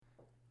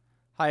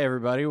Hi,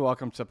 everybody.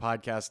 Welcome to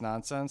Podcast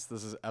Nonsense.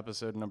 This is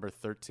episode number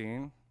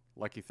 13,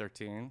 Lucky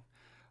 13.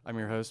 I'm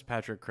your host,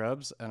 Patrick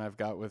Krebs, and I've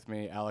got with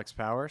me Alex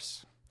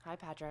Powers. Hi,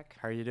 Patrick.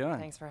 How are you doing?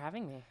 Thanks for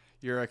having me.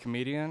 You're a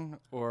comedian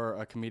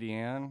or a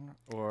comedian,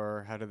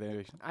 or how do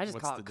they... I just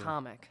call it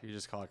comic. You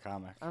just call it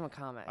comic. I'm a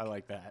comic. I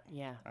like that.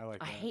 Yeah. I like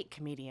that. I hate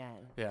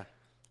comedian. Yeah.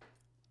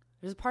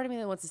 There's a part of me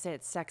that wants to say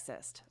it's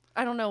sexist.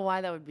 I don't know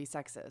why that would be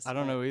sexist. I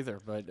don't know either,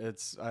 but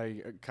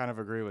I kind of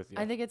agree with you.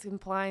 I think it's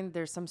implying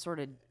there's some sort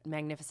of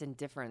magnificent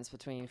difference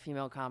between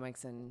female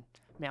comics and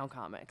male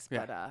comics.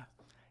 Yeah. But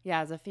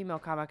yeah, as a female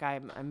comic,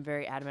 I'm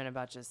very adamant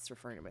about just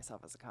referring to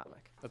myself as a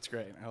comic. That's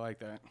great. I like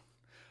that.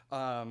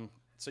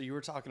 So you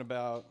were talking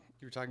about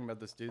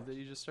this dude that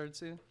you just started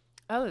seeing?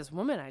 Oh, this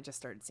woman I just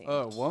started seeing.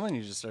 Oh, a woman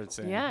you just started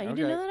seeing. Yeah, you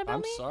didn't know that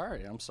about me?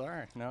 I'm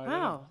sorry. No, I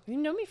Wow, you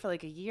know me for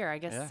like a year, I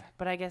guess. Yeah.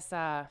 But I guess,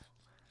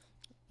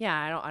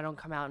 yeah, I don't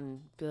come out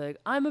and be like,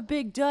 I'm a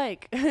big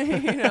dyke,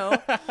 you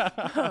know.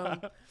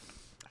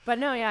 But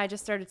no, yeah, I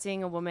just started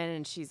seeing a woman,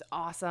 and she's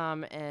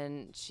awesome,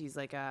 and she's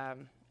like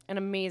an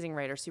amazing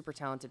writer, super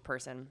talented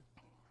person.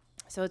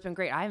 So it's been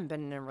great. I haven't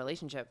been in a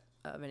relationship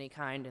of any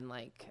kind in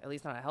like, at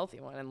least not a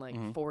healthy one, in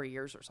like 4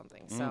 years or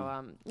something.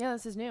 So yeah,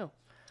 this is new.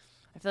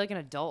 I feel like an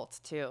adult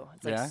too.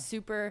 It's like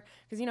super,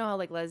 because you know how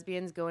like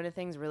lesbians go into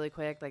things really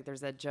quick. Like there's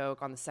that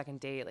joke on the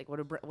second date. Like what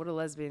do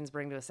lesbians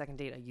bring to a second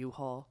date? A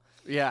U-Haul.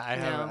 Yeah,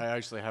 I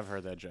actually have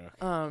heard that joke.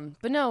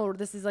 But no,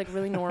 this is like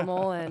really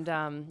normal, and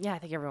yeah, I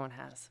think everyone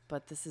has.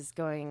 But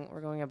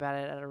we're going about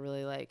it at a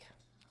really like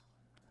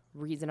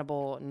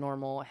reasonable,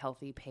 normal,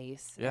 healthy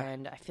pace. Yeah.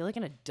 And I feel like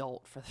an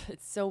adult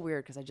it's so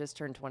weird because I just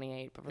turned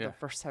 28, but for the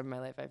first time in my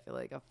life, I feel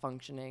like a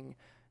functioning,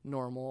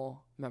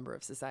 normal member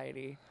of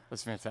society.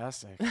 That's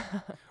fantastic.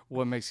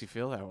 What makes you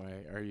feel that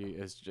way?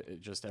 Is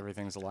just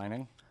everything's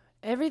aligning?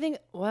 Everything.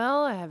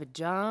 Well, I have a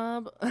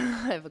job. I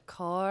have a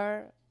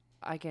car.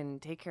 I can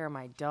take care of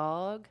my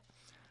dog.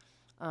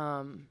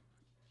 I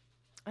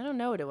don't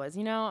know what it was.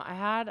 You know, I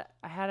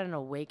had an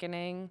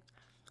awakening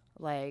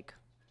like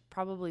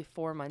probably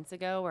 4 months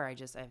ago where I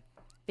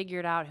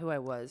figured out who I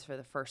was for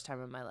the first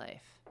time in my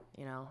life.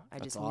 You know,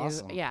 That's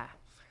awesome. knew. Yeah.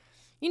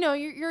 You know,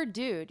 you're a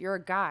dude, you're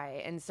a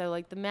guy. And so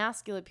like the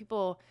masculine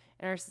people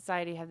in our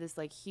society have this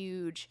like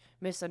huge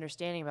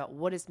misunderstanding about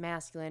what is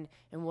masculine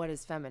and what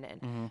is feminine.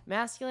 Mm-hmm.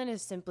 Masculine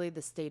is simply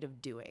the state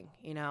of doing,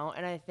 you know?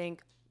 And I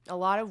think a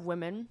lot of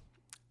women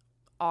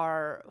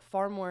are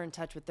far more in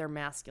touch with their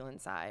masculine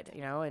side,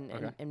 you know, and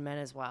men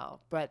as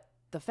well. But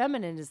the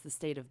feminine is the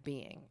state of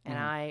being. And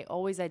I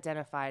always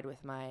identified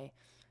with my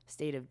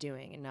state of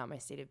doing and not my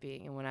state of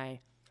being. And when I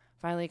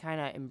finally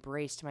kind of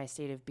embraced my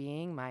state of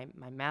being, my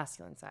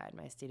masculine side,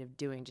 my state of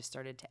doing just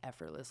started to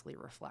effortlessly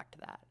reflect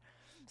that.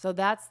 So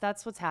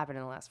that's what's happened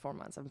in the last 4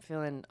 months. I'm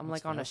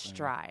like on a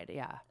stride.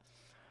 Yeah.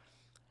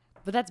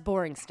 But that's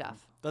boring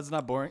stuff. That's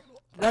not boring.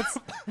 That's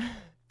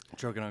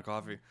Choking on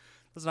coffee.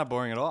 That's not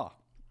boring at all.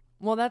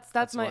 Well,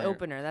 that's my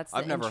opener. That's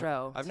the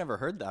intro. I've never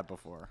heard that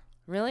before.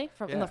 Really?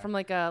 From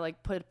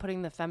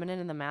putting the feminine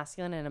and the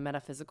masculine in a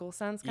metaphysical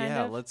sense, kind of?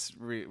 Yeah, let's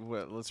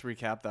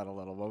recap that a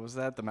little. What was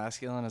that? The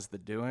masculine is the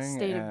doing,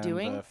 state of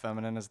doing. The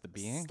feminine is the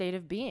being? State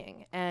of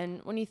being.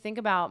 And when you think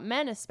about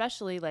men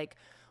especially, like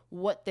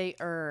what they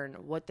earn,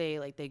 what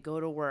they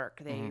go to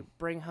work, they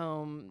bring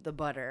home the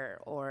butter,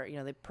 or, you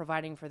know, they're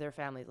providing for their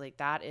families. Like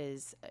that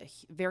is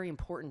very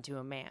important to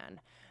a man.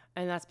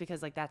 And that's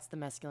because, like, that's the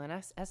masculine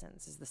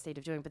essence, is the state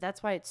of doing. But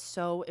that's why it's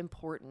so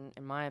important,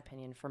 in my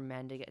opinion, for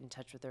men to get in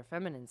touch with their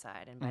feminine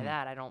side. And by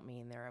that, I don't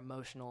mean they're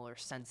emotional or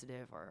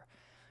sensitive or,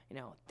 you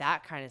know,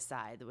 that kind of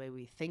side, the way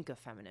we think of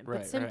feminine.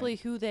 But simply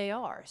who they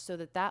are, so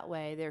that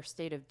way their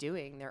state of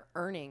doing, their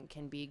earning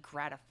can be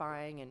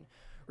gratifying and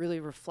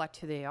really reflect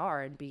who they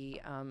are and be,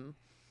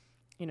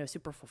 you know,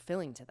 super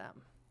fulfilling to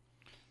them.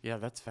 Yeah,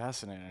 that's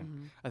fascinating.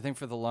 Mm-hmm. I think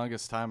for the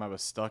longest time I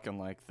was stuck in,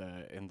 like,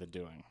 in the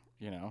doing.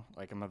 You know,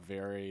 like what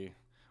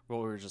we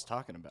were just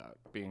talking about,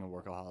 being a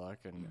workaholic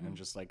and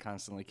just like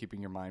constantly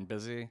keeping your mind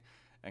busy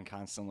and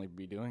constantly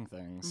be doing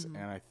things.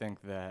 And I think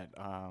that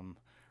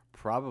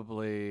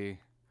probably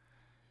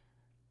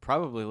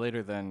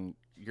later than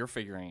you're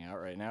figuring out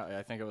right now.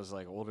 I think I was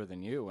like older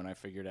than you when I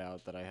figured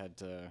out that I had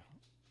to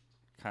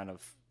kind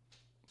of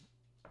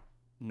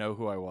know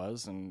who I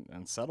was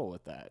and settle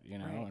with that, you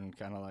know, and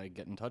kind of like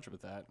get in touch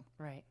with that.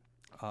 Right.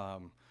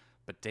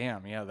 But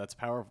damn, yeah, that's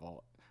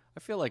powerful. I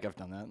feel like I've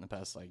done that in the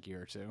past like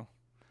year or two.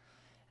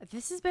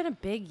 This has been a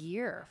big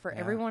year for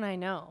everyone I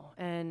know.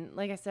 And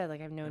like I said, like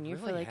I've known you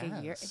for like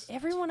a year.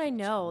 Everyone I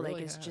know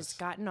has just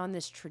gotten on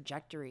this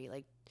trajectory.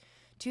 Like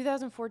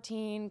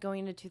 2014 going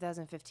into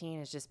 2015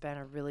 has just been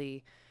a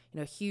really, you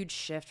know, huge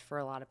shift for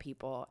a lot of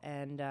people.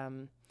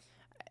 And,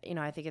 you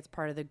know, I think it's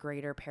part of the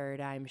greater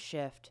paradigm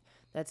shift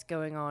that's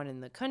going on in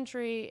the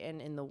country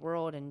and in the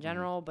world in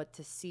general, but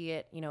to see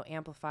it, you know,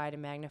 amplified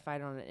and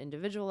magnified on an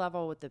individual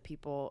level with the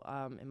people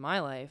in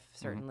my life,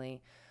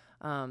 certainly,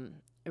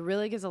 it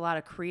really gives a lot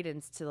of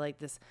credence to like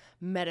this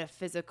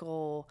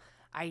metaphysical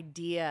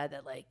idea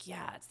that like,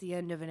 yeah, it's the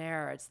end of an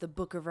era. It's the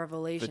book of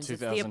Revelations.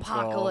 It's the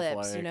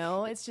apocalypse, like, you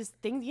know, it's just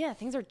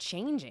things are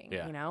changing,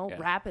 you know,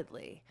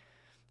 rapidly.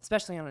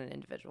 especially on an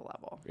individual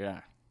level.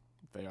 Yeah,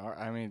 they are.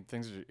 I mean,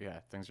 things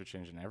are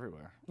changing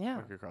everywhere. Yeah.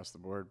 Like across the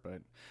board.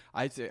 But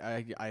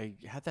I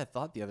had that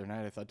thought the other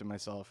night. I thought to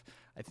myself,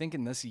 I think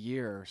in this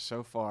year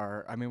so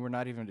far, I mean, we're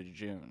not even to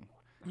June.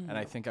 And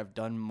I think I've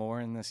done more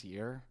in this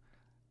year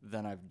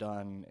than I've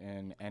done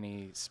in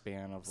any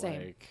span of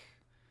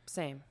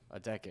Same. a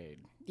decade.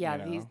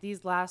 Yeah, you know?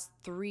 these last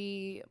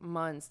 3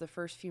 months, the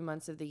first few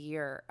months of the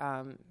year,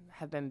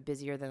 have been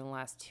busier than the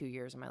last 2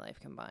 years of my life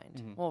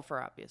combined. Well,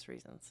 for obvious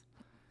reasons.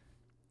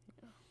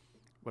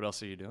 What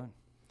else are you doing?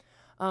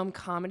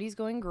 Comedy's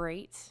going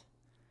great.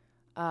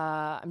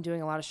 I'm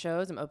doing a lot of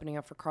shows. I'm opening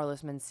up for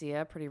Carlos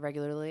Mencia pretty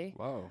regularly.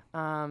 Whoa.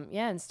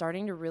 Yeah, and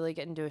starting to really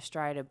get into a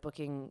stride of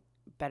booking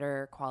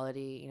better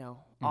quality,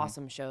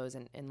 awesome shows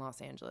in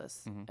Los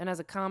Angeles. And as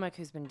a comic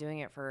who's been doing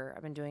it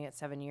I've been doing it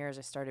 7 years.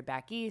 I started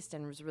back east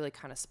and was really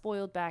kind of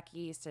spoiled back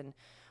east and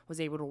was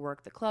able to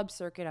work the club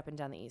circuit up and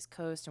down the East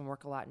Coast and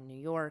work a lot in New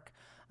York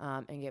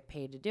and get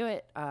paid to do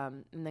it.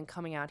 And then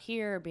coming out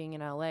here, being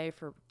in LA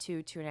for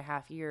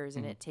 2.5 years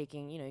and it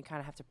taking, you kind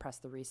of have to press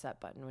the reset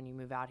button when you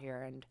move out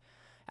here. And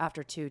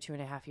after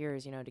 2.5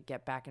 years, to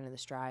get back into the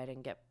stride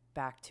and get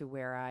back to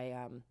where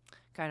I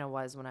kind of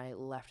was when I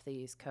left the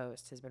East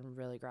Coast has been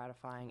really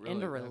gratifying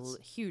and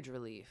a huge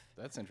relief.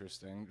 That's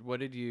interesting. Where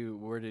did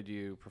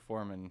you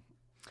perform on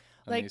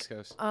the East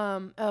Coast?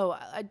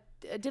 I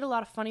did a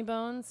lot of Funny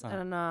Bones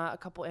and a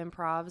couple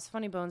improvs.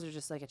 Funny Bones are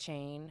just like a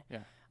chain.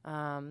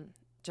 Yeah.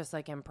 Just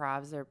like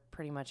improvs, they're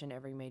pretty much in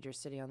every major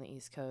city on the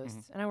East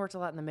Coast. And I worked a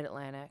lot in the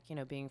Mid-Atlantic,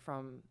 being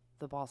from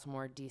the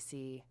Baltimore,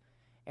 D.C.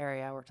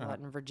 area. I worked a lot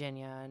in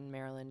Virginia and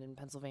Maryland and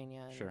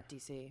Pennsylvania and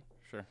D.C.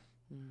 Sure.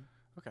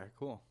 Okay,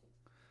 cool.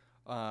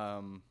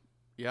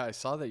 Yeah, I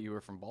saw that you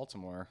were from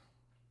Baltimore.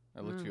 I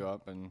looked you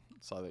up and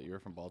saw that you were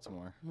from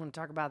Baltimore. Want to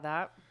talk about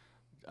that?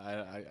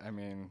 I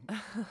mean,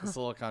 it's a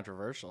little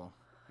controversial,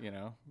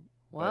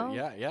 Well,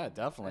 but yeah,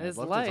 definitely. I'd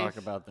love life. to talk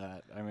about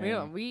that. I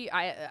mean,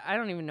 I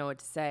don't even know what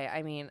to say.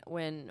 I mean,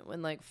 when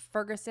like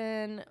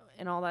Ferguson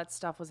and all that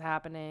stuff was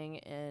happening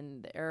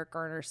and the Eric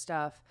Garner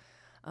stuff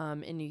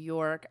in New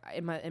York,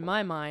 in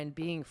my mind,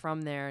 being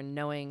from there and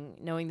knowing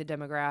the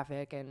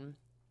demographic and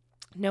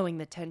knowing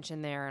the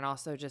tension there, and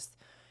also just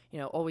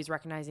always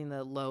recognizing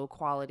the low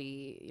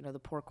quality, the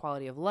poor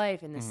quality of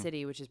life in the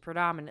city, which is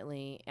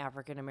predominantly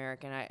African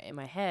American. In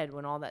my head,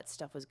 when all that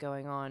stuff was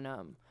going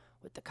on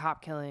with the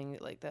cop killing,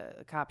 like the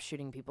cops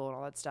shooting people and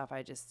all that stuff,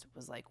 I just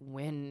was like,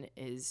 when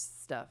is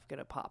stuff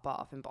gonna pop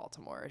off in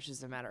Baltimore? It's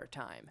just a matter of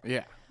time.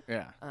 Yeah.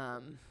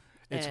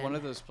 It's one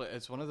of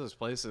those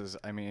places.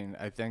 I mean,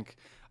 I think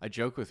I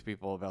joke with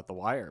people about The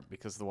Wire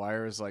because The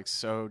Wire is like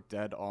so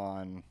dead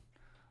on,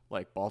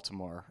 like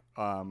Baltimore.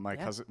 My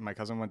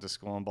cousin went to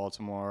school in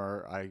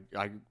Baltimore.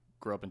 I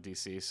grew up in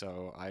DC,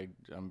 so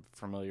I'm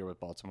familiar with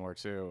Baltimore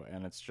too.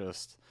 And it's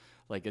just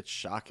like, it's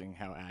shocking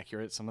how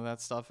accurate some of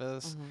that stuff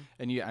is.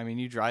 And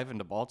you drive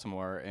into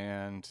Baltimore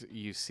and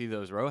you see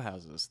those row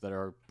houses that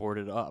are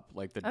boarded up.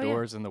 Like the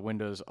doors and the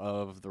windows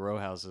of the row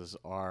houses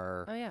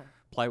are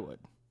plywood.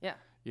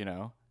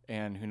 Yeah.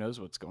 And who knows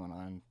what's going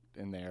on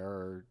in there,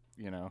 or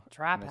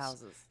trap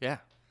houses. Yeah,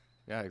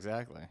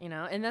 exactly.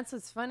 And that's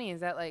what's funny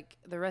is that like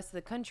the rest of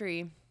the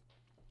country,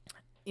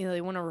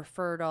 they want to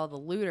refer to all the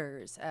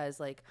looters as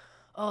like,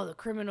 oh, the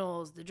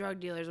criminals, the drug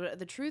dealers.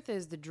 The truth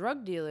is, the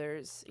drug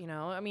dealers,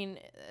 I mean,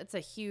 it's a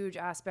huge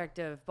aspect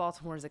of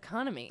Baltimore's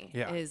economy.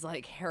 Is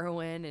like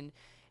heroin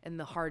and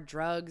the hard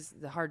drugs,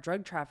 the hard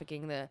drug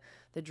trafficking. The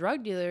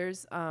drug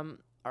dealers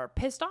are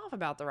pissed off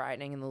about the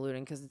rioting and the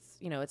looting because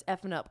it's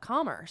effing up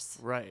commerce.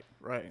 Right.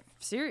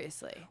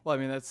 Seriously. Well, I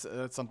mean, that's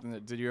something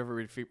that. Did you ever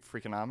read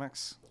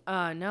Freakonomics?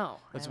 No.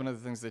 That's one of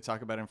the things they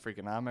talk about in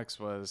Freakonomics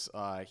was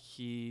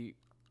he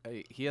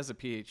has a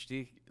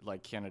PhD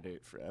like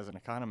candidate as an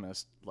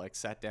economist, like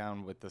sat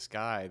down with this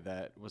guy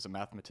that was a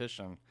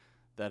mathematician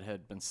that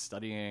had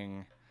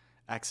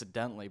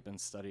accidentally been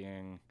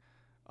studying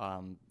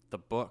the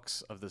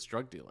books of this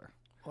drug dealer.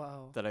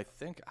 Whoa. That I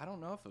don't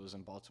know if it was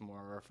in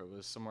Baltimore or if it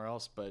was somewhere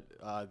else, but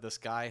this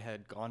guy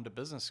had gone to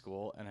business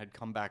school and had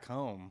come back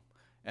home,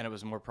 and it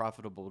was more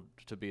profitable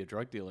to be a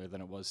drug dealer than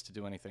it was to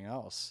do anything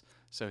else.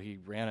 So he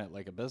ran it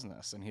like a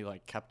business, and he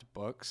like kept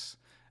books,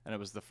 and it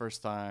was the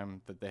first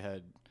time that they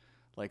had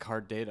like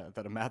hard data,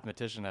 that a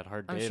mathematician had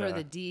hard data. I'm sure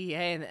the DEA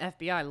and the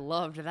FBI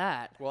loved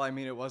that. Well, I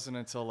mean, it wasn't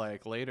until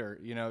like later,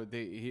 he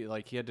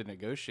had to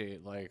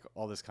negotiate like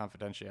all this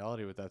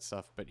confidentiality with that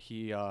stuff, but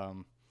he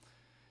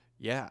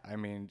yeah, I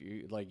mean,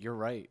 you're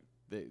right.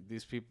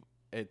 These people,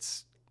 I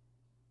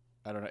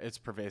don't know, it's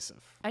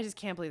pervasive. I just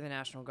can't believe the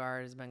National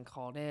Guard has been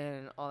called in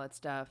and all that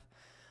stuff.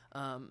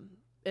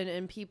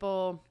 And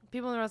people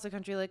in the rest of the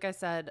country, like I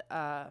said,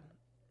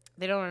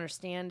 they don't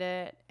understand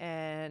it.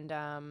 And,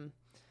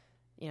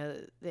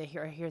 they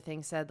hear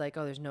things said like,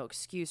 oh, there's no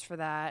excuse for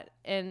that.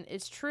 And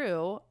it's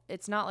true.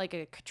 It's not like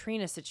a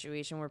Katrina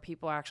situation where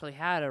people actually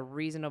had a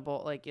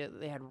reasonable, like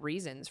they had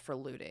reasons for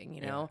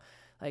looting,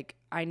 Like,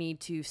 I need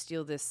to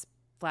steal this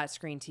flat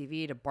screen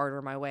TV to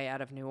barter my way out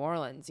of New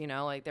Orleans,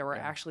 like there were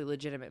actually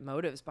legitimate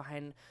motives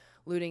behind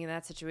looting in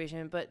that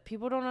situation. But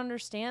people don't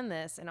understand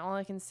this. And all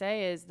I can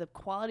say is the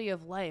quality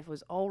of life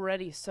was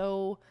already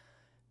so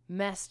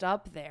messed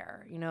up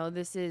there. You know,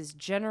 this is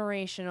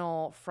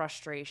generational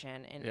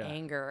frustration and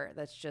anger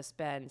that's just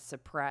been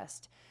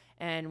suppressed.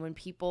 And when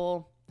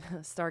people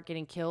start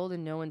getting killed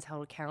and no one's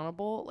held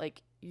accountable,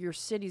 like your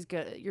city's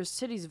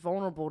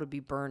vulnerable to be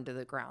burned to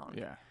the ground.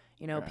 Yeah.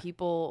 You know,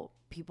 people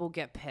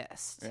get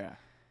pissed. Yeah.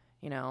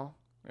 You know?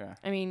 Yeah.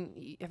 I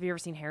mean, have you ever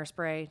seen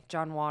Hairspray?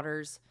 John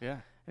Waters? Yeah.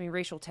 I mean,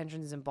 racial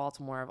tensions in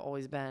Baltimore have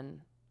always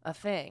been a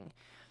thing.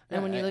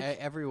 And when you look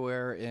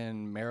everywhere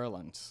in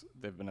Maryland,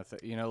 they've been a thing.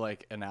 You know,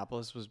 like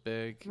Annapolis was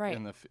big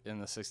in the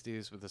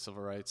 60s with the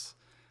civil rights.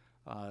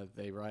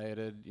 They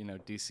rioted. You know,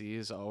 DC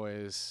has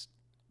always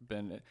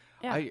been.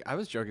 Yeah. I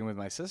was joking with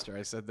my sister.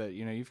 I said that,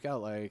 you know, you've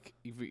got like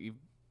you've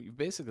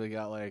basically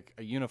got like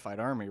a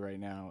unified army right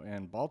now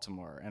in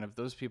Baltimore, and if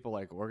those people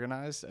like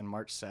organized and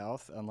marched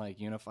south and like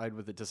unified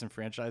with the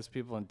disenfranchised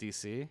people in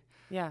DC,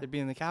 they'd be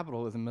in the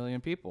Capitol with 1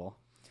 million people.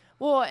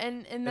 Well,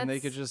 and they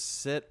could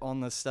just sit on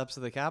the steps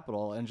of the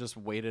Capitol and just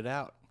wait it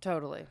out.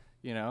 Totally.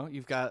 You know,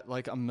 you've got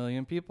like 1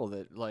 million people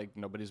that like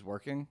nobody's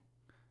working,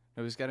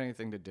 nobody's got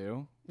anything to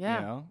do. Yeah.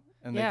 You know,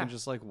 and they can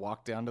just like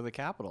walk down to the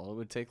Capitol. It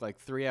would take like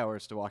 3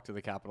 hours to walk to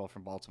the Capitol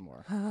from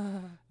Baltimore,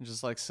 and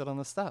just like sit on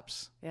the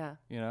steps. Yeah.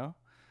 You know,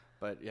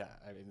 but yeah,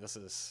 I mean,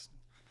 it's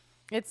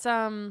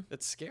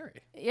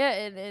scary. Yeah,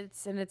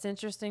 it's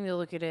interesting to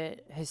look at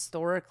it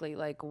historically,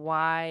 like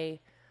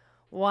why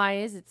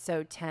is it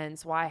so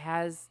tense? Why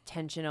has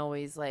tension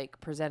always like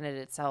presented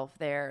itself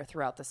there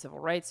throughout the civil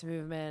rights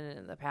movement and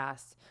in the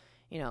past,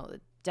 you know,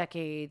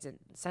 decades and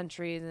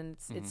centuries? And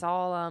it's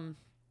all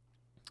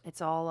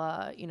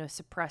you know,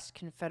 suppressed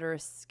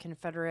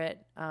Confederate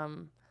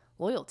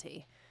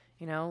loyalty.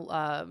 You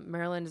know,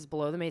 Maryland is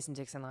below the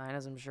Mason-Dixon line,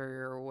 as I'm sure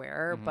you're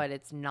aware, but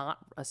it's not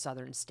a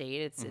southern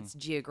state. It's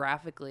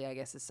geographically, I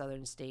guess, a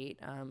southern state.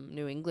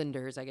 New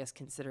Englanders, I guess,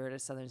 consider it a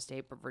southern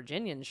state, but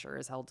Virginians sure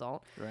as hell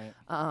don't. Right.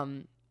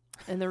 And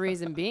the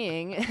reason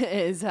being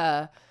is,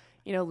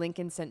 you know,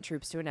 Lincoln sent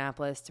troops to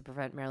Annapolis to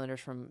prevent Marylanders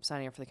from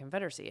signing up for the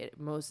Confederacy. It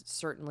most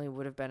certainly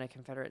would have been a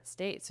Confederate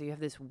state. So you have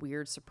this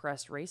weird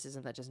suppressed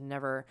racism that just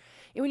never.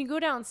 And when you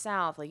go down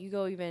south, like you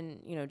go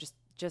even, you know,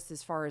 just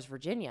as far as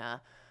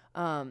Virginia.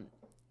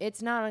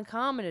 It's not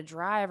uncommon to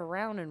drive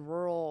around in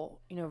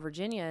rural, you know,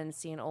 Virginia and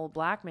see an old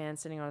black man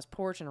sitting on his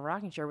porch in a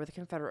rocking chair with a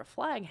Confederate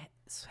flag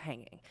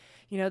hanging.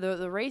 You know,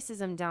 the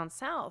racism down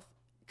south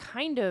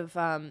kind of,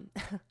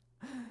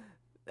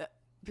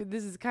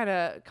 this is kind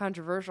of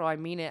controversial. I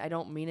mean it. I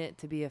don't mean it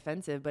to be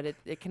offensive, but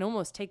it can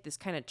almost take this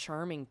kind of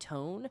charming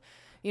tone.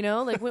 You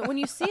know, like when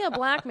you see a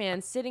black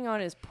man sitting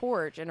on his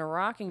porch in a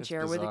rocking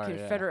chair with a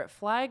Confederate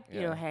flag, you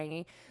know,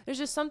 hanging, there's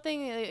just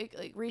something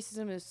like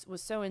racism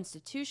was so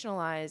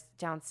institutionalized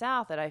down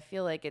south that I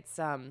feel like it's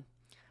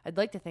I'd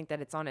like to think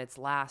that it's on its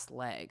last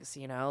legs.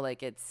 You know,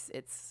 like it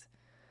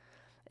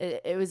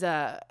was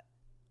I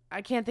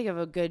can't think of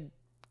a good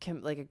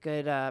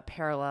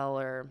parallel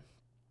or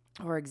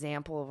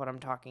example of what I'm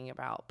talking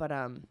about, but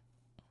I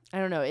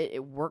don't know.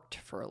 It worked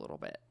for a little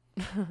bit.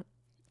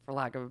 For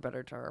lack of a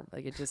better term.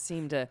 Like it just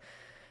seemed to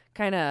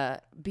kind of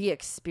be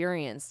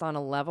experienced on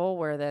a level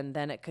where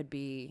then it could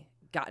be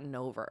gotten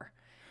over.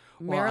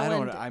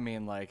 Maryland, I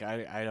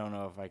don't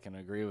know if I can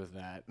agree with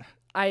that.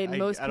 I don't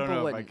know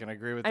if I can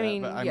agree with that. I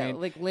mean,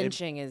 like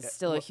lynching is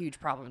still a huge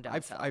problem down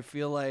south. I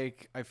feel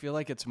like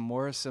it's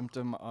more a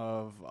symptom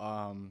of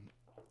I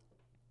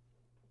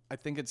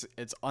think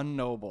it's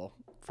unknowable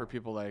for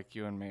people like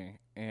you and me,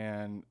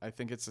 and I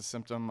think it's a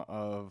symptom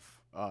of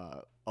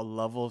a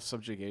level of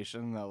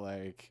subjugation that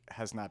like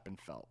has not been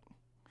felt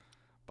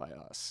by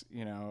us,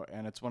 you know.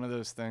 And it's one of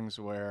those things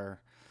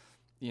where,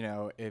 you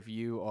know, if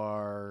you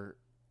are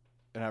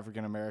an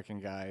African American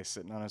guy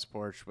sitting on his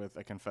porch with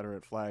a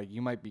Confederate flag,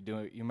 you might be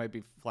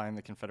flying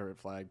the Confederate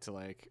flag to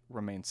like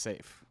remain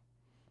safe.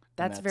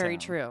 That's very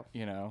true.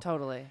 You know,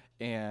 totally.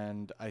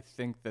 And I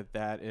think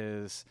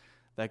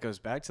that goes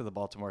back to the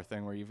Baltimore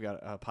thing, where you've got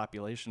a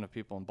population of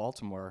people in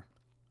Baltimore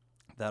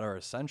that are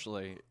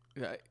essentially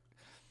are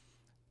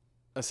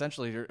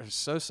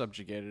so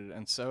subjugated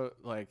and so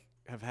like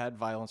have had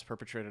violence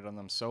perpetrated on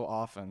them so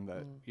often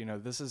that you know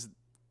this is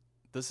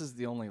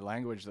the only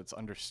language that's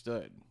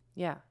understood.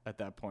 Yeah. At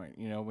that point,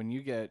 you know, when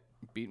you get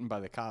beaten by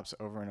the cops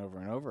over and over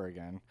and over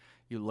again,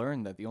 you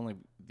learn that the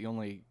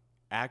only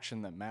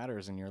action that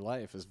matters in your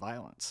life is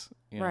violence.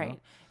 You right. know?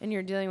 And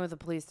you're dealing with a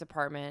police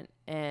department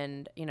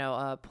and, you know,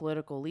 a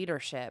political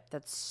leadership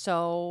that's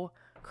so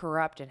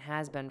corrupt and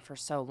has been for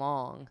so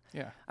long.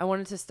 Yeah.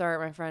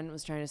 My friend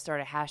was trying to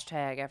start a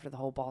hashtag after the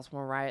whole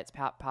Baltimore riots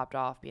popped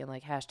off, being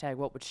like, hashtag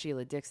what would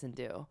Sheila Dixon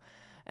do?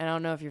 And I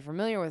don't know if you're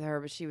familiar with her,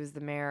 but she was the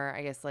mayor,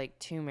 I guess, like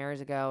 2 mayors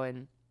ago,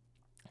 and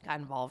got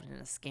involved in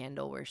a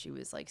scandal where she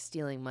was like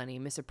stealing money,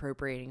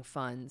 misappropriating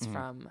funds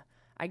from,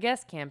 I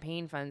guess,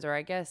 campaign funds, or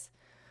I guess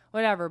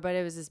whatever. But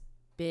it was this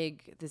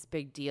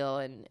big deal.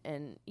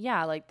 And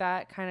yeah, like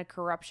that kind of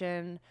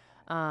corruption,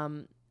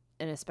 and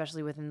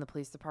especially within the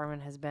police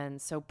department, has been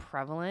so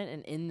prevalent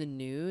and in the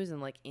news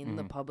and like in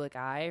the public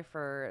eye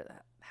for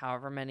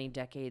however many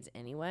decades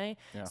anyway.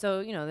 Yeah. So,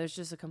 you know, there's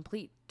just a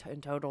complete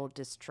and total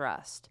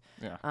distrust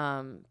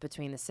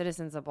between the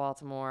citizens of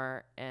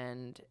Baltimore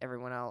and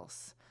everyone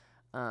else.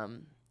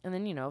 And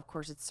then, you know, of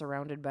course, it's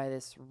surrounded by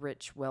this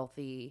rich,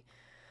 wealthy,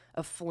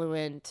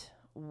 affluent,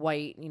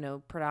 white, you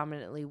know,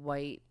 predominantly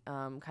white,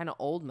 kind of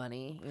old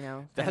money, you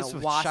know. That's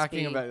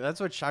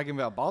what's shocking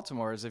about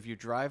Baltimore is if you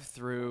drive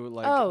through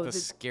like the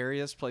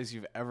scariest place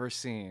you've ever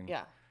seen.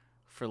 Yeah.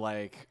 For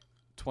like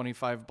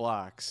 25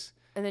 blocks.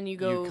 And then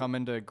you come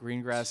into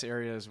green grass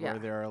areas where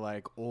there are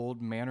like old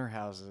manor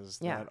houses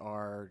that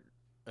are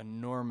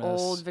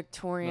enormous, old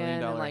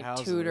Victorian and like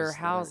Tudor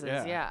houses.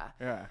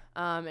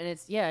 And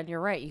it's and you're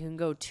right. You can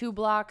go 2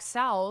 blocks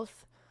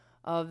south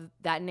of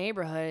that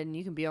neighborhood and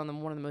you can be on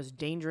one of the most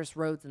dangerous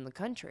roads in the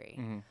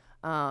country.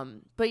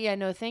 But yeah,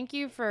 no, thank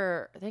you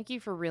for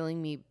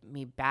reeling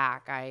me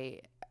back.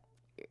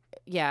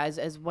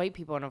 As white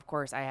people, and of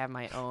course I have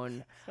my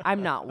own,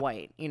 I'm not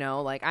white, you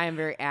know, like I am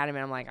very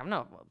adamant. I'm like, I'm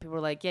not, people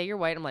are like, yeah, you're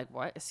white. I'm like,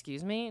 what?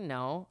 Excuse me?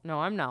 No,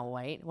 I'm not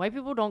white. White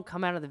people don't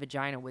come out of the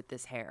vagina with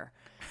this hair,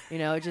 you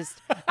know,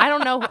 just, I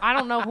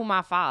don't know who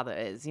my father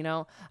is, you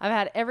know. I've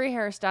had every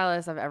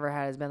hairstylist I've ever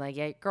had has been like,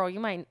 yeah, girl,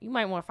 you might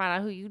want to find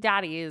out who your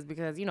daddy is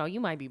because, you know, you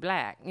might be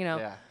black, you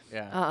know.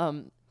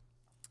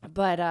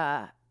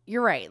 But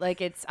you're right.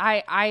 Like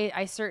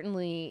I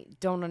certainly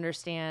don't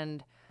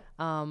understand,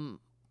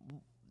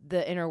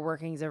 the inner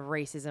workings of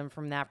racism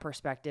from that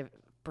perspective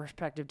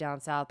down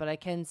south. But I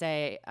can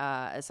say,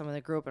 as someone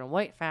that grew up in a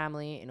white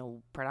family in a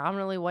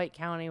predominantly white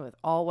county with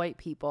all white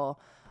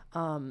people,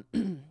 the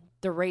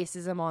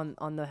racism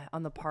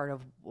on the part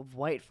of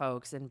white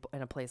folks in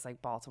a place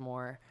like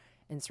Baltimore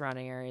and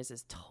surrounding areas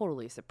is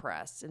totally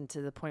suppressed, and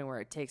to the point where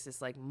it takes this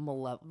like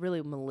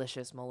really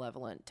malicious,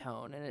 malevolent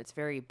tone, and it's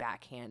very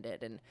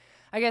backhanded. And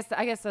I guess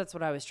that's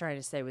what I was trying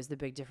to say was the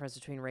big difference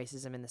between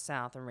racism in the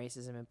South and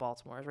racism in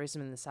Baltimore. Racism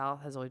in the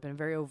South has always been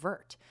very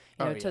overt,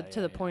 to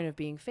the point of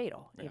being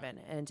fatal, even,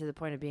 and to the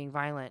point of being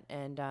violent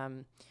and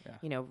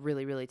you know,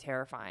 really, really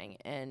terrifying.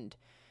 And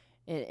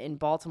in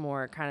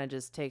Baltimore, it kind of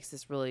just takes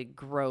this really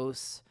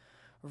gross,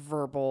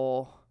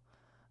 verbal,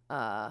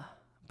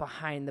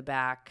 behind the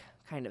back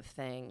kind of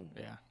thing.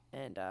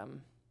 And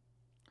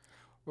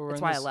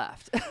that's why I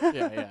left.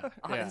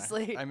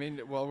 Honestly. I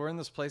mean, well, we're in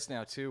this place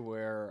now too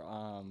where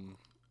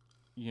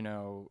you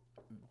know,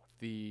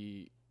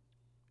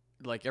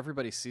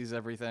 everybody sees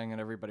everything and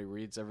everybody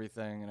reads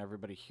everything and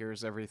everybody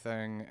hears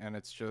everything, and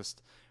it's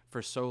just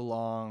for so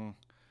long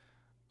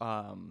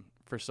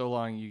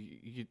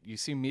you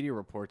see media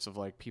reports of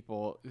like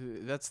people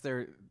that's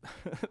the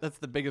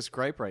biggest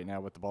gripe right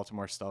now with the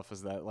Baltimore stuff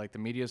is that like the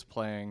media's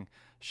playing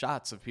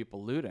shots of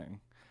people looting,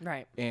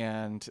 right,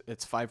 and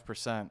it's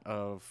 5%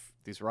 of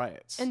these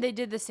riots. And they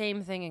did the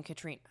same thing in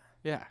Katrina.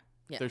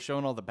 They're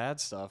showing all the bad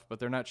stuff, but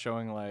they're not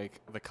showing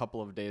like the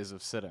couple of days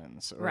of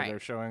sit-ins, or they're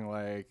showing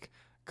like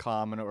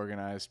calm and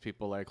organized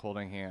people like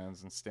holding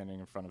hands and standing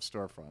in front of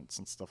storefronts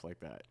and stuff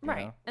like that. You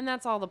know? And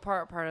that's all the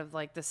part of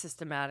like the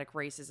systematic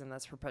racism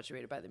that's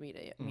perpetuated by the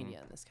media in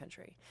this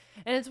country.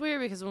 And it's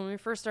weird because when we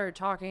first started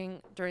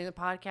talking during the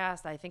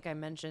podcast, I think I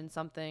mentioned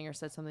something or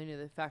said something to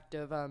the effect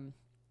of,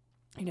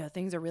 you know,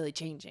 things are really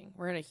changing.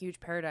 We're in a huge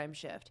paradigm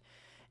shift,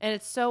 and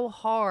it's so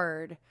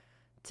hard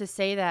to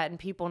say that and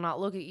people not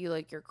look at you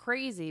like you're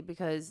crazy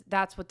because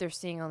that's what they're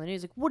seeing on the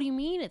news. Like, what do you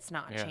mean it's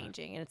not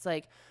changing? And it's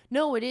like,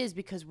 no, it is,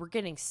 because we're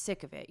getting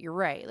sick of it. You're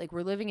right. Like,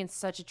 we're living in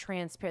such a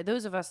transparent,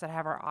 those of us that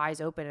have our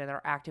eyes open and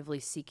are actively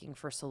seeking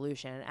for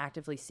solution and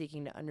actively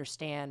seeking to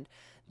understand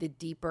the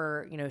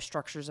deeper, you know,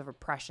 structures of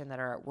oppression that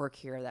are at work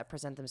here that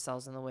present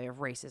themselves in the way of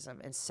racism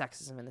and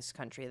sexism in this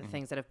country, the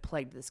things that have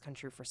plagued this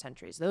country for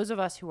centuries. Those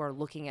of us who are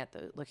looking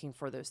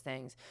for those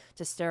things,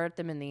 to stare at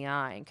them in the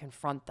eye and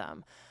confront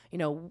them, you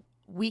know,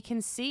 we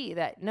can see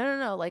that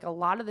no, like a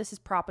lot of this is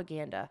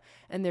propaganda,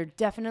 and there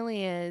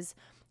definitely is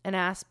an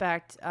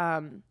aspect,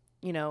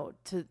 you know,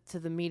 to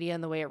the media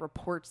and the way it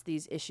reports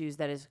these issues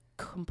that is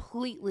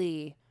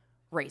completely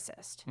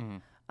racist,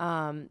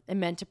 and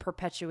meant to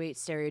perpetuate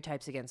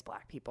stereotypes against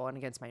Black people and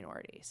against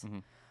minorities.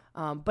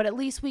 But at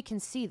least we can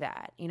see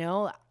that, you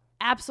know.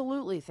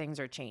 Absolutely, things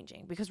are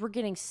changing because we're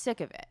getting sick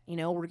of it. You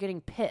know, we're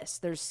getting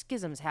pissed. There's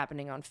schisms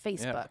happening on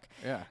Facebook,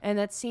 and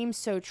that seems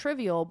so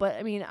trivial. But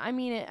I mean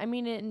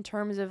it in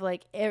terms of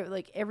like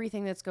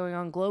everything that's going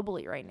on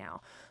globally right now.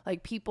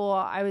 Like people,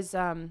 I was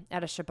at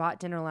a Shabbat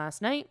dinner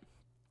last night,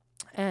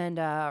 and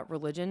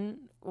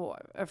religion, well,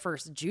 at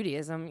first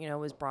Judaism, you know,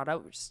 was brought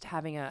up. We're just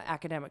having an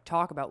academic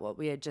talk about what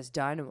we had just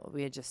done and what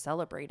we had just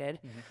celebrated,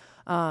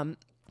 and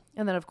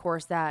then of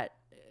course that.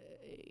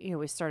 You know,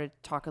 we started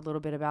to talk a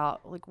little bit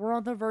about like we're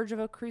on the verge of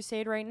a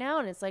crusade right now,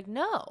 and it's like,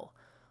 no,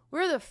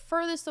 we're the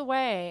furthest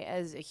away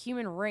as a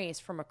human race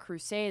from a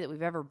crusade that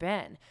we've ever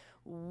been.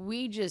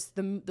 We just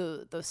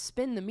the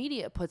spin the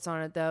media puts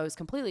on it though is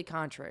completely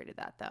contrary to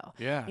that though.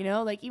 Yeah, you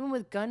know, like even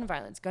with gun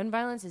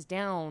violence is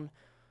down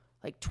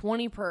like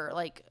 20 per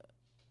like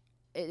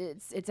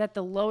it's at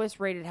the lowest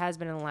rate it has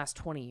been in the last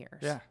 20 years.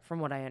 Yeah, from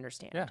what I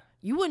understand. Yeah,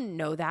 you wouldn't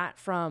know that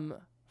from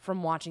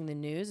from watching the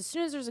news. As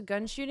soon as there's a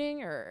gun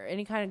shooting or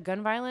any kind of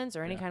gun violence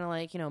or any kind of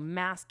like,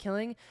 mass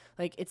killing,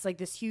 like it's like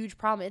this huge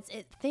problem.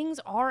 Things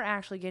are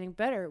actually getting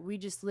better. We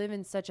just live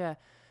in such a,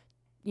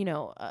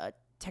 a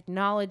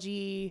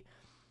technology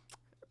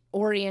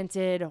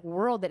oriented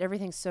world that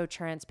everything's so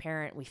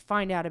transparent. We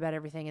find out about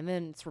everything and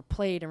then it's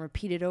replayed and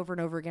repeated over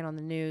and over again on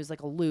the news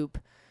like a loop.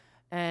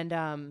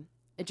 And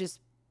it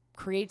just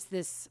creates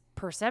this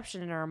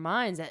perception in our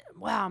minds that,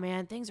 wow,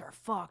 man, things are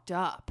fucked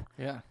up.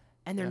 Yeah.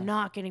 And they're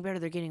not getting better,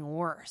 they're getting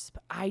worse.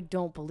 But I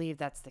don't believe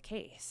that's the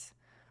case.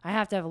 I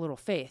have to have a little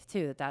faith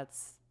too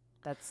that's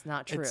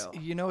not true.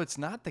 It's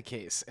not the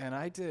case. And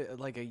I did,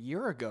 like a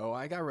year ago,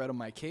 I got rid of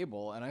my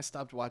cable and I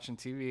stopped watching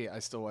TV. I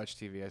still watch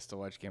TV. I still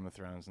watch Game of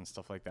Thrones and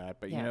stuff like that.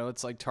 But,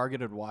 it's like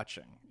targeted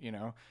watching,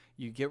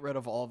 You get rid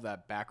of all of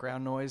that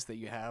background noise that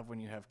you have when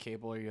you have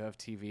cable or you have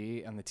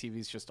TV, and the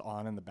TV's just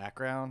on in the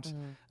background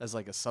as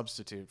like a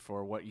substitute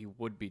for what you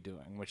would be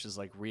doing, which is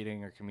like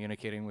reading or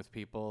communicating with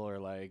people or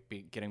like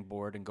getting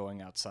bored and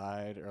going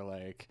outside or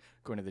like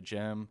going to the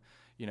gym.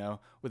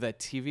 With that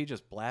TV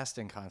just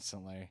blasting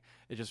constantly,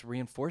 it just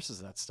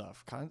reinforces that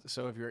stuff.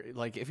 So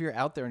if you're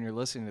out there and you're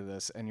listening to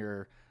this and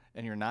you're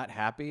not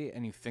happy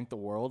and you think the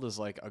world is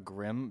like a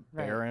grim,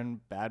 barren,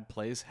 bad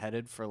place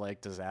headed for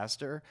like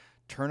disaster,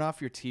 turn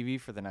off your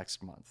TV for the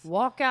next month.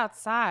 Walk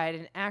outside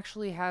and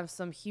actually have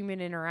some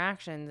human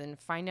interactions and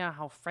find out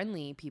how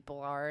friendly people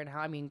are and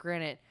how,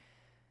 granted,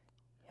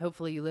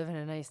 hopefully you live in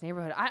a nice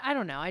neighborhood. I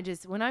don't know.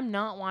 When I'm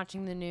not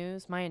watching the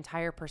news, my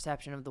entire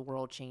perception of the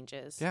world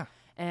changes. Yeah.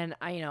 And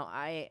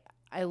I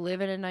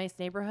live in a nice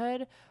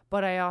neighborhood,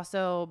 but I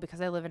also,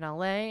 because I live in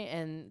LA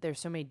and there's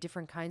so many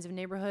different kinds of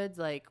neighborhoods,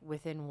 like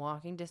within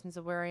walking distance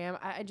of where I am,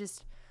 I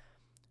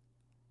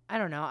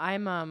don't know.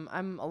 I'm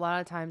a lot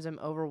of times I'm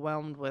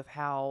overwhelmed with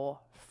how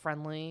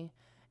friendly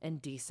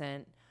and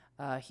decent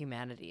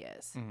humanity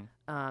is,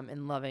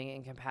 and loving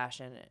and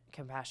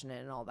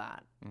compassionate and all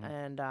that.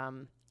 And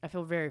I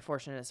feel very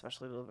fortunate,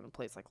 especially to live in a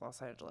place like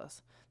Los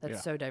Angeles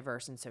that's so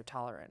diverse and so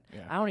tolerant.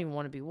 Yeah. I don't even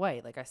want to be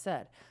white. Like I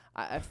said,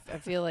 I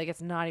feel like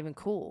it's not even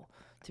cool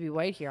to be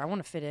white here. I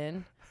want to fit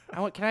in.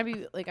 I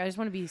just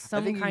want to be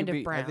some kind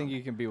of brown. I think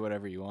you can be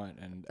whatever you want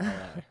in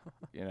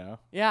LA,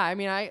 Yeah.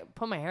 I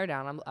put my hair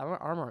down.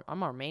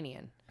 I'm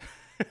Armenian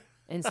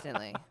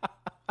instantly.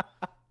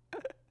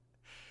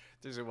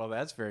 Well,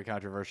 that's very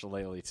controversial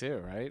lately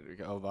too, right?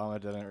 Obama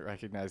didn't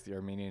recognize the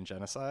Armenian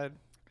genocide.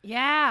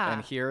 Yeah.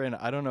 And here,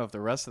 I don't know if the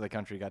rest of the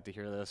country got to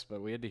hear this,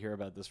 but we had to hear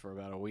about this for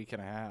about a week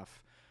and a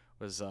half.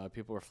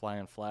 People were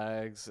flying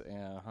flags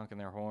and honking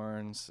their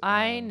horns.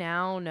 I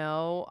now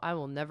know I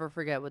will never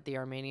forget what the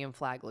Armenian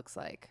flag looks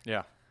like.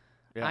 Yeah.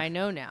 I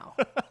know now.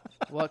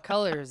 What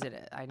color is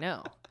it? I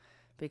know.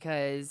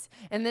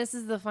 And this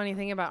is the funny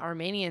thing about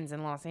Armenians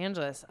in Los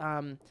Angeles.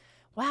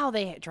 Wow,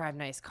 they drive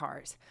nice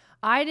cars.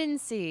 I didn't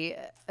see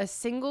a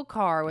single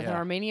car with an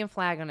Armenian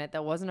flag on it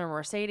that wasn't a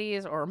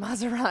Mercedes or a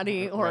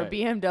Maserati or a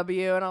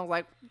BMW. And I was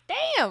like,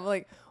 damn,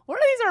 like, where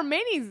are these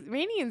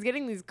Armenians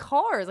getting these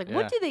cars? Like,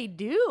 what do they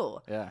do?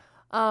 Yeah.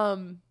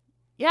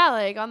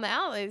 Like on the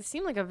outlet, it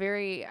seemed like a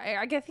very,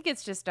 I think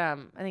it's just, I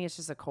think it's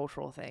just a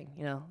cultural thing.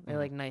 They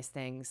like nice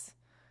things.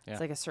 Yeah.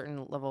 It's like a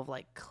certain level of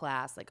like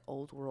class, like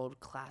old world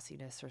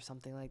classiness or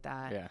something like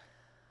that.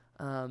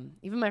 Yeah.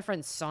 Even my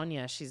friend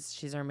Sonia,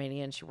 she's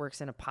Armenian. She works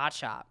in a pot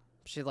shop.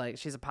 She's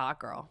a pot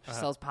girl. She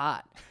sells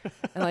pot.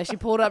 And like she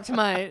pulled up to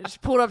my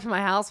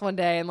house one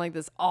day in like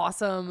this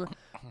awesome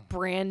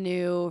brand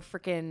new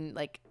freaking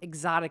like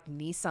exotic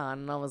Nissan,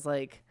 and I was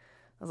like,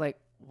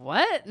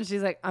 what? And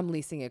she's like, I'm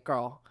leasing it,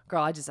 girl,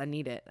 I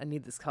need it. I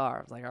need this car.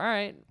 I was like, all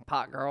right,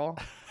 pot girl.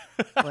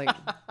 Like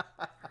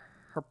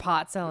her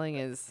pot selling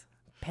is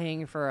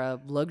paying for a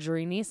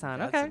luxury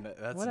Nissan.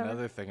 That's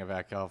another thing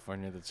about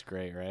California that's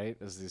great, right?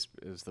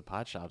 Is the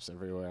pot shops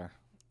everywhere.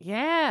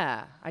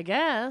 Yeah, I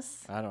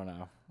guess. I don't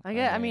know. I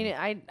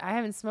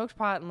haven't smoked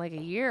pot in like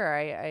a year.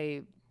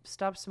 I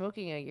stopped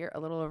smoking a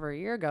little over a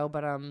year ago,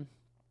 but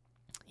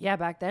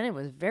back then it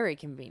was very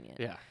convenient.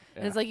 Yeah.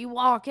 And it's like you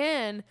walk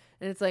in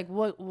and it's like,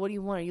 what do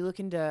you want? Are you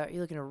looking to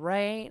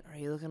write? Are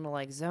you looking to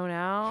like zone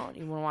out?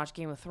 You want to watch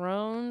Game of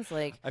Thrones?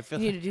 Like you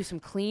need to do some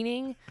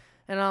cleaning.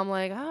 And I'm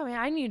like, oh man,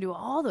 I need to do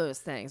all those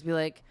things. Be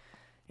like,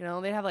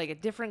 they have like a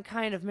different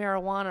kind of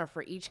marijuana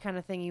for each kind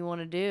of thing you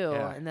want to do.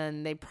 Yeah. And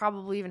then they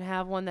probably even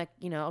have one that,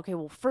 okay,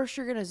 well, first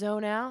you're going to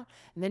zone out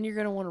and then you're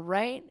going to want to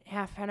write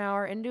half an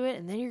hour into it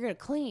and then you're going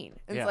to clean.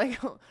 And it's like,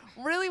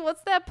 really?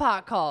 What's that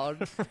pot called?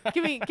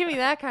 Give me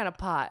that kind of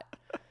pot.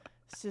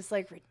 It's just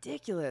like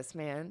ridiculous,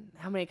 man,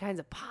 how many kinds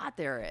of pot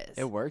there is.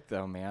 It worked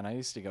though, man. I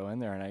used to go in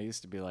there and I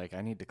used to be like,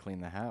 I need to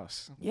clean the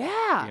house.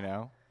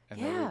 Yeah.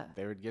 And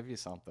they would give you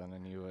something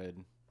and you would...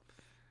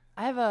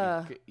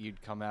 You'd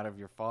come out of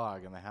your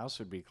fog and the house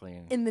would be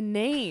clean. In the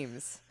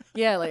names.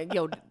 Yeah, like,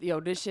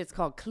 yo, this shit's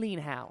called Clean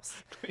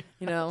House.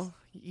 You're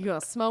going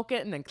to smoke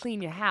it and then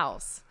clean your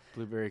house.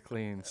 Blueberry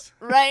Cleans.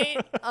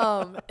 Right?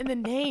 And the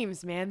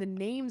names, man, the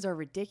names are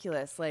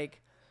ridiculous.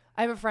 Like,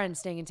 I have a friend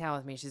staying in town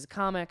with me. She's a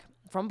comic.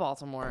 from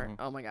Baltimore.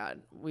 Oh my God.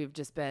 We've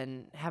just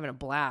been having a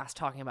blast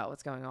talking about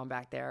what's going on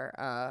back there.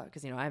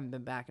 Cause I haven't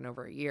been back in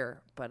over a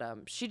year, but,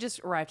 she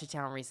just arrived to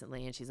town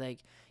recently and she's like,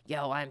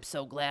 yo, I'm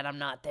so glad I'm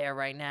not there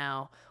right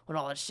now when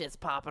all this shit's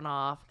popping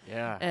off.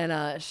 Yeah.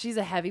 And, she's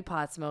a heavy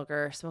pot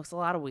smoker, smokes a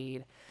lot of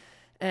weed,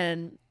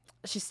 and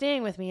she's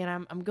staying with me,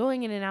 and I'm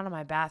going in and out of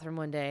my bathroom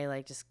one day,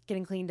 like just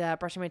getting cleaned up,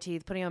 brushing my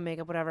teeth, putting on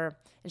makeup, whatever.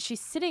 And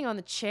she's sitting on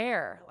the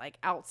chair, like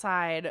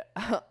outside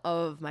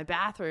of my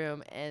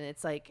bathroom. And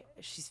it's like,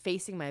 she's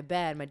facing my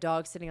bed. My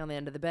dog's sitting on the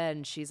end of the bed,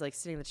 and she's like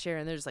sitting in the chair,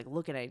 and they're just like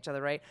looking at each other,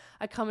 right?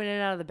 I come in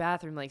and out of the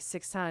bathroom like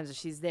 6 times, and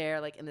she's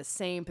there, like in the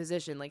same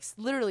position, like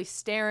literally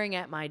staring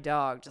at my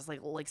dog, just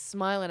like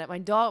smiling at my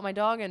dog. My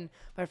dog and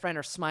my friend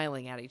are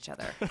smiling at each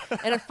other.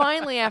 And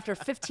finally, after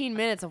 15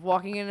 minutes of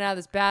walking in and out of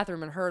this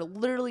bathroom and her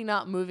literally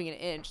not moving an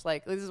inch,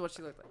 like this is what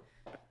she looked like.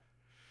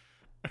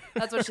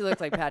 That's what she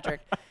looked like, Patrick.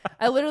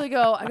 I literally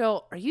go,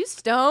 are you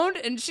stoned?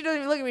 And she doesn't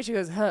even look at me. She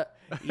goes, huh,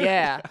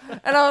 yeah.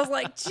 And I was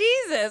like,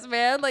 Jesus,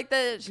 man. Like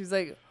that. She's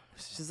like,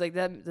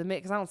 that,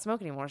 because I don't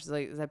smoke anymore. She's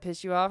like, does that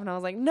piss you off? And I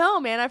was like, no,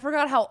 man, I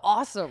forgot how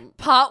awesome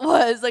pot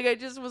was. Like, I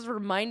just was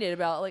reminded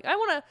about, like,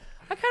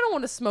 I kind of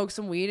want to smoke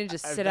some weed and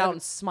just sit out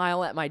and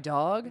smile at my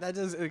dog.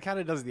 It kind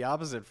of does the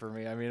opposite for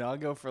me. I mean,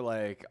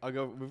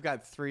 we've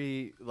got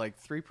three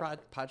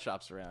pot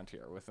shops around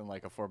here within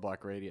like a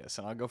 4-block radius,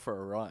 and I'll go for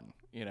a run,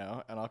 and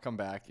I'll come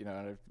back, and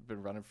I've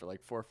been running for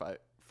like 4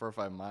 or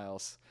 5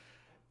 miles,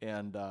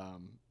 and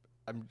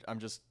I'm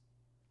just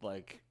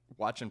like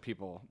watching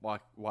people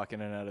walk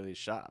in and out of these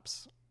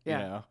shops,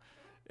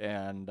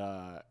 and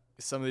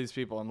some of these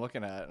people I'm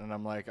looking at, and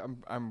I'm like,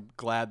 I'm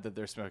glad that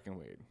they're smoking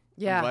weed.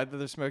 Yeah. I'm glad that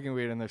they're smoking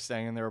weed and they're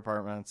staying in their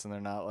apartments and they're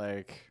not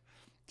like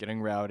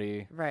getting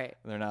rowdy. Right.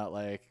 They're not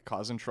like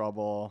causing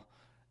trouble.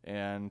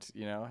 And,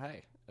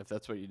 hey, if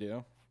that's what you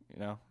do,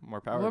 more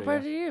power to you. What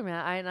part do you,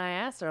 man? And I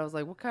asked her, I was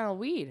like, what kind of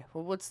weed?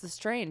 Well, what's the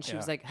strain? She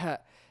was like,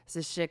 it's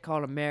this shit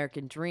called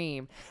American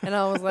Dream. And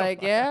I was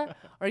like, yeah?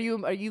 You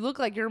look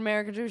like you're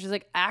American Dream. She's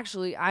like,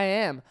 actually, I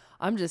am.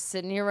 I'm just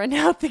sitting here right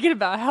now thinking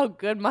about how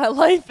good my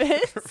life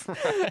is.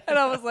 Right. And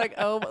I was like,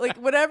 oh, like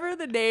whatever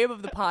the name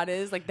of the pot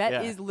is, like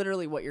that is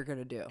literally what you're going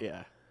to do.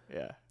 Yeah.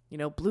 Yeah.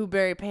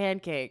 Blueberry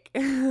pancake.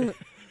 I'm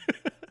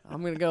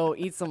going to go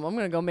I'm going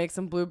to go make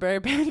some blueberry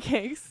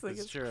pancakes. Like,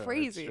 it's true.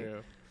 Crazy. It's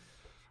true.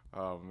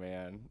 Oh,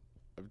 man.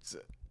 I'm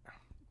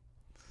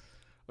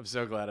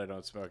so glad I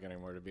don't smoke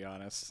anymore, to be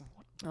honest.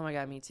 Oh my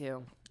God, me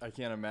too. I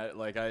can't imagine.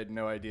 Like, I had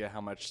no idea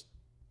how much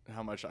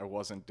I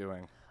wasn't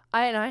doing.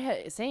 I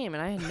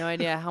had no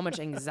idea how much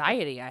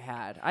anxiety I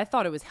had. I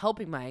thought it was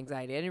helping my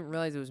anxiety. I didn't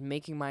realize it was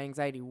making my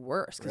anxiety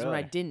worse. Because when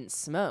I didn't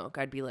smoke,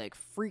 I'd be like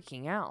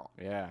freaking out.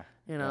 Yeah.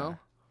 Yeah.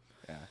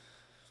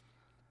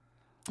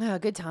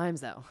 Good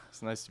times though.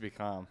 It's nice to be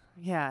calm.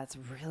 Yeah, it's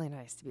really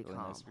nice to be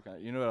calm. Nice to be calm.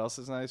 You know what else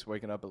is nice?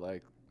 Waking up at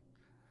like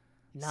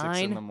 9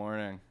 6 in the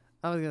morning.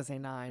 I was gonna say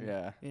 9.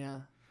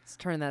 Yeah. Let's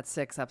turn that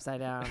 6 upside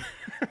down.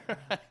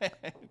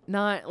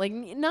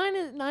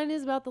 9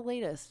 is about the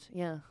latest.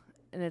 Yeah.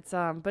 And it's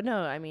but no,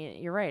 I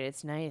mean, you're right.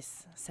 It's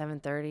nice.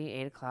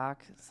 7:30, 8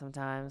 o'clock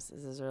sometimes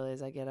is as early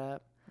as I get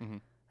up. Mm-hmm.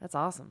 That's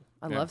awesome.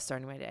 I love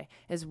starting my day.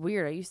 It's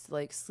weird. I used to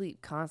like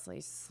sleep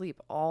constantly, sleep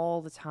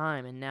all the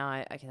time, and now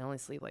I can only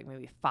sleep like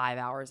maybe 5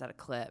 hours at a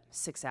clip,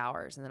 6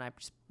 hours, and then I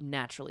just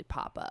naturally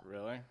pop up.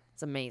 Really?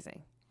 It's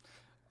amazing.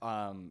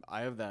 I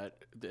have that.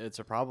 It's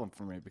a problem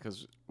for me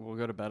because we'll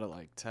go to bed at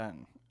like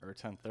 10 or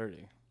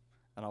 10:30,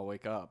 and I'll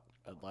wake up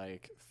at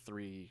like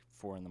 3,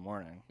 4 in the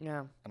morning.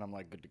 Yeah. And I'm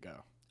like good to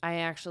go. I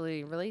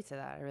actually relate to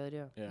that. I really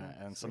do. Yeah,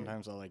 and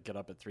sometimes I'll like get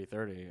up at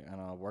 3:30 and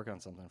I'll work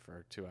on something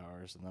for 2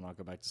 hours, and then I'll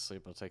go back to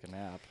sleep. I'll take a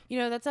nap.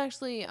 That's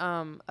actually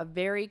a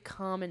very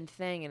common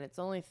thing, and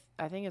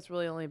I think it's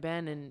really only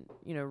been in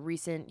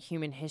recent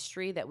human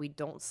history that we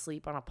don't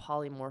sleep on a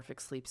polymorphic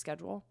sleep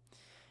schedule,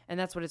 and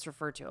that's what it's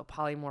referred to, a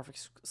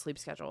polymorphic sleep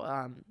schedule.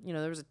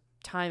 There was a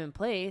time and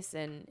place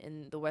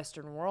in the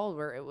Western world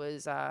where it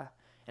was, and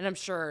I'm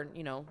sure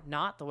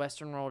not the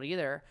Western world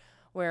either,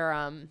 where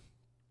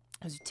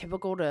it was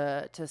typical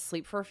to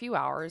sleep for a few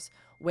hours,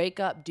 wake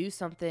up, do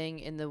something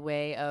in the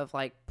way of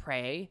like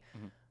pray,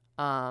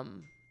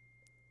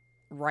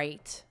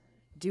 write,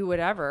 do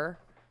whatever,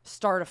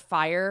 start a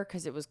fire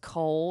because it was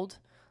cold,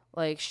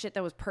 like shit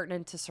that was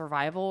pertinent to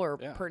survival or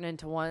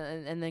pertinent to one,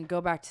 and then go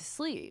back to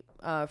sleep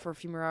for a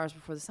few more hours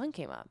before the sun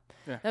came up.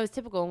 Yeah. That was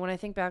typical. And when I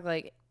think back,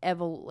 like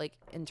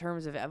in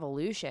terms of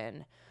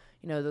evolution,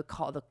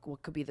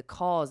 what could be the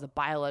cause, the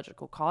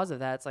biological cause of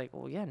that? It's like,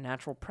 well, yeah,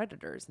 natural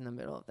predators in the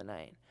middle of the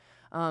night.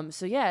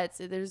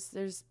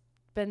 There's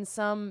been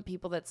some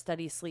people that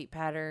study sleep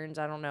patterns.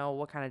 I don't know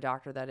what kind of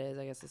doctor that is.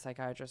 I guess a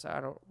psychiatrist.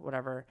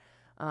 Whatever.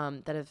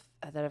 That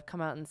have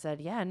come out and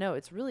said, yeah, no,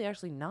 it's really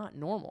actually not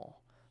normal.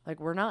 Like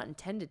we're not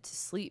intended to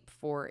sleep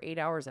for 8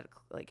 hours at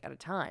a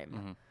time.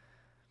 Mm-hmm.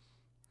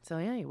 So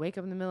yeah, you wake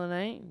up in the middle of the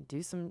night,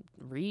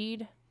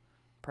 read,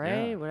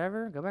 pray,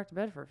 whatever, go back to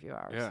bed for a few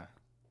hours. Yeah.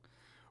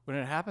 When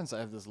it happens, I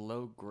have this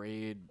low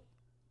grade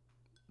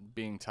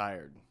being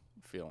tired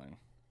feeling,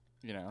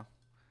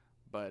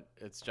 but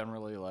it's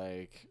generally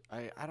like,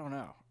 I don't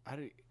know.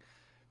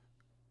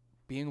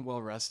 being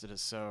well rested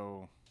is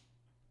so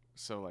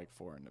like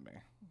foreign to me.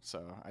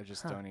 So I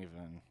just don't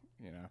even,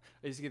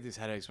 I used to get these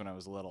headaches when I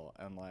was little,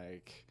 and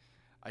like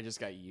I just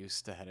got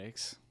used to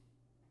headaches,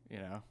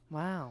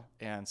 Wow.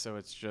 and so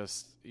it's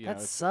just, That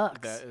it's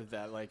sucks.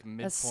 that like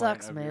midpoint That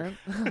sucks, of man.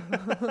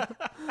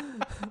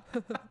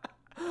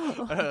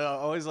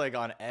 always like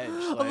on edge.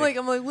 I'm like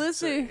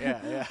listening. So,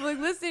 yeah. I'm like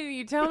listening to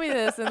you tell me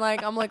this, and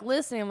like I'm like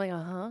listening. I'm like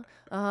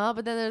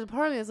but then there's a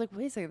part of me that's like,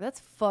 wait a second, that's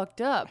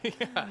fucked up.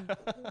 Yeah.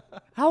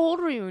 How old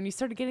were you when you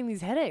started getting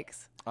these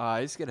headaches? I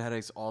used to get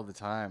headaches all the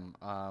time.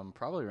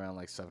 Probably around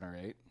like 7 or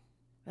 8.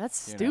 That's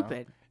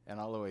stupid. And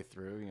all the way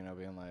through,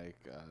 being like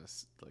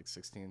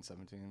 16,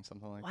 17,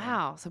 something like that.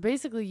 Wow. So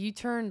basically, you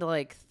turned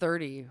like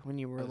 30 when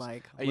you were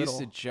like I little. used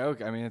to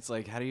joke. I mean, it's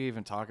like, how do you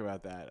even talk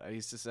about that? I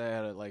used to say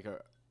I had like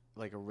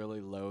a really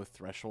low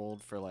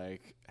threshold for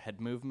like head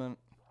movement.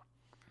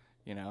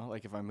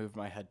 Like if I moved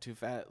my head too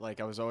fast,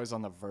 like I was always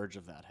on the verge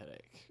of that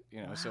headache.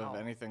 So Wow. if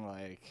anything,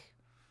 like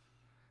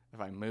if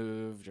I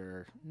moved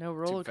or No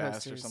roller too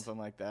fast coasters. or something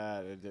like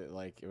that, it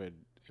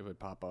would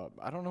pop up.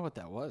 I don't know what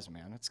that was,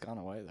 man. It's gone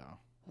away though.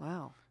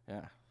 Wow.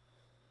 Yeah.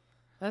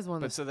 That's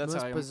one of the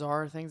most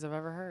bizarre things I've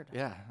ever heard.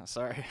 Yeah,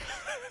 sorry.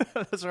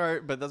 That's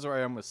right, but that's where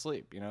I am with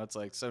sleep. It's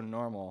like so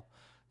normal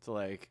to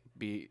like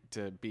be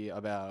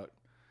about,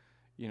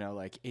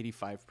 like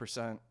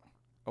 85%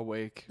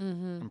 awake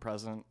and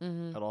present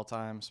at all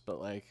times,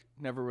 but like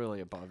never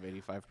really above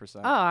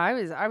 85%.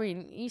 Oh,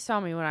 you saw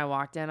me when I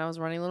walked in. I was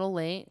running a little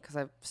late because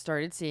I've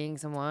started seeing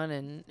someone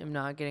and I'm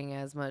not getting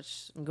as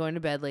much. I'm going to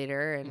bed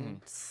later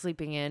and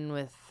sleeping in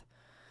with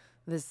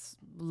this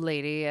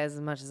lady as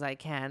much as I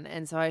can.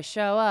 And so I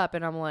show up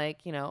and I'm like,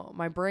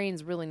 my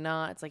brain's really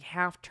not, it's like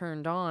half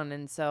turned on.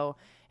 And so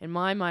in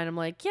my mind, I'm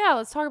like, yeah,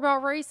 let's talk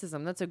about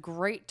racism. That's a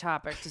great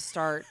topic to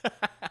start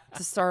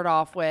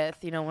off with,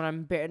 when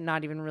I'm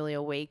not even really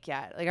awake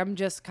yet. Like I'm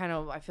just kind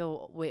of, I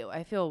feel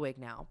awake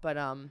now, but,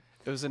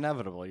 it was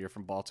inevitable. You're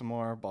from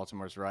Baltimore.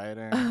 Baltimore's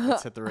rioting.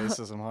 Let's hit the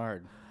racism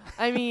hard.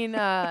 I mean,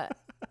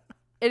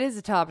 it is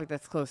a topic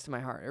that's close to my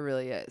heart. It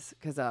really is.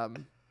 Cause,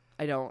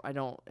 I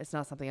don't, it's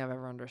not something I've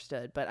ever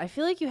understood, but I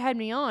feel like you had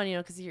me on,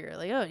 cause you're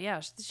like, oh yeah,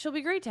 she'll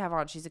be great to have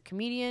on. She's a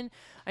comedian.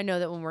 I know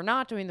that when we're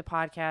not doing the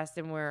podcast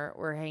and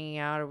we're hanging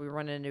out or we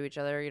run into each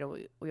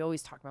other, we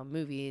always talk about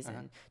movies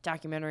and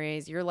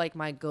documentaries. You're like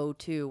my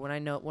go-to when I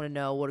want to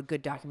know what a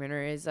good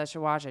documentary is I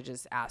should watch. I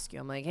just ask you.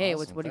 I'm like, hey,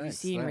 awesome. what have you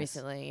seen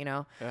recently?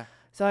 Yeah.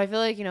 So I feel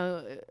like,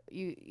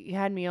 you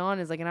had me on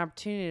as like an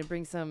opportunity to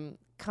bring some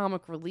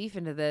comic relief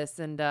into this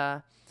and,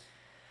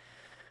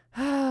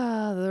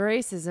 the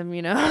racism,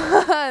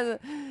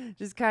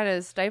 just kind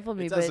of stifled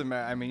me. It doesn't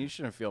matter. I mean, you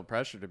shouldn't feel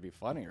pressure to be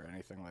funny or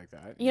anything like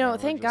that.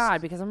 Thank God,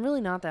 because I'm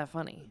really not that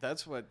funny.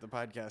 That's what the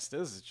podcast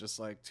is. It's just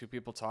like two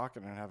people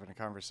talking and having a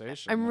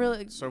conversation.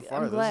 So far,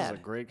 I'm this glad. is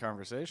a great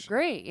conversation.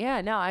 Great, yeah.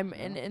 No,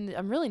 and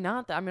I'm really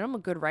not that. I mean, I'm a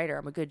good writer.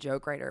 I'm a good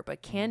joke writer,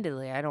 but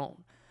candidly, I don't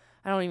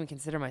even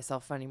consider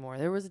myself funny anymore.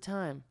 There was a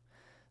time,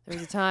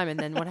 and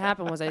then what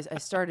happened was I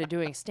started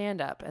doing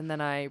stand-up, and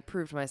then I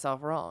proved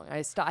myself wrong.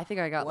 I think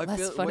I got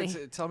less funny.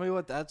 Tell me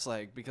what that's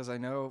like, because I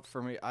know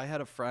for me, I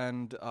had a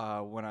friend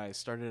when I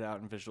started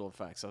out in visual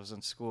effects. I was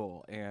in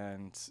school,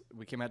 and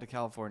we came out to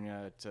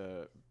California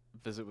to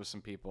visit with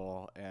some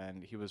people,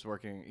 and he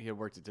had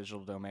worked at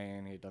Digital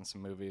Domain. He had done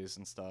some movies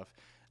and stuff,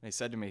 and he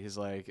said to me, he's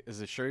like,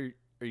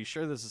 are you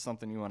sure this is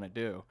something you want to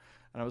do?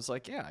 And I was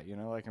like, yeah,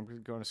 like I'm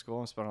going to school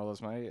and spend all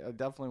this money. I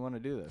definitely want to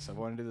do this. I've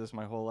wanted to do this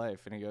my whole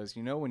life. And he goes,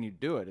 when you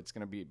do it, it's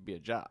going to be a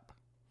job.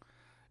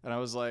 And I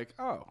was like,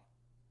 oh,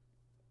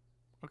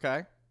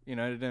 okay. It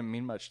didn't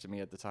mean much to me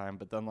at the time,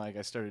 but then like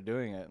I started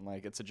doing it and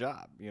like, it's a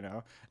job,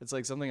 it's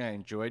like something I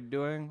enjoyed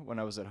doing when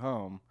I was at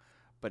home,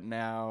 but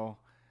now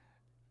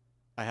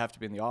I have to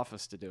be in the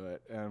office to do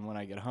it. And when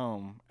I get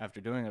home after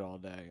doing it all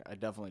day, I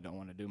definitely don't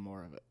want to do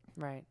more of it.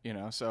 Right.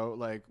 So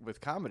like with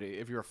comedy,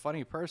 if you're a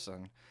funny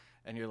person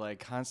and you're like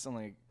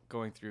constantly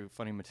going through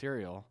funny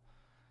material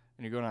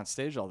and you're going on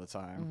stage all the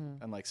time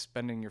and like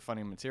spending your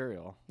funny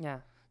material.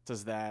 Yeah.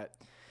 Does that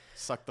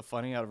suck the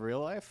funny out of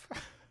real life?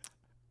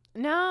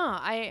 No,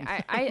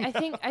 I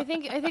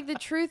think the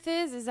truth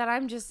is that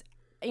I'm just,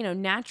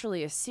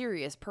 naturally a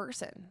serious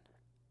person,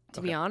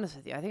 to be honest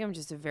with you. I think I'm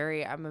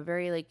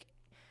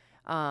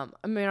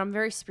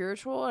very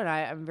spiritual and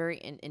I'm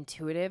very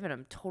intuitive and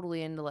I'm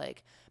totally into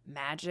like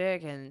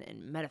magic and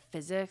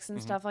metaphysics and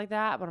stuff like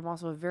that. But I'm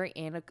also a very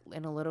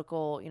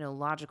analytical,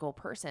 logical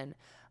person.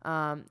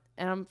 And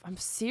I'm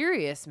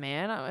serious,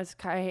 man. I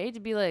hate to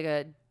be like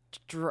a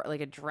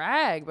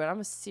drag, but I'm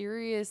a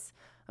serious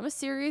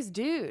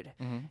dude,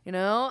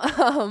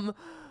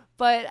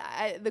 But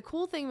the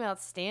cool thing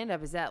about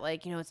stand-up is that,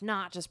 like, it's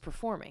not just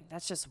performing.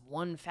 That's just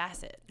one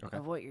facet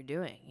of what you're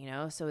doing,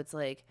 So it's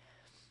like,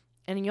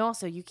 and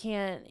you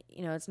can't,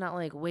 it's not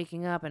like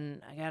waking up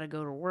and I got to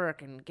go to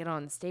work and get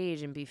on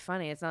stage and be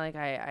funny. It's not like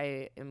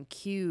I am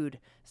cued.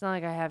 It's not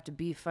like I have to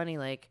be funny,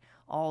 like,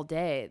 all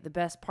day. The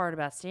best part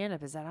about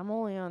stand-up is that I'm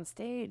only on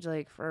stage,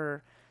 like,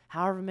 for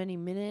however many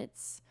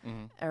minutes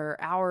or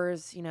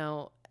hours, you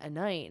know, a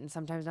night, and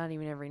sometimes not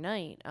even every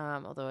night,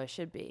 although I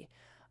should be.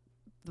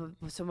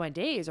 So my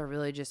days are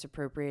really just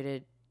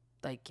appropriated,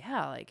 like,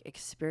 yeah, like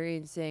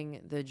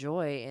experiencing the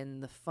joy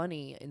and the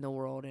funny in the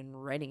world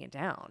and writing it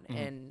down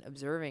and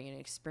observing and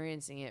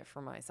experiencing it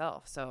for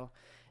myself. So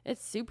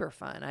it's super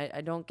fun.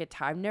 I don't get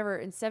tired.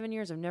 In 7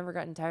 years, I've never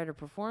gotten tired of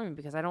performing,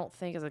 because I don't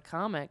think as a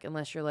comic,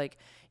 unless you're like,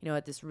 you know,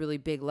 at this really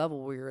big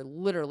level where you're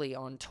literally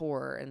on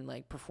tour and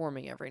like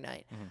performing every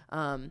night.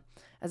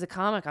 As a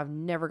comic, I've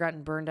never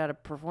gotten burned out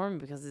of performing,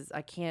 because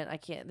I can't,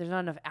 there's not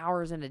enough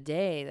hours in a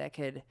day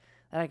that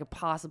I could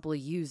possibly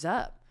use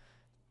up,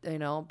 you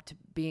know, to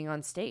being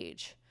on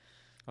stage.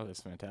 Oh,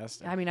 that's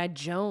fantastic. I mean, I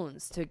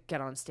Jones to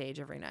get on stage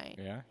every night.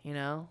 Yeah. You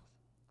know?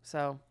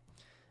 So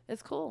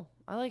it's cool.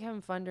 I like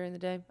having fun during the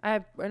day.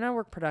 I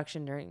work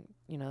production during,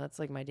 you know, that's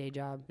like my day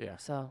job. Yeah.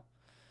 So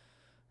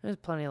there's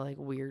plenty of like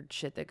weird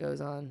shit that goes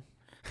on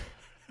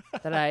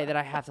that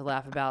I have to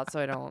laugh about,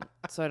 so I don't,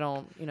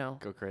 you know,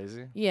 go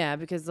crazy. Yeah,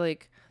 because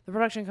like the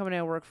production company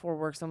I work for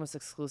works almost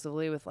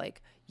exclusively with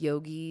like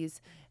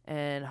yogis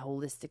and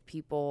holistic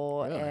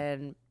people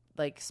and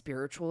like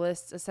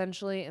spiritualists,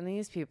 essentially. And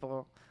these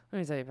people, let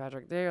me tell you,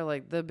 Patrick, they're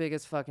like the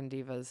biggest fucking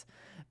divas.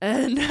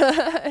 And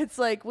it's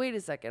like, wait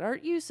a second,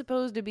 aren't you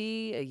supposed to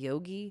be a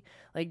yogi?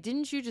 Like,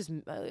 didn't you just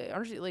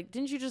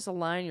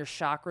align your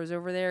chakras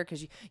over there?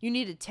 Because you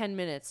needed 10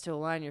 minutes to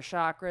align your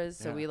chakras.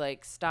 So we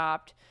like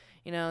stopped,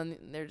 you know, and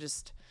they're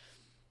just,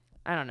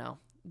 I don't know,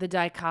 the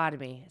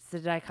dichotomy. It's the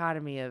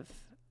dichotomy of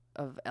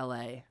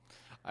LA.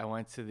 I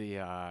went to the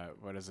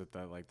what is it,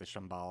 the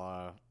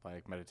Shambhala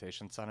like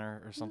meditation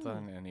center or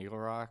something in Eagle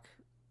Rock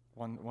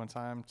one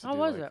time to do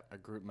like a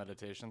group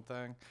meditation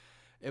thing.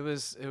 It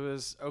was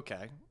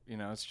okay. You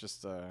know, it's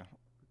just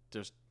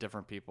there's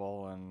different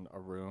people in a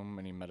room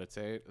and you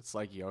meditate. It's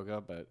like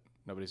yoga, but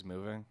nobody's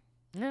moving.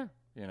 Yeah.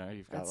 You know,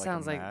 you've got that like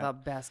sounds a mat. like the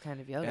best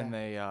kind of yoga. And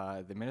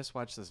they made us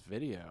watch this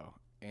video,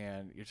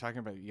 and you're talking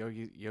about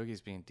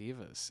yogis being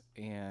divas,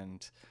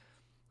 and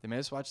they made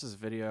us watch this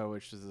video,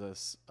 which is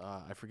this,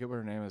 I forget what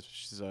her name is, but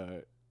she's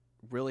a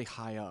really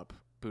high up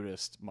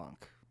Buddhist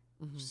monk.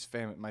 She's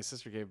famous. My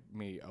sister gave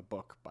me a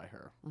book by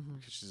her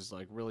because she's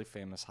like really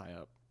famous high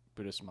up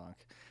Buddhist monk.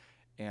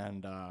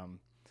 And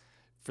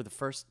for the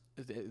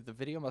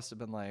video must have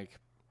been like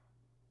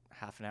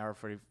half an hour,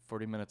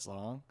 40 minutes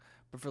long.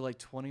 But for like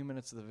 20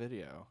 minutes of the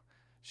video,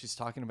 she's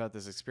talking about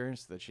this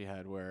experience that she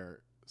had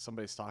where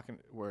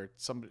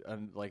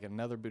like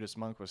another Buddhist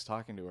monk was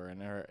talking to her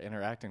and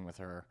interacting with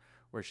her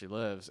where she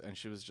lives, and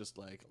she was just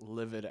like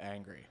livid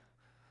angry.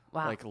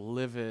 Wow. Like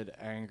livid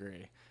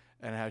angry,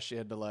 and how she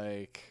had to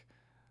like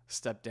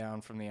step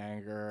down from the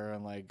anger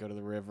and like go to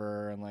the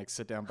river and like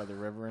sit down by the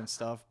river and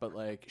stuff. But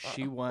like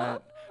she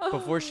went,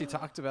 before she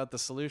talked about the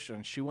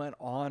solution, she went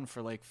on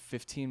for like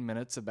 15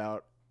 minutes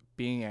about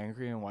being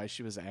angry and why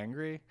she was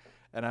angry.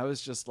 And I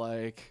was just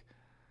like,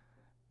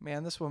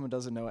 man, this woman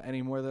doesn't know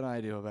any more than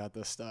I do about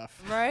this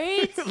stuff.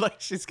 Right? Like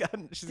she's got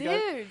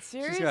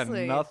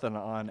nothing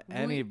on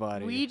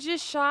anybody. We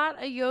just shot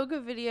a yoga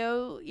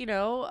video, you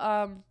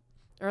know,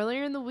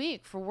 earlier in the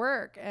week for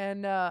work,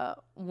 and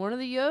one of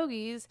the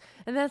yogis,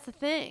 and that's the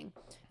thing.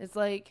 It's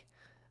like,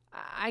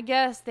 I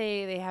guess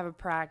they have a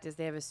practice,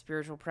 they have a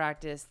spiritual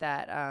practice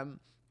that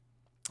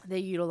they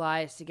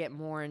utilize to get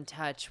more in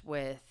touch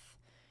with,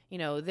 you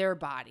know, their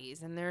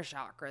bodies and their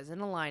chakras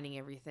and aligning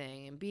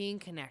everything and being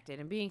connected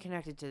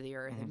to the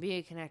earth and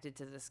being connected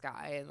to the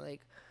sky and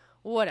like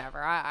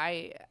whatever.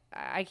 I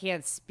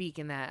can't speak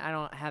in that. I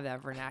don't have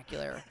that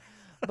vernacular.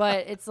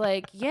 But it's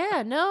like,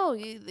 yeah, no,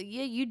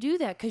 you do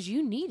that because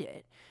you need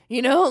it.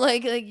 You know,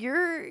 like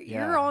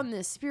you're on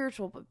this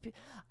spiritual.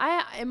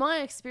 In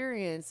my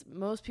experience,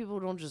 most people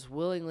don't just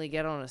willingly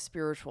get on a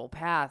spiritual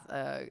path,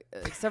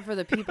 except for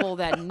the people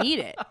that need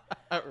it.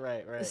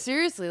 Right.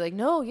 Seriously, like,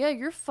 no, yeah,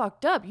 you're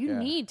fucked up. You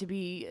need to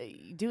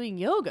be doing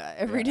yoga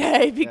every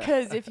day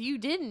because if you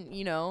didn't,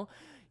 you know,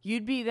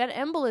 you'd be that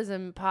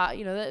embolism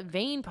that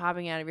vein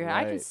popping out of your head.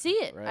 I can see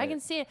it. I can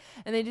see it.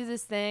 And they do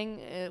this thing.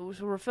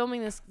 So we're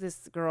filming this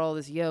girl,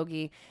 this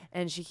yogi,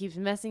 and she keeps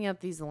messing up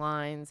these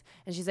lines.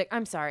 And she's like,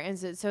 I'm sorry.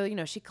 And so you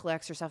know, she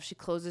collects herself. She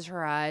closes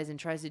her eyes and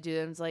tries to do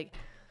it. And it's like,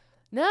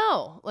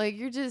 no, like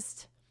you're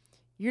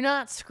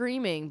not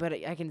screaming, but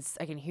I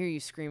can hear you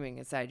screaming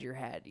inside your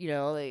head. You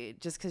know, like,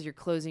 just because you're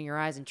closing your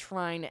eyes and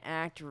trying to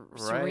act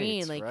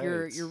serene,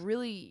 you're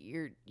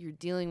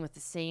dealing with the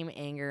same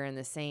anger and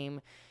the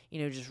same,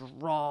 you know, just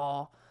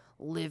raw,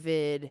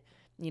 livid,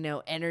 you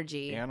know,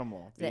 energy. The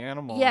animal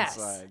yes,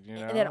 inside, you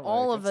know, that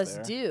all of us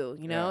there. do,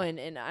 you know,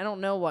 and I don't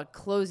know what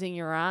closing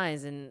your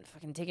eyes and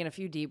fucking taking a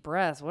few deep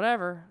breaths,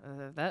 whatever,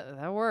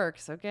 that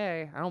works.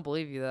 Okay. I don't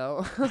believe you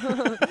though.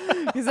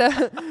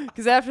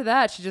 Because after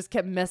that, she just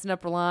kept messing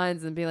up her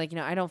lines and being like, you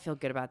know, I don't feel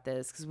good about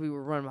this because we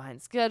were running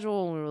behind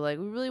schedule and we were like,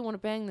 we really want to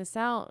bang this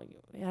out.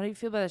 How do you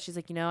feel about that? She's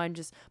like, you know,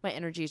 my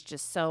energy is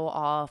just so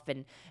off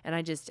and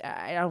I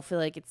don't feel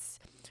like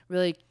it's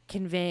really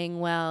conveying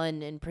well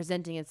and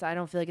presenting it, so I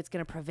don't feel like it's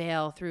going to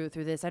prevail through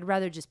this. I'd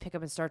rather just pick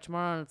up and start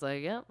tomorrow. And it's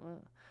like, yeah,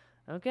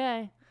 well,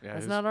 Okay. Yeah,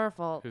 That's not our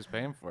fault. Who's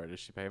paying for it? Is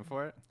she paying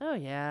for it? Oh,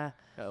 yeah.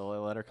 Yeah,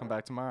 let her come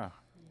back tomorrow.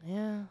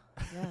 Yeah.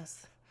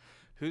 Yes.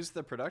 Who's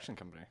the production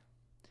company?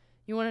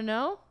 You want to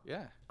know?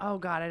 Yeah. Oh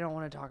God, I don't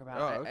want to talk about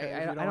it. Okay.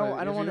 I If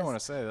don't want to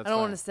say, that's I don't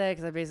want fine. to say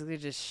because I basically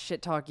just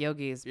shit talk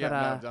yogis. Yeah,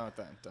 but no,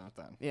 don't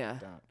then. Yeah.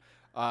 Don't.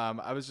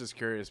 I was just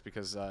curious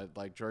because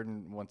like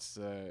Jordan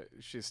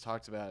she's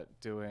talked about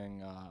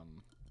doing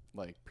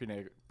like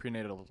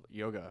prenatal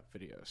yoga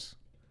videos.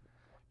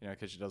 You know,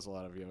 because she does a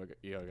lot of yoga,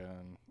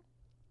 and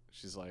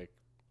she's like,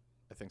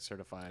 I think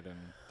certified in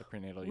the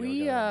prenatal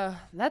yoga.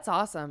 That's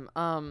awesome.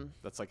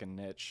 That's like a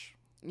niche.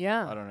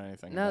 Yeah. I don't know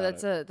anything. No, about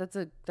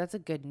that's a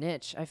good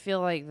niche. I feel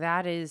like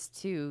that is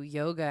too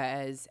yoga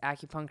as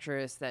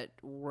acupuncturist that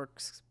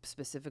works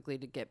specifically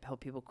to help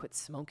people quit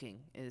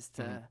smoking is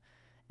to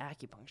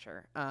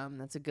acupuncture.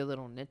 That's a good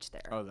little niche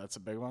there. Oh, that's a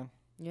big one.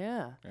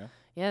 Yeah. Yeah.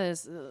 Yeah.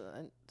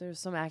 There's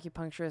some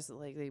acupuncturists that,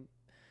 like, they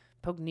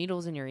poke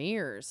needles in your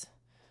ears,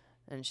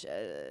 and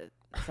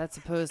that's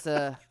supposed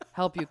to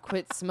help you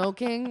quit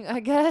smoking, I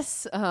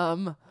guess.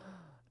 Don't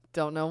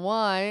know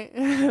why,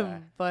 Yeah.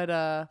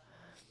 but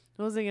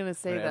what was I gonna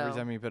say though? Every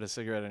time you put a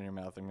cigarette in your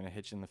mouth, I'm gonna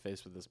hit you in the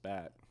face with this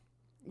bat.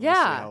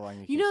 Yeah,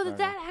 you know keep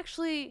that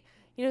actually,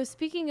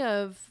 speaking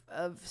of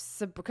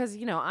because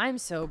I'm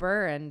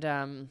sober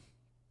and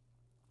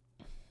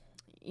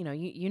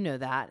you know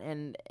that,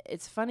 and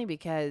it's funny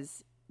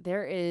because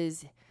there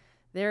is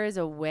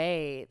a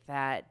way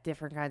that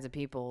different kinds of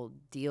people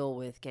deal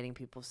with getting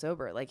people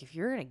sober. Like if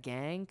you're in a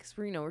gang, because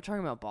we're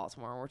talking about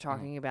Baltimore, we're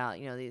talking about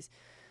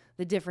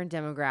the different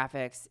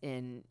demographics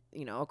in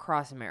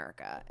across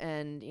America,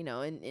 and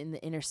in the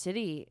inner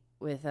city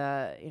with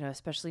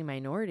especially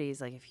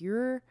minorities. Like if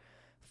you're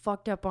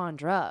fucked up on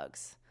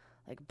drugs,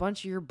 like a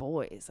bunch of your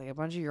boys, like a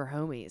bunch of your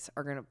homies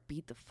are gonna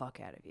beat the fuck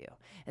out of you,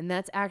 and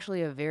that's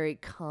actually a very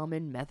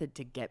common method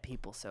to get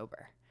people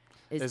sober.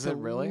 Is it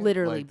really?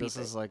 Literally like, beat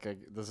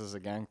this is a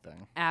gang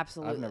thing.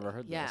 Absolutely. I've never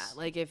heard this. Yeah,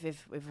 like if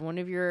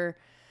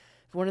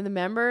one of the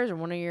members or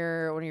one of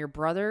your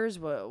brothers,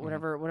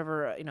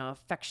 whatever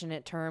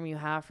affectionate term you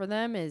have for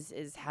them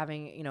is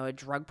having a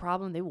drug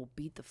problem, they will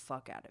beat the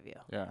fuck out of you.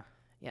 Yeah.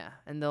 Yeah,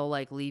 and they'll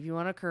like leave you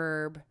on a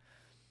curb,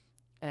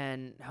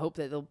 and hope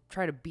that they'll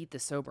try to beat the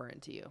sober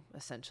into you,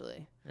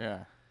 essentially.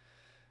 Yeah.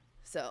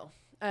 So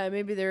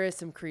maybe there is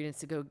some credence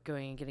to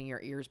going and getting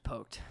your ears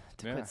poked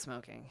to quit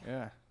smoking.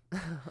 Yeah.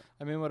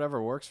 I mean,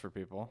 whatever works for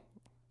people,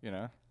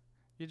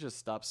 you just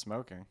stop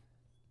smoking.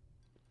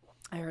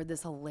 I heard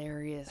this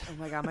hilarious. Oh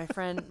my God, my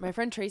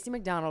friend Tracy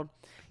McDonald.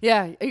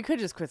 Yeah, you could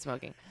just quit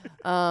smoking.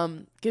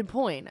 Good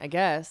point, I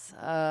guess.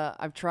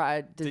 I've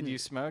tried. Did you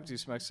smoke? Do you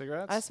smoke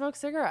cigarettes? I smoke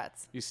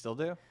cigarettes. You still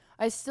do?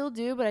 I still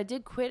do, but I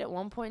did quit at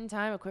one point in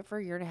time. I quit for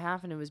a year and a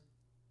half, and it was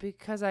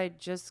because I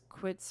just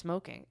quit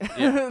smoking.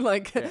 Yeah.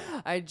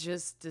 I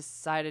just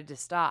decided to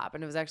stop,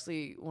 and it was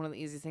actually one of the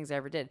easiest things I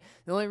ever did.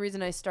 The only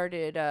reason I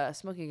started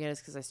smoking again is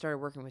because I started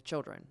working with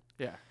children.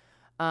 Yeah.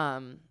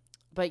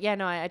 But yeah,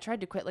 no, I tried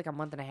to quit like a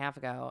month and a half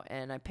ago,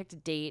 and I picked a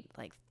date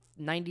like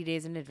 90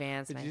 days in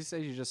advance. Did you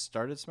say you just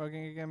started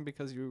smoking again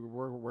because you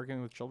were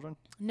working with children?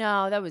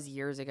 No, that was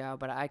years ago,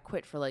 but I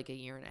quit for like a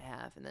year and a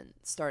half and then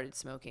started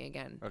smoking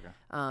again. Okay.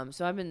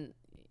 So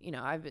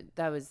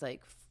that was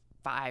like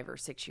 5 or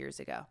 6 years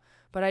ago,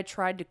 but I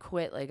tried to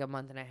quit like a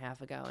month and a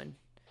half ago, and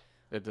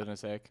it didn't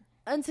take.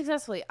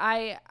 Unsuccessfully.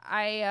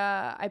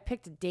 I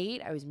picked a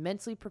date. I was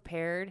mentally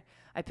prepared.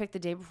 I picked the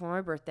day before my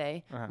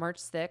birthday, March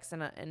 6th,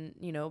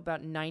 and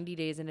about 90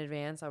 days in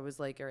advance, I was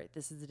like, all right,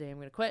 this is the day I'm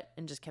going to quit,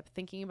 and just kept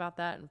thinking about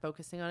that and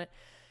focusing on it.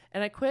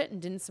 And I quit and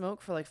didn't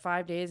smoke for like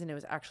 5 days, and it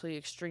was actually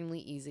extremely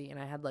easy, and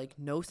I had like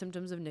no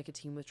symptoms of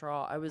nicotine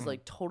withdrawal. I was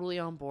like totally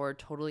on board,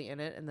 totally in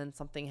it, and then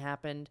something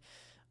happened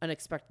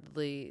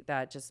unexpectedly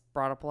that just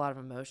brought up a lot of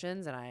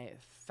emotions, and I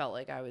felt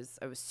like I was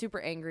super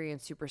angry and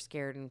super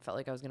scared and felt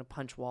like I was going to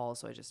punch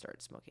walls, so I just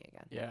started smoking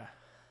again.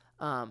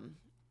 Yeah.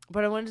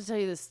 But I wanted to tell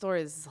you this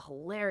story. This is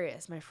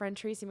hilarious. My friend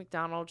Tracy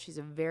McDonald, she's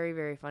a very,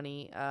 very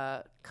funny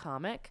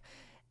comic,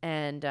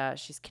 and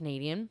she's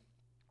Canadian,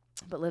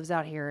 but lives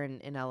out here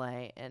in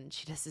LA, and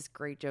she does this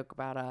great joke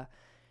about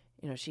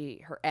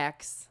her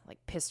ex like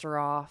pissed her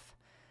off,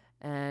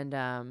 and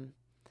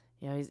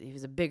he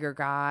was a bigger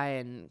guy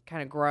and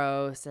kind of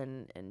gross,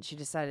 and she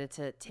decided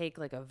to take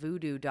like a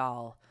voodoo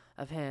doll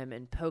of him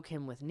and poke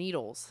him with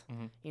needles,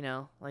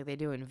 like they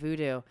do in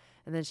voodoo.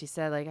 And then she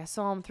said, like, I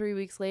saw him 3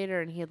 weeks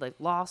later and he had like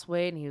lost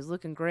weight and he was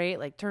looking great.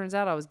 Like, turns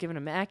out I was giving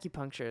him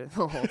acupuncture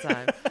the whole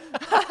time.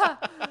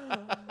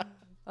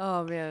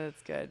 Oh man,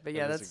 that's good. But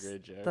yeah, that's a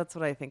great joke. That's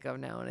what I think of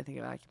now when I think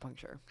of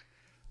acupuncture.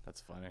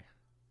 That's funny.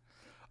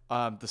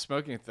 The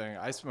smoking thing,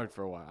 I smoked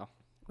for a while.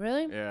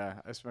 Really? Yeah,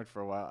 I smoked for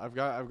a while. I've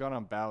gone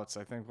on bouts.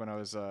 I think when I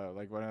was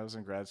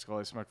in grad school,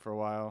 I smoked for a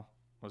while.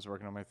 I was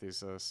working on my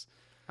thesis.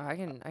 Oh, I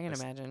can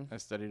imagine. I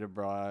studied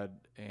abroad,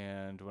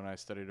 and when I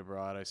studied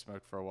abroad, I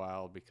smoked for a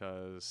while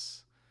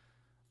because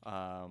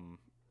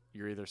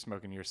you're either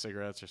smoking your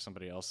cigarettes or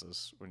somebody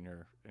else's when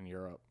you're in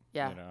Europe.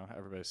 Yeah.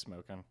 Everybody's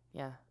smoking.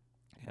 Yeah.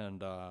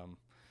 And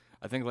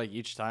I think like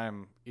each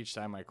time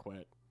I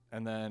quit,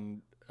 and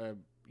then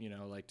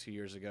like 2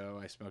 years ago,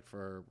 I smoked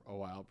for a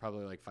while,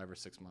 probably like 5 or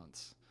 6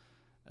 months,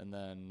 and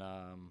then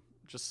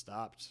just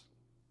stopped.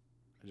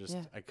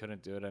 I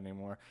couldn't do it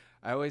anymore.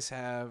 I always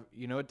have,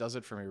 it does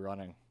it for me,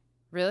 running.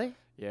 Really?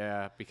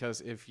 Yeah,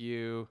 because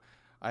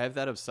I have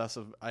that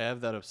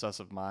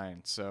obsessive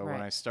mind. So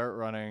when I start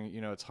running,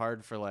 it's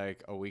hard for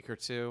like a week or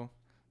two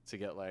to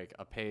get like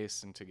a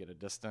pace and to get a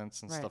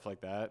distance and stuff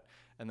like that.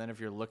 And then if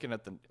you're looking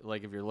at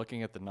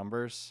the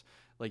numbers,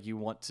 like you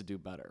want to do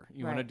better.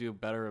 You want to do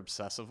better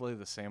obsessively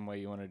the same way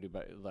you want to do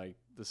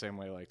the same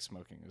way like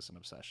smoking is an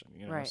obsession,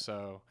 Right.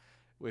 So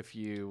if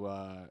you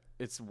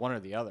it's one or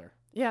the other.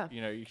 Yeah.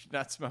 You're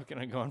not smoking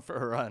and going for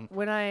a run.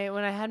 When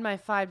I had my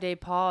 5-day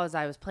pause,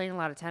 I was playing a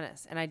lot of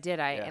tennis, and I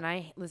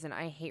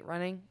hate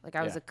running. Like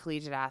I was a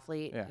collegiate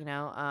athlete,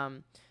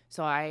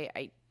 so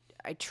I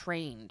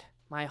trained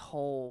my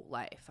whole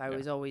life. I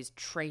was always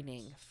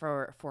training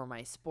for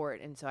my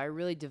sport, and so I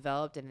really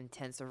developed an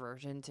intense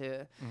aversion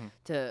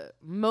to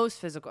most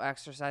physical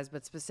exercise,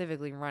 but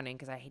specifically running,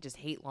 because I just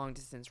hate long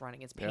distance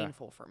running. It's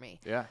painful for me.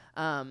 Yeah.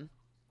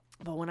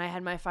 But when I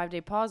had my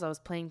 5-day pause, I was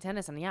playing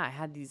tennis, and I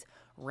had these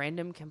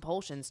random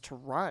compulsions to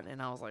run, and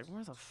I was like,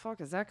 "Where the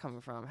fuck is that coming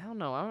from? Hell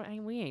no,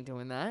 we ain't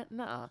doing that,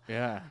 nuh-uh."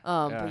 Yeah.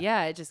 But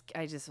I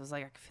just was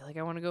like, I feel like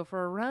I want to go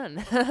for a run.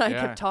 I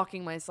kept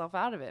talking myself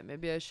out of it.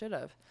 Maybe I should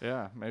have.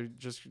 Yeah, maybe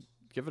just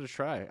give it a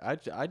try.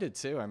 I did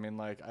too. I mean,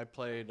 like I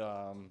played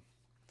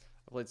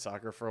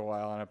soccer for a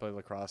while, and I played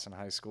lacrosse in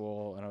high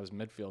school, and I was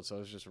midfield, so I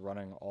was just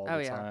running all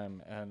the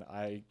time, and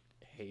I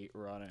hate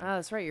running. Oh,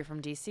 that's right. You're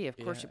from DC. Of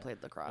course you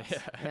played lacrosse.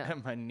 Yeah.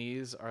 And my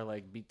knees are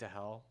like beat to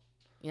hell.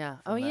 Yeah.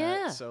 Oh, that.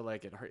 Yeah. So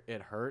like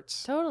it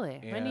hurts.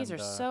 Totally. My knees are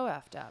so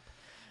effed up.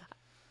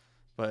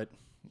 But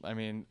I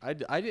mean,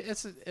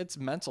 it's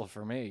mental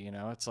for me,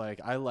 It's like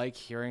I like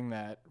hearing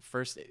that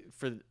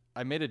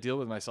I made a deal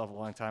with myself a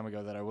long time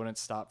ago that I wouldn't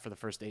stop for the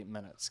first 8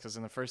 minutes, because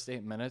in the first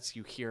 8 minutes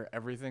you hear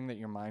everything that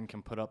your mind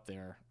can put up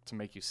there to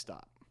make you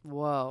stop.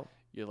 Whoa.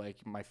 You're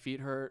like, my feet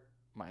hurt,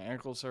 my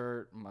ankles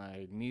hurt,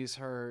 my knees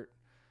hurt.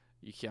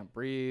 You can't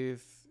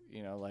breathe,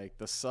 like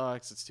this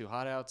sucks. It's too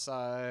hot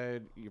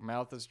outside. Your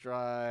mouth is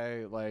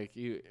dry. Like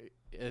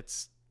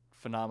it's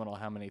phenomenal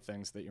how many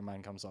things that your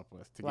mind comes up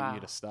with to get you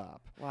to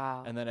stop.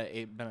 Wow. And then at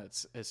 8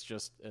 minutes,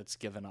 it's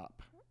given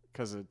up,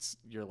 because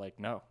you're like,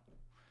 no.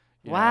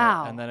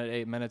 Wow. And then at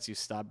 8 minutes, you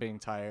stop being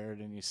tired,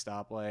 and you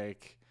stop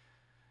like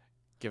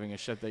giving a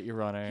shit that you're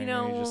running.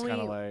 And you just kind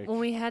of like, when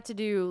we had to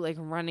do like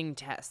running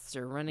tests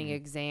or running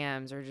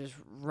exams or just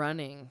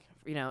running,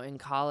 in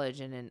college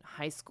and in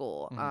high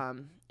school,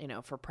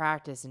 for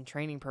practice and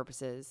training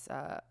purposes,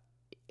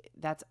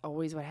 that's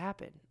always what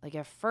happened. Like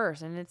at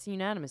first, and it's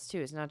unanimous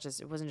too. It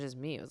wasn't just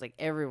me. It was like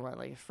everyone.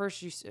 Like at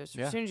first, as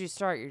soon as you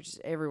start,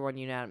 everyone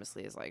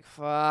unanimously is like,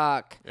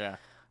 fuck. Yeah.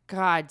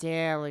 God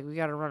damn. Like we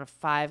got to run a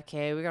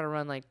 5K. We got to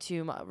run like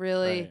 2 miles.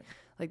 Really? Right.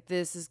 Like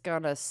this is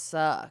gonna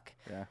suck.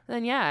 Yeah.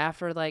 And then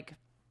after like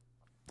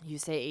you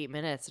say 8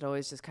 minutes, it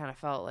always just kind of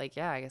felt like,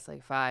 I guess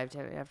like 5,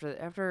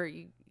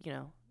 10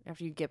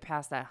 after you get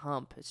past that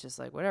hump, it's just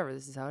like, whatever,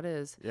 this is how it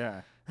is.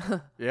 Yeah.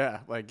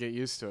 Yeah. Like get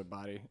used to it,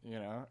 body,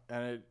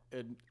 and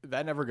it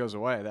that never goes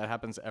away. That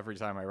happens every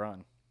time I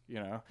run,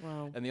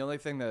 Wow. And the only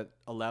thing that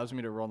allows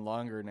me to run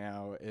longer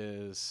now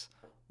is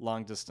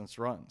long distance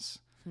runs.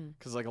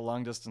 Cause like a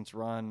long distance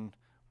run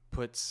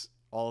puts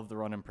all of the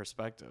run in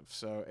perspective.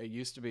 So I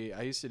used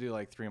to do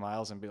like 3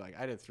 miles and be like,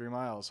 I did 3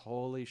 miles.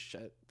 Holy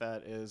shit.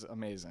 That is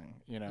amazing.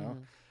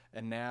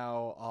 And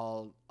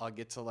now I'll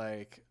get to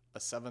like a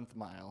 7th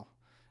mile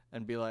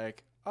and be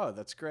like, oh,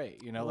 that's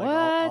great. Like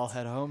I'll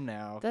head home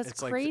now. That's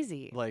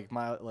crazy. Like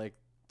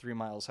 3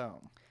 miles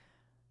home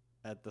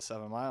at the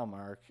 7-mile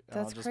mark. And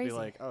That's I'll just crazy. be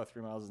like, oh,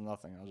 3 miles is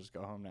nothing. I'll just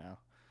go home now,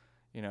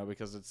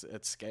 because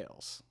it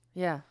scales.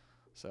 Yeah.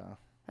 So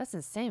That's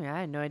insane, man.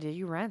 I had no idea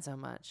you ran so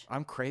much.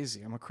 I'm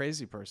crazy. I'm a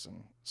crazy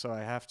person. So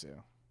I have to.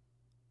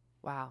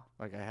 Wow.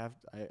 Like I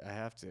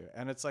have to.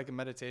 And it's like a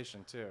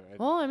meditation too.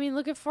 Well, I mean,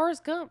 look at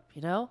Forrest Gump,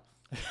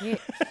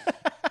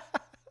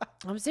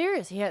 I'm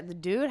serious. The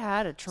dude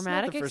had a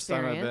traumatic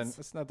experience.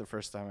 It's not the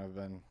first time I've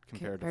been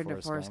compared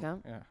to Forrest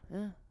Gump.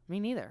 Yeah. Me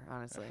neither,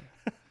 honestly.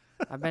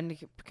 I've been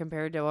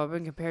compared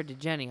to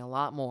Jenny a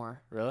lot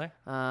more. Really?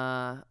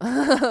 My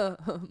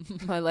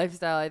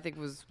lifestyle, I think,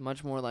 was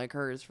much more like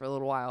hers for a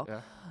little while. Yeah.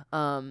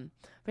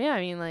 But yeah,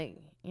 I mean, like,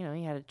 he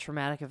had a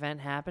traumatic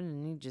event happen,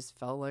 and he just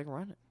felt like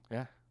running.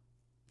 Yeah.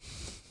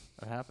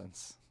 It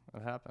happens.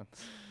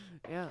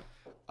 Yeah.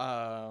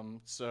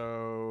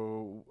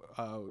 So,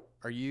 what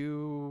are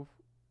you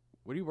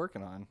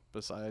working on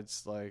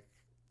besides like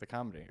the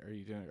comedy? Are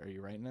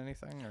you writing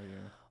anything? Are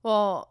you?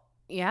 Well,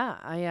 yeah,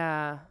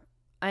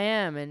 I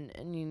am,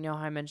 and how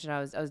I mentioned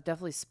I was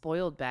definitely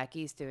spoiled back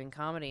east doing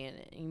comedy,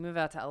 and you move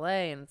out to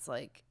LA, and it's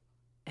like,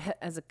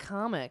 as a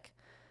comic,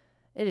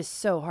 it is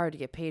so hard to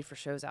get paid for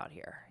shows out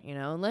here,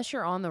 unless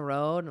you're on the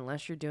road,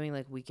 unless you're doing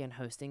like weekend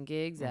hosting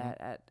gigs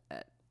at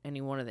any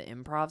one of the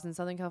improvs in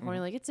Southern California.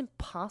 Like it's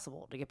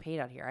impossible to get paid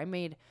out here. I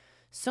made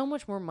so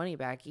much more money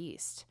back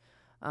east.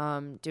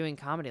 doing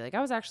comedy. Like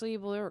I was actually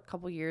able, there were a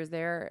couple years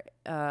there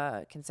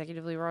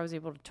consecutively where I was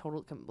able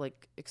to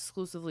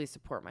exclusively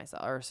support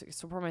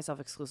myself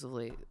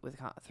exclusively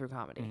through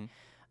comedy.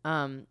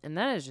 And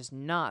that is just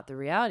not the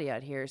reality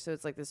out here. So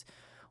it's like this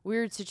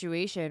weird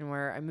situation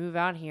where I move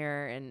out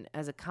here, and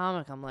as a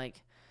comic, I'm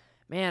like,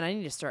 man, I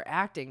need to start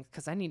acting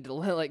because I need to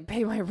like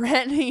pay my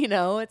rent.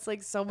 It's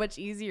like so much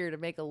easier to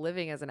make a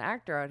living as an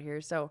actor out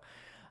here. So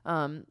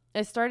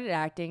I started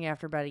acting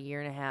after about a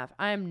year and a half.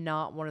 I am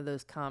not one of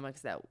those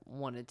comics that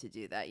wanted to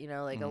do that.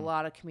 A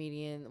lot of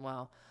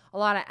a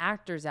lot of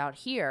actors out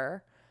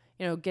here,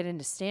 get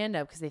into stand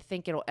up because they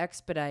think it'll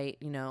expedite,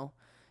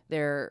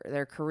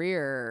 their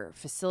career,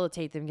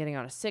 facilitate them getting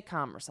on a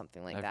sitcom or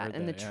something like that.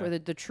 And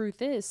the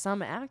truth is,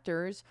 some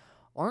actors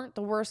aren't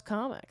the worst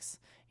comics.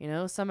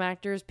 Some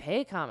actors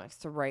pay comics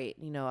to write,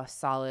 a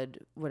solid,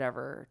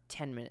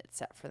 10-minute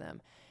set for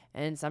them.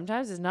 And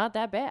sometimes it's not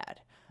that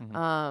bad.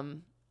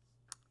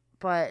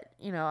 But,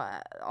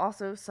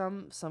 also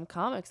some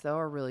comics, though,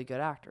 are really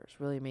good actors,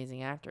 really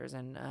amazing actors.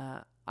 And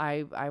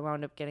I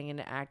wound up getting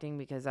into acting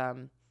because,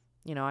 I'm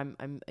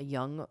a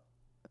young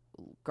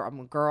I'm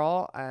a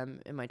girl.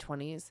 I'm in my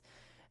 20s.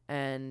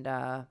 And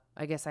I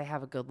guess I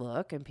have a good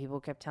look. And people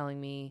kept telling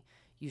me,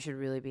 you should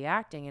really be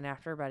acting. And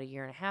after about a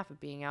year and a half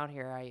of being out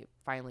here, I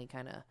finally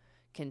kind of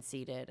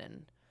conceded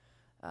and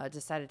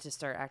decided to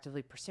start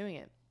actively pursuing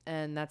it.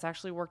 And that's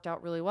actually worked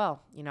out really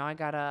well.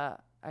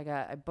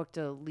 I booked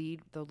the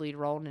lead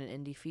role in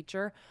an indie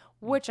feature,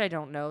 which I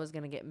don't know is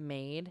going to get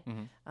made.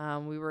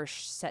 We were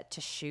set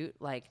to shoot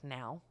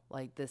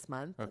this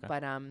month,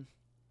 but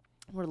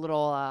we're a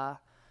little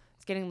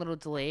it's getting a little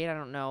delayed. I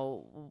don't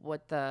know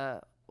what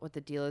the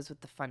deal is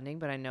with the funding,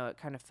 but I know it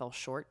kind of fell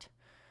short.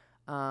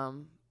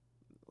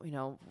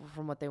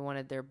 From what they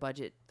wanted the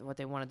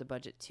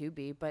budget to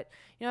be. But,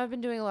 I've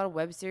been doing a lot of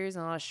web series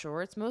and a lot of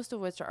shorts, most of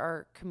which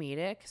are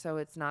comedic. So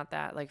it's not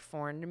that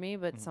foreign to me,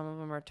 but some of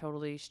them are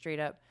totally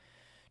straight up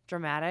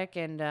dramatic.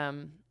 And,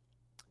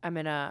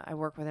 I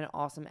work with an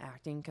awesome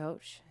acting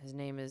coach. His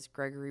name is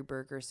Gregory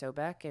Berger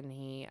Sobek. And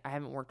I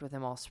haven't worked with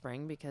him all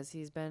spring because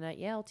he's been at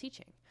Yale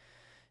teaching.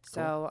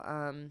 Cool.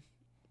 So,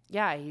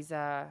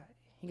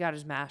 he got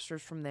his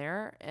master's from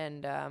there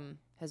and,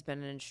 has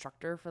been an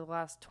instructor for the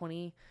last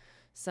 20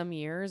 some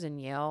years,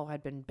 and Yale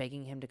had been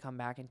begging him to come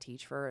back and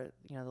teach for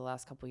the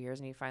last couple of years,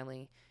 and he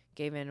finally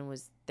gave in and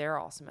was there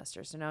all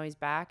semester. So now he's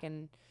back,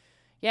 and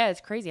yeah, it's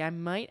crazy. I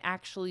might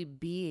actually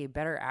be a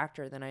better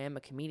actor than I am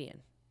a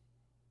comedian.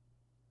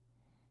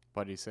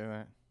 Why do you say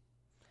that?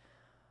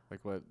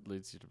 What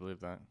leads you to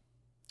believe that?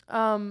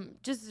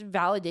 Just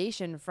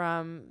validation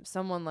from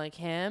someone like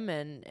him,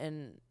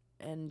 and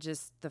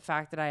just the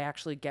fact that I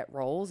actually get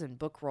roles and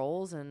book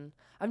roles, and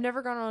I've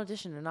never gone on an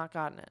audition and not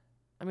gotten it.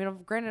 I mean, I've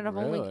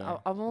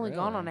only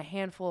gone on a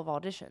handful of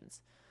auditions,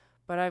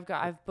 but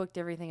I've booked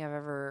everything I've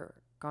ever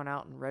gone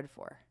out and read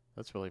for.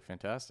 That's really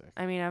fantastic.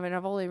 I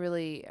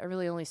really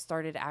only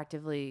started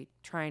actively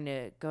trying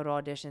to go to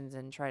auditions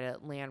and try to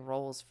land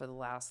roles for the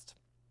last,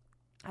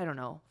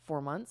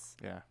 4 months.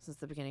 Yeah. Since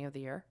the beginning of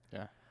the year.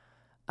 Yeah.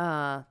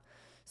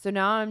 So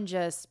now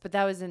but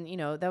that was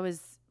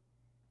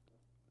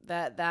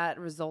that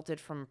resulted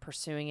from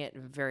pursuing it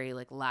in a very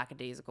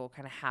lackadaisical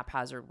kind of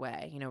haphazard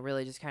way,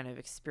 really just kind of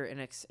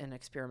an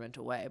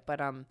experimental way. But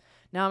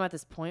now I'm at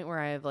this point where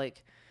I have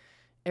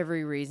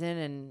every reason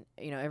and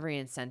every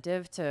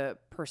incentive to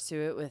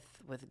pursue it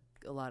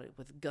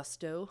with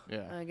gusto.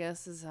 Yeah, I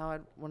guess is how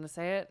I'd want to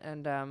say it.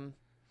 And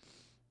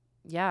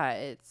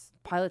it's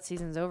pilot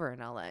season's over in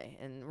LA,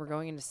 and we're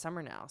going into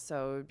summer now,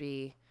 so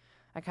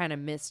I kind of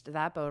missed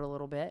that boat a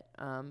little bit,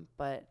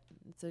 but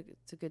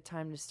it's a good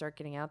time to start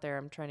getting out there.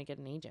 I'm trying to get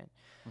an agent.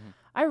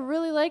 I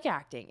really like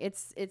acting.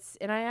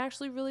 And I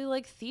actually really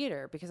like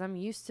theater because I'm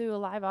used to a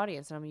live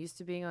audience, and I'm used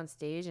to being on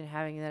stage and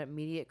having that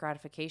immediate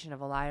gratification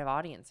of a live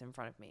audience in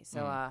front of me.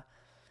 So, I'm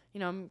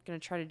going to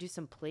try to do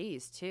some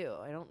plays too.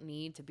 I don't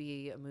need to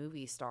be a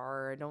movie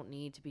star. Or I don't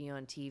need to be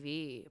on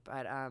TV,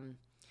 but,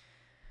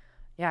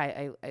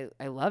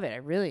 I love it. I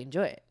really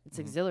enjoy it. It's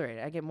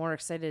exhilarating. I get more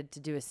excited to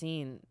do a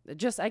scene.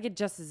 I get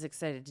just as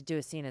excited to do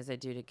a scene as I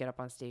do to get up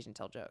on stage and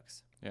tell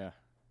jokes. Yeah.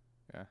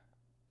 Yeah.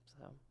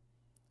 So.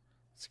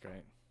 It's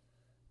great.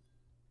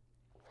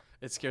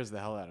 It scares the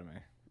hell out of me.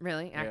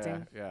 Really?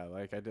 Acting? Yeah.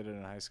 I did it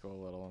in high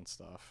school a little and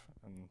stuff.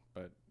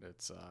 But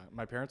it's,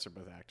 my parents are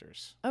both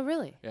actors. Oh,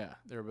 really? Yeah.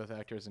 They were both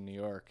actors in New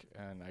York,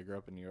 and I grew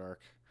up in New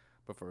York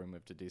before we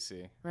moved to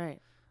DC.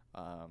 Right.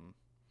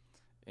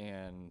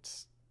 And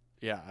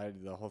yeah,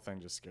 the whole thing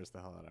just scares the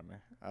hell out of me.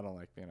 I don't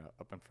like being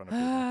up in front of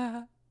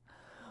people.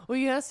 Well,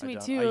 you asked me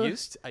too.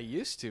 I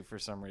used to for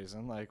some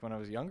reason. When I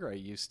was younger, I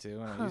used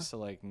to, and I used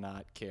to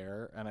not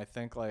care. And I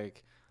think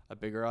a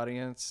bigger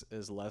audience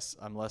is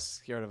I'm less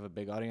scared of a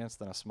big audience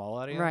than a small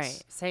audience.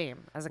 Right.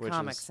 Same as a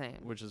comic. Same.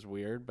 Which is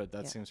weird, but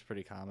that seems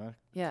pretty common.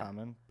 Yeah.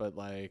 Common, but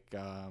I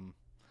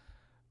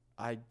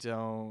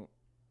don't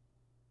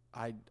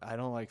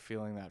like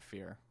feeling that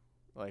fear.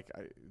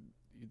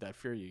 That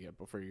fear you get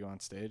before you go on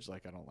stage. I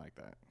don't like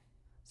that.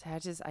 So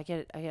I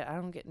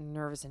don't get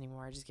nervous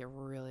anymore. I just get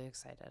really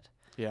excited.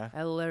 Yeah.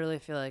 I literally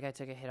feel like I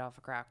took a hit off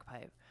a crack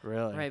pipe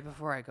Really? right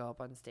before I go up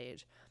on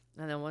stage.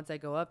 And then once I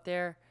go up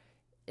there,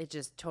 it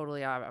just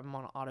totally, I'm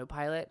on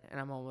autopilot and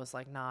I'm almost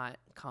like not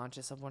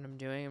conscious of what I'm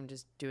doing. I'm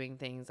just doing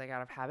things like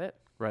out of habit.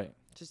 Right.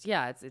 Just,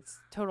 yeah, it's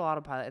total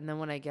autopilot. And then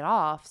when I get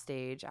off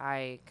stage,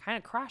 I kind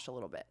of crash a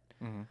little bit.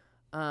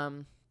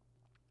 Mm-hmm.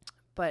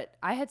 But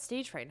I had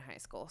stage fright in high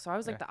school. So I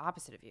was like Yeah. the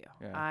opposite of you.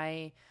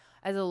 Yeah.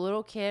 As a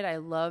little kid, I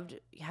loved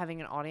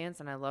having an audience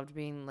and I loved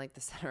being like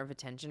the center of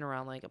attention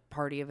around like a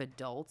party of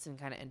adults and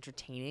kind of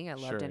entertaining. I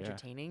loved Sure, yeah.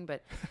 entertaining.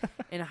 But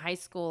in high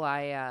school,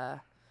 I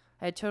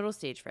had total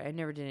stage fright. I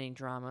never did any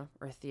drama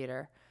or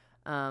theater.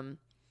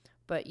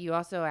 But you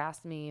also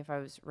asked me if I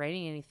was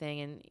writing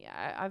anything,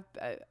 and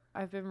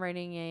I've been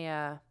writing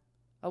a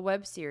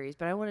web series,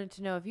 but I wanted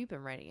to know if you've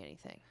been writing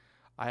anything.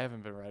 I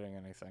haven't been writing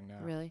anything, no.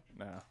 Really?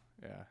 No.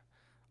 Yeah.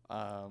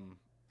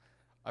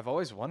 I've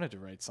always wanted to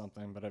write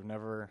something, but I've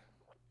never,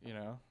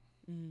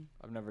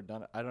 I've never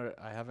done it.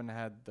 I haven't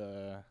had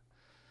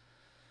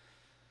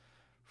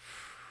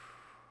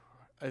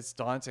it's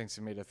daunting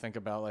to me to think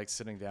about like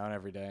sitting down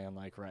every day and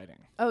like writing,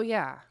 Oh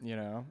yeah.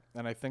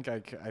 and I think I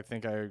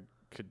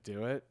could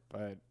do it,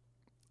 but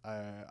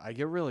I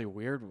get really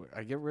weird.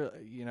 I get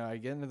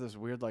into this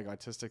weird like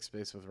autistic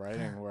space with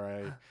writing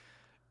where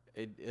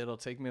it'll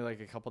take me like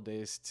a couple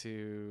days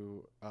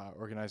to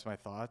organize my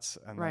thoughts,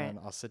 and Right. then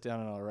I'll sit down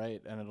and I'll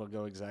write, and it'll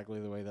go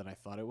exactly the way that I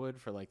thought it would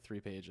for like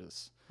 3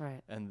 pages.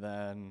 Right. And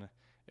then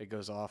it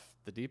goes off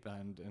the deep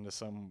end into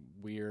some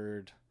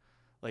weird,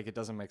 like it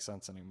doesn't make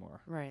sense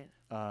anymore. Right.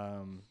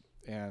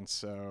 And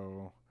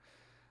so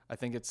I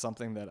think it's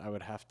something that I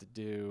would have to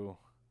do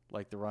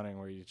like the running,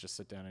 where you just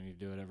sit down and you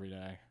do it every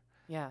day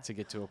Yeah. to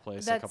get to a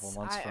place a couple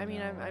months from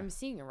now. I'm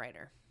seeing a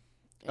writer,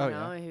 Oh,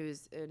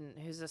 who's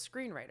a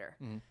screenwriter.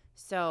 Mhm.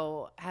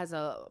 So has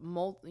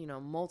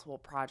multiple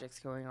projects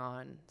going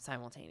on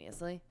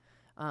simultaneously.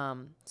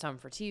 Some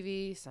for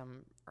TV,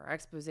 some are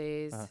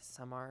exposés,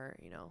 some are,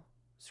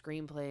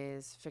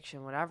 screenplays,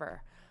 fiction,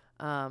 whatever.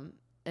 And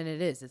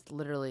it's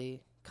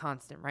literally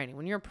constant writing.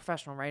 When you're a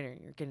professional writer,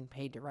 you're getting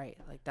paid to write.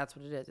 Like that's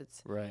what it is.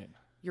 It's Right.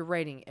 you're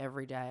writing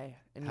every day,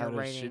 and How you're does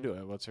writing. she do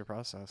it? What's her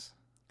process?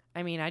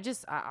 I mean, I'll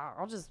just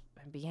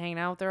be hanging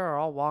out with her, or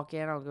I'll walk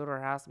in, I'll go to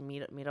her house and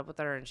meet up with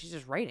her, and she's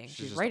just writing.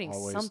 She's just writing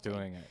always something.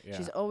 doing it. Yeah.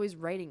 She's always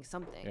writing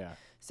something. Yeah.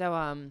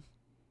 So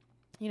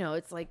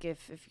it's like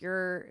if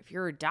you're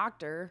a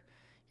doctor,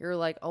 you're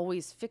like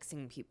always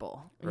fixing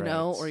people, Right.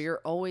 or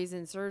you're always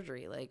in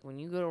surgery. Like when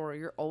you go to, or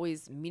you're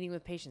always meeting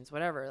with patients,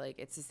 whatever. Like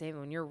it's the same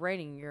when you're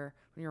writing. When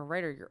you're a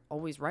writer, you're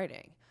always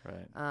writing.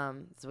 Right.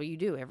 It's what you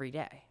do every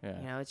day.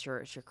 Yeah. It's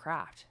your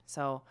craft.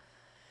 So,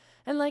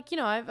 and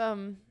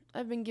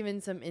I've been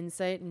given some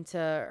insight into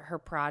her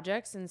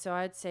projects, and so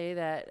I'd say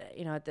that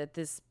at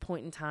this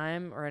point in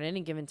time, or at any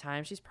given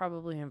time, she's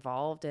probably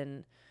involved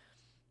in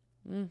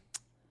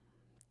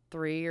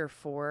 3 or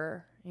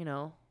 4,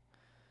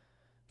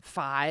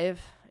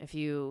 5 if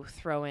you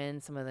throw in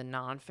some of the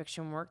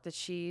nonfiction work that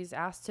she's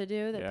asked to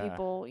do that Yeah.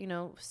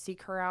 people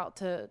seek her out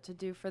to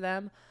do for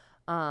them.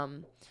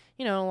 A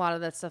lot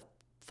of that stuff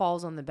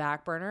falls on the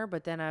back burner,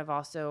 but then I've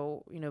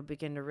also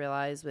begin to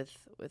realize with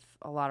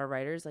a lot of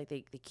writers, like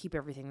they keep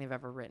everything they've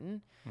ever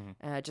written,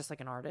 just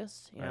like an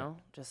artist, Right.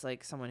 just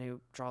like someone who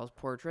draws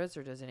portraits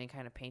or does any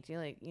kind of painting,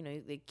 like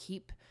they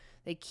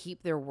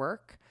keep their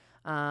work,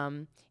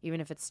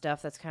 even if it's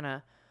stuff that's kind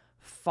of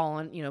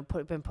fallen,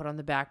 been put on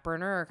the back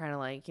burner, or kind of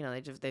like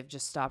they've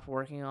just stopped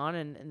working on,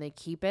 and they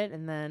keep it,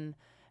 and then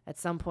at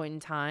some point in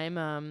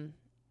time,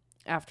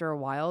 after a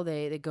while,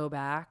 they go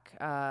back.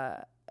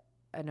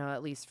 I know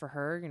at least for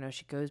her,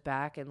 she goes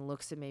back and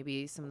looks at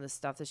maybe some of the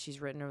stuff that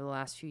she's written over the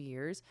last few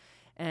years,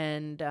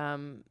 and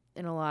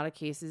in a lot of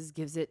cases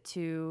gives it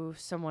to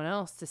someone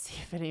else to see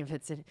if any of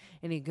it's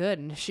any good,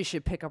 and if she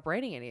should pick up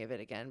writing any of it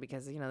again,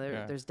 because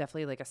there's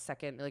definitely like a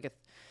second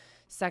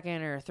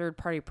or third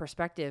party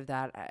perspective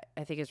that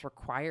I think is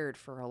required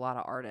for a lot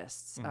of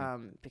artists.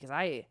 Because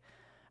I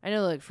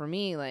know, like for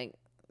me, like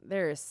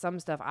there is some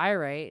stuff I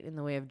write in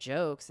the way of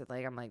jokes that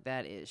like I'm like,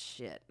 that is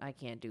shit. I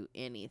can't do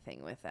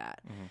anything with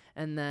that.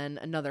 And then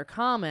another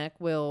comic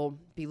will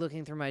be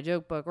looking through my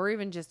joke book, or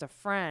even just a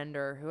friend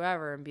or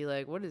whoever, and be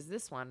like, what is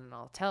this one? And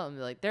I'll tell them,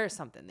 like, there's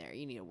something there.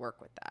 You need to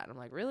work with that. I'm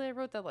like, really? I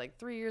wrote that like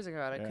 3 years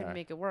ago and I couldn't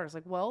make it work. It's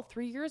like, well,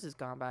 3 years has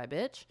gone by,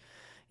 bitch.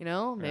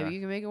 Maybe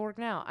you can make it work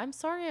now. I'm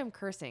sorry I'm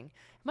cursing.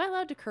 Am I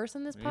allowed to curse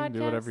on this You podcast? can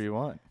do whatever you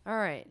want. All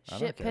right. I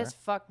Shit, don't care. piss,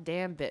 fuck,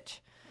 damn, bitch.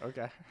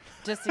 Okay.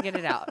 Just to get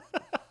it out.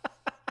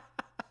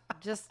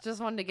 Just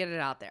wanted to get it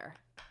out there.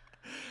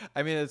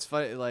 I mean, it's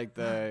funny, like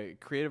the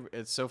creative,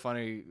 it's so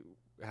funny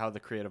how the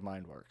creative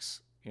mind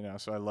works,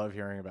 so I love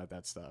hearing about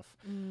that stuff,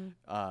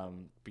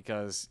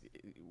 because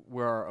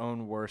we're our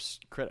own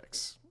worst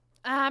critics.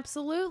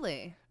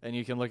 Absolutely. And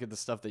you can look at the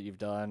stuff that you've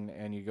done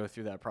and you go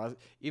through that process.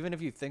 Even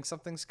if you think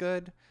something's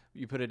good,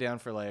 you put it down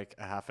for like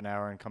a half an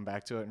hour and come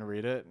back to it and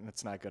read it, and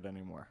it's not good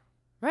anymore.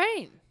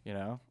 Right.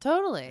 Totally.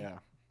 Totally. Yeah.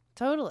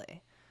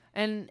 Totally.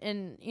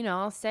 And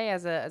I'll say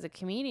as a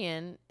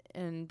comedian,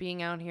 and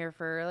being out here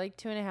for like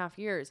 2.5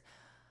 years,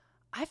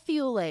 I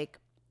feel like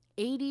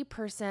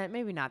 80%,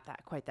 maybe not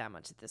that quite that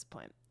much at this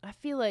point. I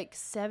feel like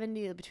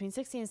between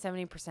 60 and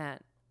 70%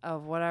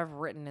 of what I've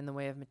written in the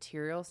way of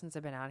material since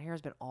I've been out here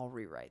has been all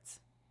rewrites.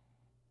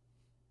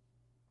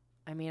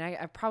 I mean,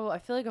 I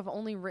feel like I've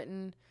only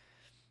written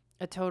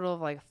a total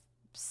of like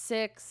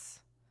 6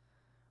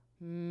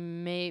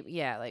 new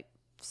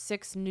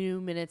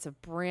minutes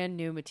of brand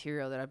new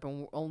material that I've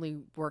been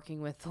only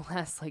working with the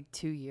last like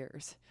 2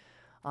 years,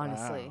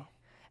 honestly. Wow.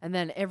 And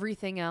then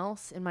everything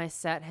else in my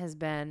set has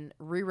been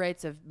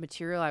rewrites of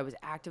material I was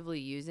actively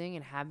using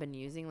and have been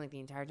using like the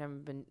entire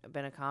time I've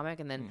been a comic.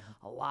 And then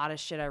a lot of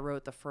shit I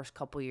wrote the first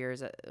couple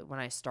years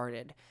when I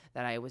started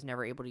that I was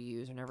never able to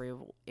use or never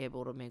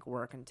able to make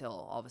work until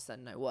all of a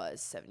sudden I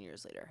was 7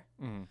 years later.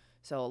 Mm.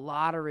 So a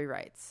lot of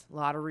rewrites, a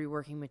lot of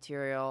reworking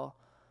material,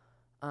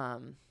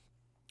 and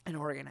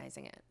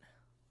organizing it.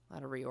 A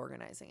lot of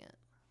reorganizing it.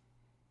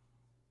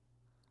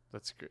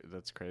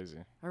 That's crazy.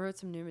 I wrote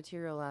some new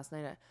material last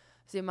night.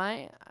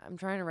 I'm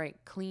trying to write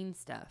clean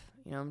stuff.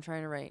 I'm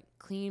trying to write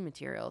clean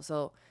material.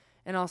 So,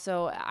 and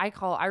also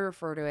I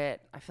refer to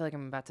it, I feel like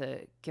I'm about to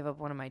give up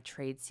one of my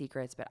trade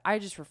secrets, but I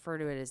just refer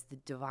to it as the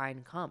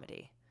divine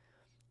comedy.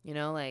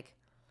 Like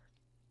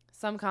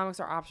some comics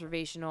are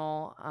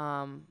observational,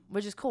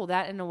 which is cool.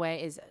 That in a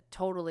way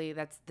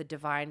that's the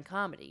divine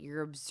comedy.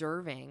 You're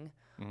observing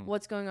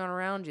what's going on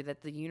around you,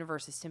 that the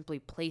universe is simply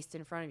placed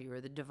in front of you, or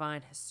the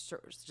divine has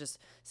just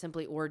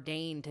simply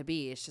ordained to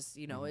be. It's just,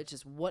 it's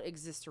just what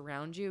exists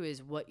around you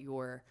is what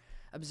you're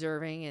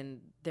observing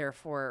and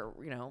therefore,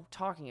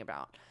 talking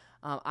about.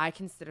 I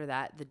consider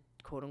that the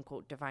quote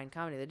unquote divine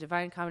comedy. The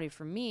divine comedy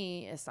for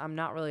me is, I'm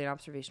not really an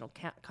observational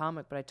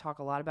comic, but I talk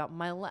a lot about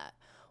my life.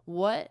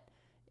 What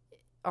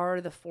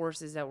are the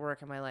forces that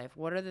work in my life?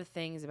 What are the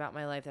things about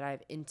my life that I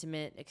have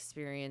intimate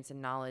experience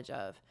and knowledge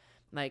of?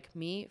 Like for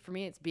me,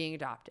 it's being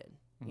adopted,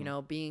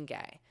 being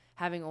gay,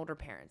 having older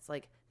parents.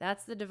 Like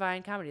that's the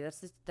divine comedy.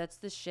 That's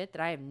the shit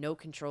that I have no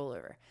control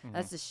over.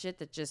 That's the shit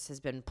that just has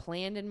been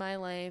planned in my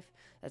life,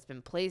 that's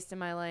been placed in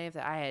my life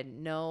that I had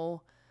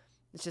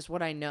it's just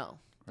what I know,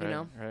 you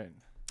know?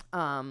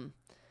 Right.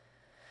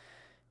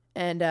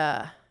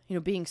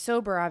 And being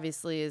sober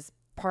obviously is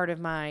part of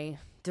my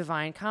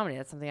divine comedy.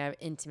 That's something I have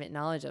intimate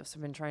knowledge of. So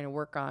I've been trying to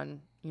work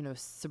on,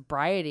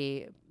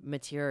 sobriety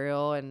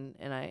material and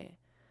I,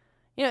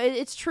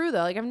 it's true though.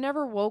 Like I've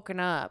never woken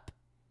up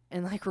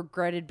and like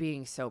regretted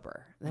being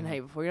sober the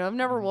night before. I've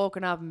never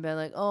woken up and been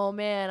like, oh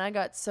man, I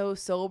got so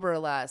sober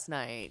last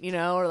night,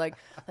 or like,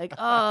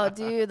 oh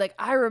dude, like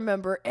I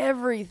remember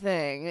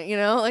everything,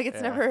 like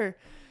it's never.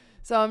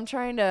 So I'm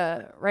trying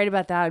to write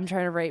about that. I'm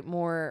trying to write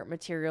more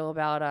material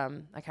about,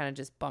 I kind of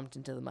just bumped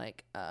into the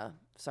mic.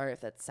 Sorry if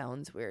that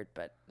sounded weird,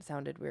 but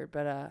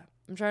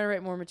I'm trying to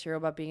write more material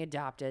about being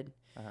adopted.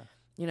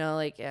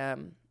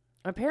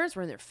 My parents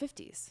were in their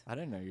 50s. I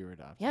didn't know you were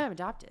adopted. Yeah, I'm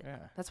adopted. Yeah.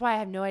 That's why I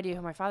have no idea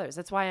who my father is.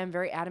 That's why I'm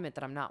very adamant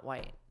that I'm not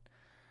white.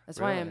 That's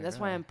why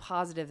I'm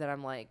positive that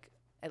I'm like,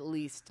 at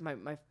least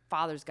my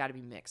father's got to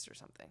be mixed or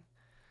something.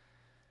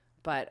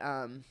 But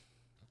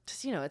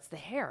just it's the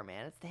hair,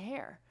 man. It's the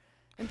hair.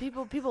 And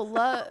people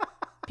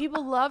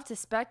love to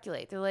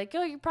speculate. They're like,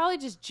 "Oh, you're probably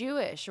just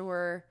Jewish,"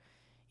 or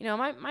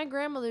my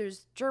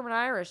grandmother's German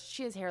Irish.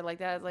 She has hair like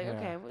that. It's like,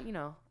 okay,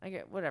 well, I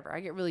get whatever.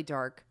 I get really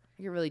dark.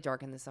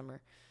 In the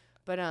summer.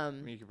 But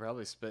you could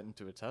probably spit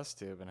into a test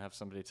tube and have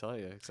somebody tell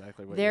you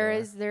exactly what there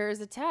is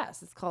a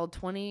test. It's called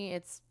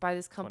It's by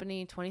this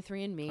company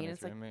 23andMe, and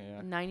it's like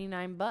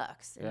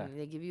 $99. And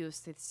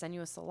they send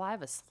you a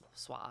saliva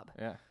swab.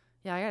 Yeah.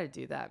 Yeah, I got to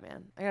do that,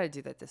 man. I got to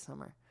do that this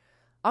summer.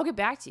 I'll get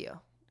back to you.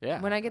 Yeah.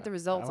 When I get the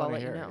results, I'll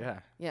let you know. Yeah.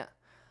 Yeah.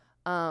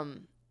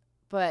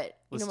 But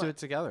let's do it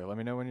together. Let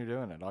me know when you're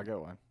doing it. I'll get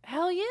one.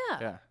 Hell yeah.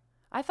 Yeah.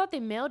 I thought they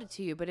mailed it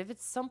to you, but if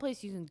it's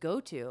someplace you can go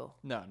to.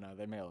 No,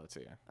 they mail it to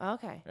you.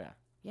 Okay. Yeah.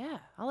 Yeah,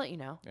 I'll let you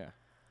know. Yeah.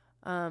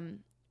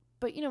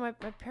 But my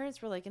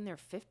parents were like in their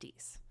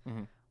 50s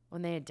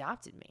when they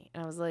adopted me,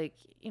 and I was like,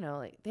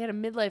 they had a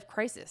midlife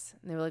crisis,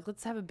 and they were like,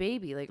 let's have a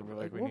baby. Like,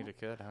 we need a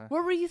kid, huh?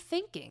 What were you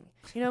thinking?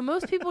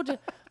 Most people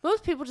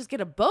just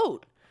get a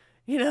boat,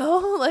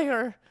 like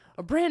or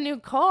a brand new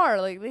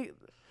car. Like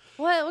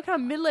what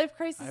kind of midlife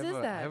crisis is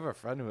that? I have a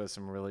friend who has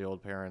some really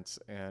old parents,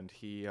 and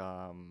he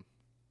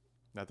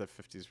not that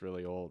 50 is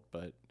really old,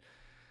 but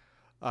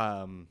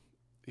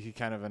he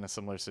kind of in a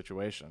similar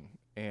situation,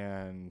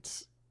 and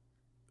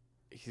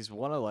he's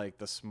one of like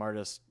the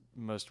smartest,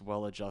 most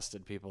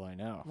well-adjusted people I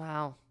know.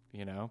 Wow.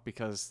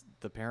 Because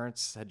the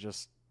parents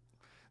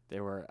they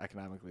were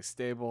economically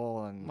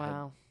stable and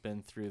had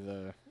been through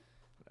the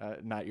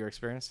not your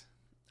experience.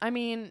 I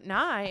mean,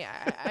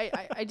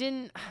 I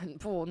didn't.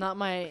 Well, not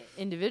my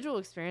individual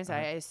experience.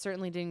 I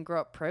certainly didn't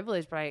grow up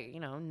privileged, but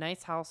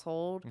nice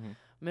household,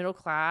 middle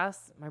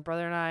class. My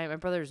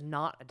brother's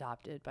not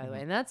adopted, by the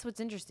way, and that's what's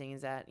interesting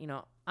is that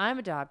I'm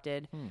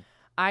adopted.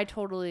 I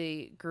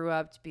totally grew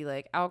up to be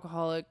like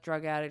alcoholic,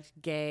 drug addict,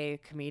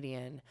 gay,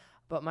 comedian,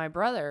 but my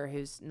brother,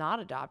 who's not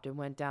adopted,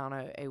 went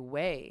down a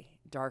way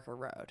darker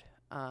road.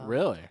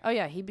 Really? Oh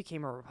yeah, he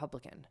became a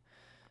Republican.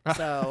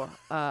 So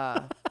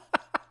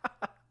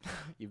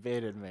You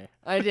baited me.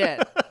 I did.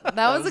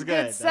 That was a good. That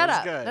good was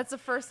setup. good. That's the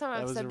first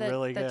time I've said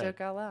really that good.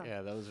 joke out loud.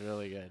 Yeah, that was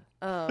really good.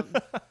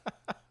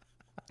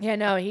 Yeah,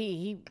 no,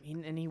 he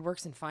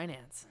works in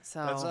finance.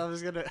 So That's what I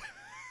was gonna.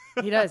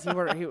 he does. He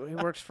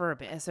works for a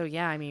bit. So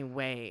yeah, I mean,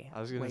 way.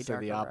 I was gonna way say the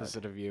darker road.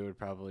 opposite of you would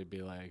probably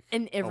be like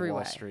In every a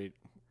Wall way. Street.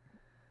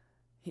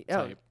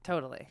 Oh, type.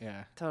 totally.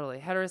 Yeah. Totally.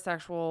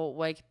 Heterosexual,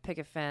 white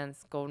picket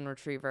fence, golden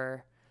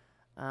retriever,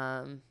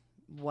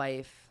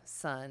 wife,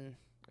 son,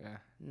 Yeah.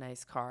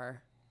 nice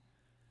car,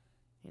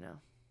 you know.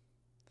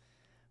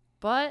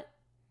 But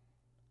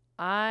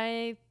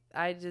I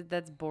did,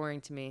 that's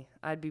boring to me.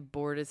 I'd be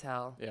bored as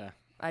hell. Yeah.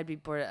 I'd be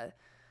bored.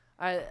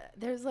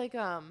 There's like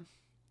oh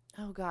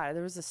god,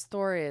 there was a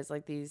story. It's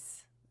like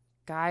these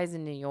guys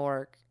in New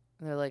York.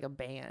 They're like a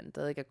band.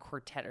 They're like a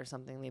quartet or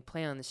something. They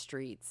play on the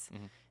streets.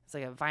 Mm-hmm. It's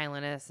like a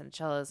violinist and a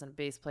cellist and a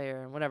bass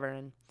player and whatever.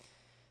 And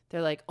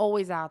they're like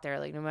always out there,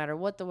 like no matter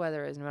what the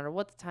weather is, no matter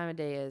what the time of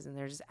day is, and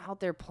they're just out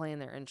there playing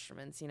their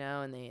instruments, you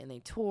know. And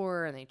they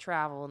tour and they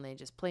travel and they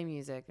just play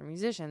music. They're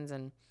musicians,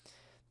 and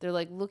they're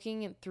like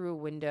looking through a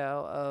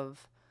window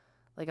of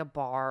like a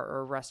bar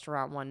or a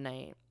restaurant one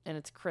night, and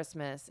it's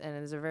Christmas, and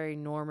there's a very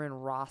Norman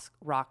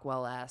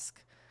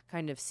Rockwell-esque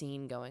kind of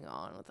scene going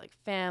on with like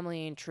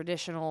family and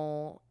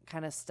traditional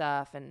kind of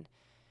stuff, and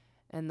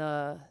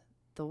the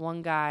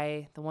one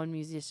guy, the one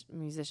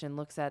musician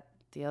looks at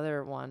the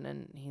other one,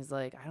 and he's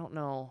like, I don't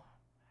know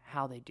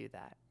how they do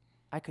that.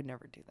 I could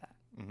never do that,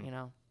 Mm-hmm. you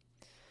know?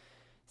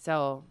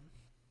 So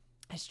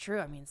it's true.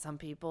 I mean, some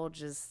people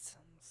just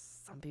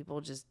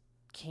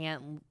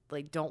can't,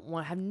 like, don't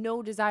want, have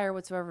no desire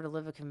whatsoever to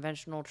live a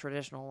conventional,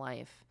 traditional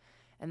life.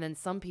 And then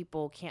some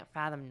people can't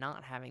fathom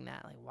not having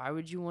that. Like, why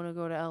would you want to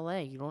go to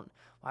LA?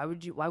 Why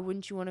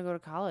wouldn't you want to go to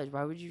college?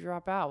 Why would you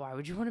drop out? Why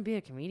would you want to be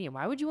a comedian?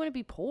 Why would you want to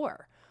be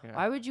poor? Yeah.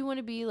 Why would you want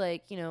to be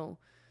like, you know,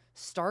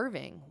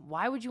 starving?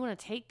 Why would you want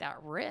to take that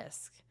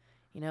risk,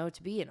 you know,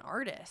 to be an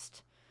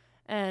artist?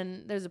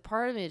 And there's a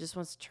part of me that just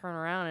wants to turn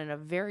around in a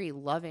very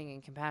loving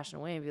and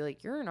compassionate way and be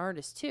like, you're an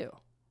artist too.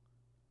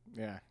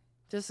 Yeah.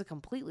 Just a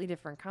completely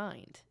different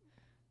kind.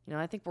 You know,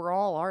 I think we're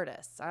all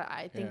artists.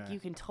 I think Yeah. you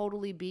can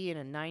totally be in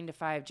a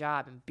 9-to-5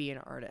 job and be an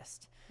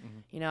artist. Mm-hmm.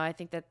 You know, I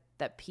think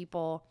that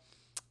people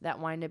that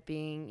wind up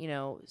being, you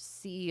know,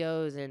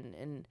 CEOs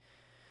and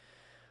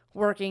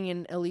working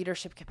in a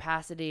leadership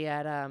capacity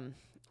at an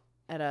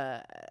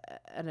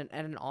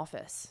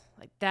office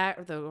like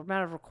that, the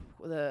amount of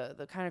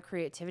the kind of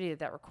creativity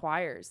that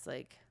requires,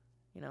 like,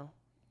 you know,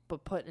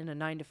 but put in a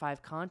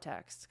 9-to-5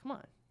 context. Come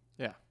on.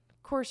 Yeah.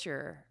 Of course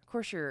you're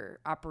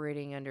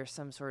operating under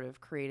some sort of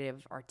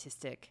creative,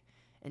 artistic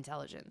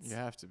intelligence. You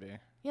have to be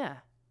Yeah.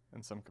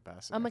 in some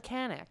capacity. A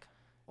mechanic.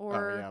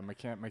 Or oh yeah,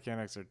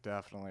 mechanics are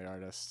definitely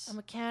artists. a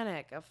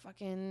mechanic, a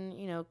fucking,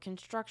 you know,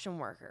 construction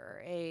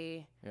worker,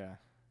 yeah.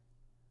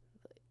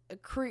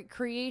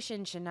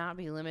 Creation should not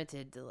be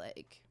limited to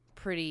like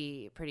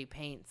pretty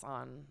paints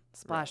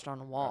splashed on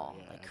a wall.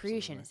 yeah, like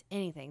creation absolutely.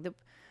 is anything. The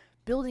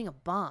building a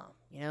bomb,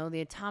 you know,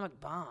 the atomic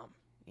bomb,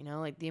 you know,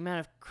 like the amount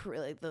of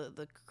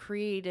the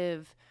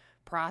creative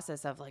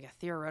process of like a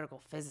theoretical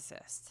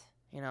physicist,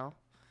 you know.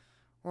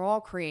 We're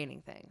all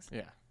creating things.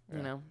 Yeah.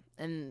 You know,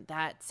 and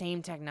that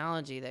same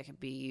technology that could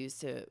be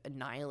used to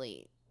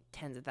annihilate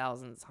tens of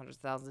thousands, hundreds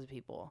of thousands of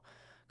people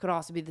could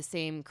also be the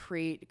same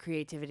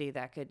creativity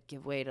that could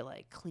give way to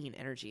like clean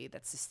energy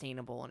that's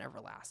sustainable and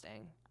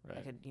everlasting. Right.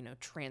 That could, you know,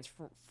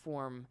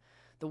 transform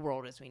the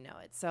world as we know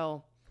it.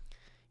 So,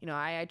 you know,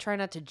 I try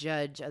not to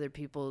judge other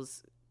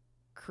people's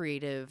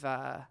creative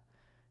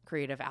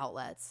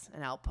outlets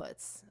and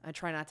outputs.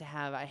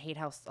 I hate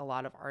how a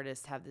lot of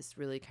artists have this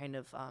really kind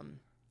of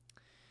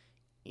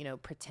you know,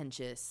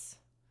 pretentious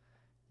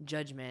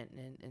judgment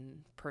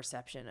and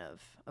perception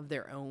of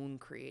their own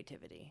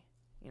creativity.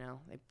 You know,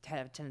 they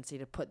have a tendency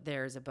to put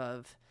theirs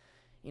above,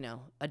 you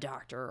know, a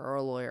doctor or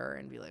a lawyer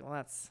and be like, well,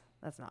 that's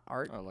not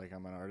art. Oh, like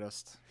I'm an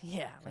artist.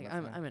 Yeah, like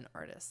kind of I'm an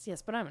artist.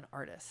 Yes, but I'm an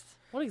artist.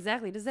 What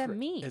exactly does that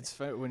mean? It's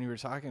when you were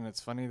talking, it's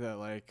funny that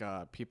like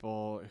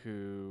people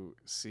who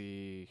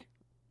see,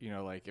 you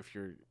know, like if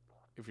you're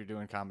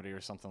doing comedy or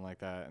something like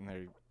that, and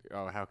they're,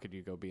 oh, how could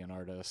you go be an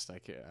artist? I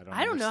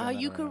don't know how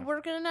understand you that could right now.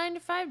 work in a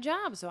 9-to-5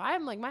 job. So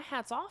I'm like, my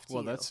hat's off to you.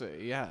 Well, that's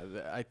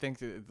I think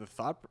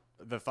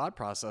the thought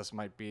process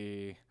might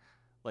be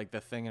like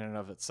the thing in and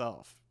of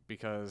itself,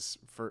 because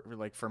for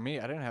me,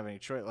 I didn't have any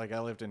choice. Like I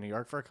lived in New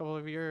York for a couple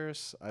of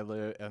years.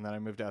 And then I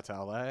moved out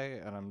to LA,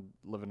 and I'm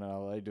living in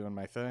LA doing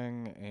my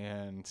thing,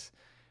 and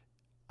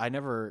I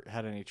never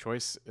had any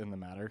choice in the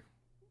matter.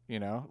 You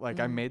know, like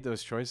I made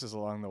those choices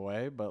along the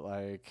way, but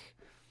like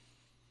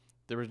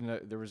there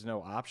was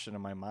no option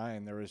in my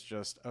mind. There was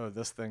just, oh,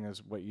 this thing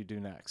is what you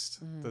do next.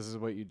 This is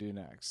what you do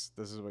next.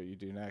 This is what you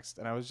do next.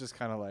 And I was just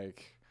kind of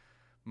like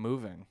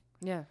moving.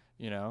 Yeah.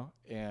 You know,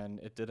 and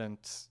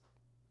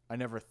I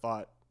never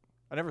thought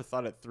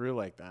it through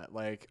like that.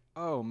 Like,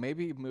 oh,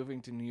 maybe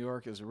moving to New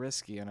York is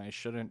risky and I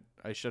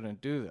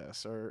shouldn't do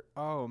this. Or,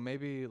 oh,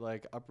 maybe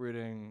like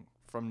uprooting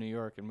from New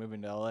York and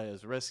moving to LA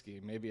is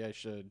risky. Maybe I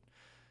should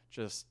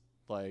just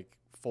like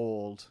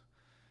fold,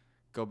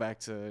 go back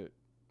to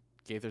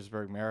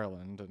Gaithersburg,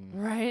 Maryland,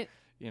 and Right.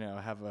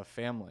 Have a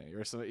family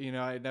or so.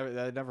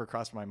 That never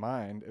crossed my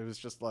mind. It was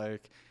just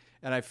like,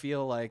 and I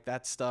feel like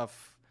that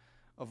stuff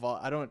of all,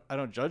 I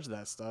don't judge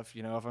that stuff.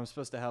 If I'm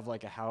supposed to have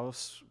like a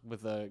house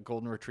with a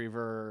golden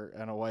retriever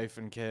and a wife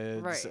and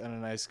kids Right. and a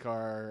nice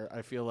car,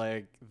 I feel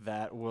like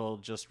that will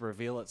just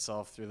reveal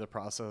itself through the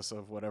process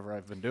of whatever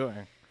I've been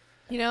doing.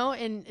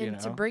 And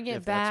to bring it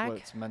if back, that's what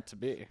it's meant to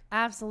be.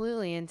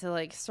 absolutely, and to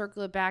like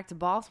circle it back to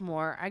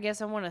Baltimore, I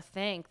guess I want to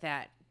thank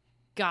that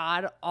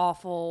god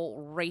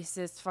awful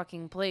racist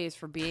fucking place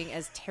for being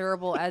as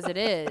terrible as it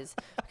is,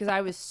 because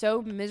I was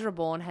so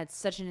miserable and had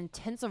such an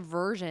intense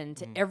aversion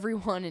to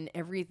everyone and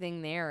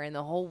everything there, and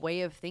the whole way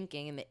of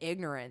thinking and the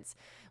ignorance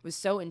was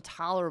so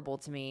intolerable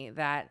to me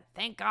that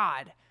thank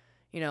God,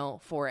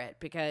 for it,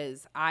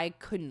 because I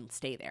couldn't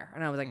stay there,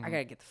 and I was like, I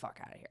gotta get the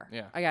fuck out of here.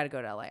 Yeah. I gotta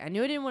go to LA. I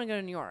knew I didn't want to go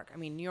to New York. I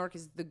mean, New York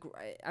is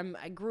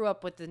I grew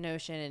up with the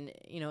notion, and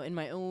in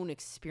my own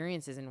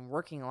experiences and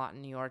working a lot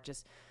in New York,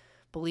 just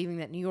believing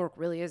that New York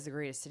really is the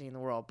greatest city in the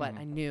world, but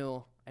I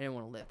knew I didn't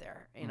want to live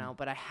there,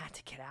 but I had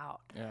to get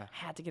out. Yeah.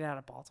 I had to get out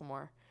of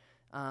Baltimore.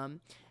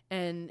 I'm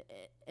not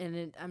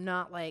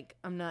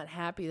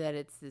happy that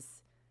it's this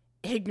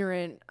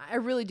ignorant, I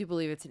really do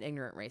believe it's an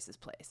ignorant racist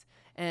place.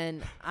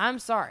 And I'm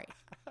sorry.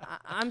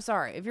 I'm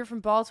sorry. If you're from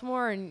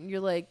Baltimore and you're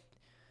like,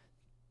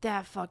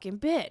 that fucking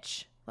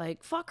bitch,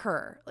 like, fuck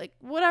her, like,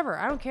 whatever,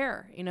 I don't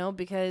care,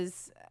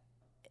 because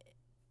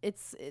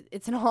it's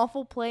an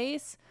awful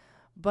place.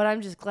 But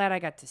I'm just glad I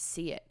got to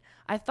see it.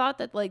 I thought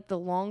that, like, the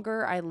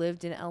longer I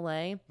lived in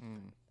LA,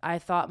 I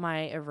thought my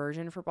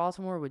aversion for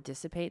Baltimore would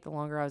dissipate the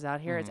longer I was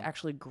out here. It's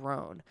actually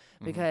grown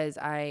because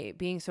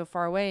being so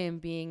far away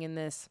and being in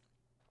this,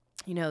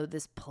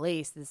 this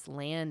place, this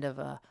land of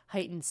a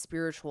heightened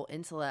spiritual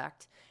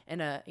intellect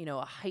and a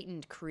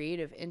heightened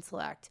creative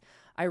intellect,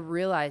 I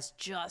realized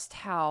just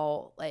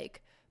how,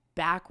 like,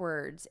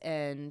 backwards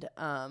and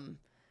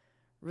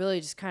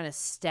really just kind of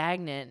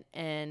stagnant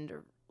and,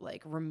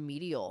 like,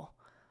 remedial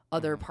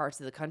other parts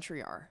of the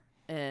country are.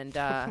 And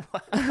wow.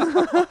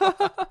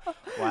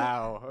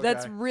 Okay.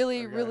 That's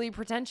really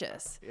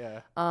pretentious.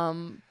 Yeah.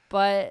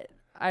 But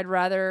I'd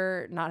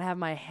rather not have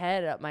my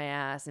head up my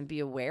ass and be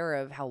aware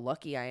of how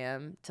lucky I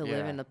am to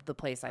live in the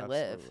place I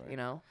live,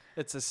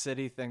 It's a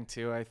city thing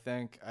too, I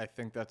think. I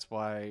think that's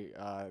why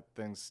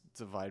things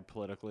divide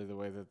politically the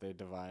way that they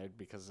divide,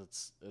 because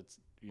it's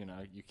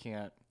you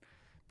can't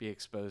be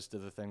exposed to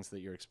the things that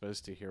you're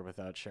exposed to here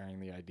without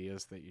sharing the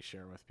ideas that you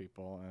share with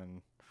people,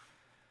 and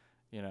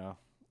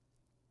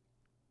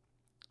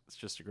it's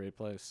just a great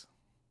place.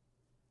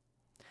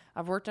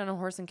 I've worked on a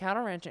horse and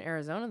cattle ranch in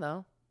Arizona,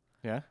 though.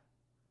 Yeah?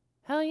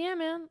 Hell yeah,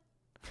 man.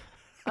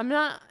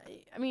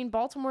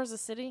 Baltimore's a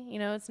city,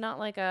 it's not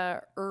like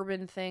a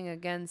urban thing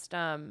against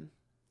a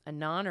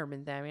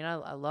non-urban thing. I mean,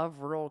 I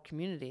love rural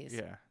communities.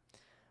 Yeah.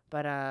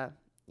 But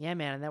yeah,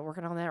 man, and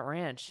working on that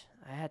ranch,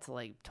 I had to,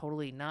 like,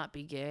 totally not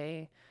be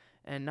gay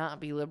and not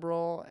be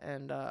liberal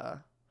and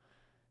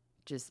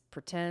just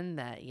pretend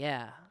that,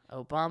 yeah,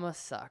 Obama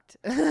sucked.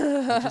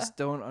 I just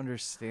don't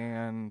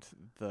understand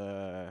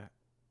the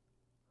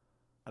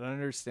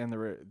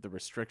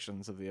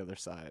restrictions of the other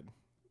side.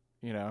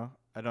 I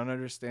don't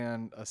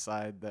understand a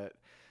side that,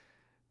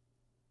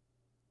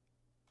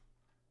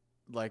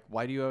 like,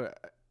 why do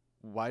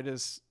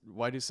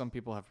some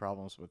people have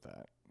problems with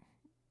that,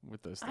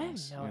 with those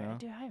things? I have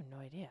no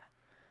idea.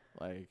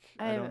 Like,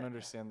 I don't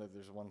understand that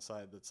there's one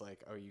side that's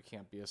like, oh, you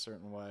can't be a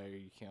certain way, or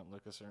you can't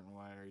look a certain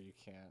way, or you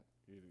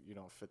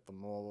don't fit the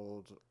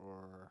mold,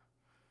 or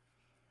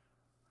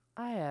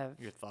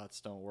your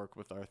thoughts don't work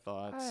with our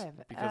thoughts.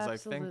 Because I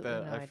think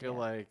that I feel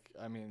like,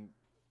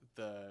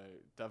 the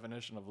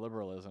definition of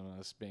liberalism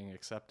is being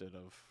accepted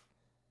of,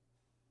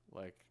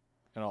 like,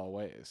 in all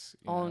ways.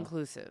 All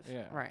inclusive.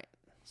 Yeah. Right.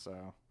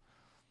 So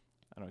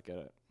I don't get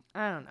it.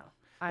 I don't know.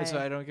 So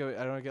I don't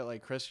get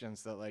like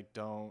Christians that, like,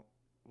 don't,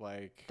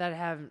 like, that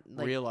have,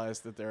 like, realize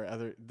that there are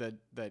other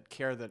that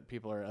care that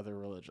people are other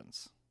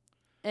religions,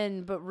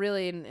 but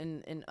really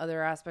in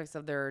other aspects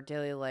of their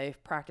daily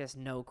life practice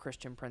no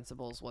Christian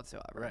principles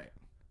whatsoever. Right.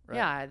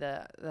 Yeah,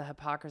 the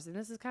hypocrisy. And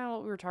this is kind of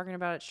what we were talking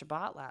about at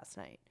Shabbat last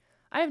night.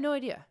 I have no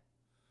idea.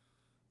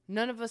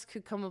 None of us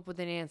could come up with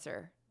an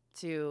answer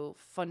to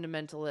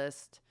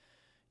fundamentalist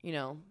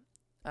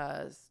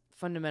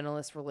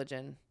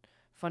religion,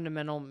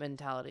 fundamental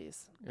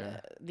mentalities.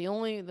 Yeah. The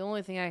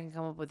only thing I can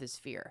come up with is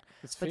fear.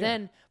 It's but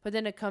fear.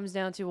 then it comes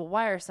down to, well,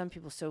 why are some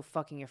people so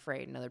fucking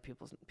afraid and other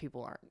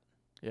people aren't?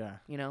 Yeah.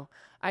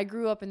 I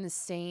grew up in the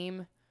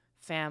same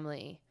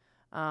family,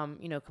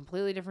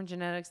 completely different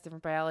genetics,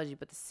 different biology,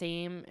 but the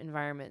same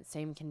environment,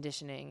 same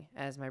conditioning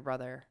as my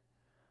brother.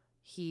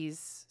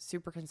 He's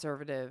super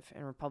conservative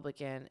and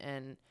Republican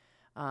and,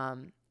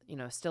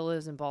 still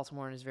lives in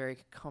Baltimore and is very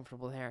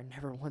comfortable there and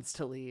never wants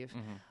to leave.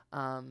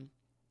 Mm-hmm.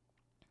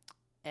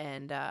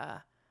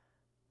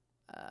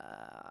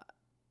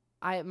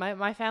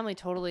 My family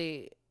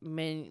totally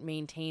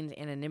maintains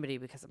anonymity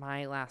because of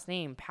my last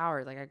name,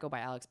 Powers. Like I go by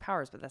Alex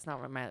Powers, but that's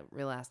not my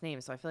real last name.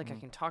 So I feel like I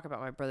can talk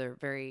about my brother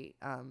very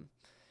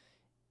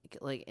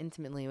like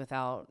intimately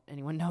without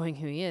anyone knowing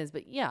who he is.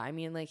 But yeah, I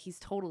mean, like he's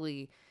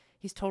totally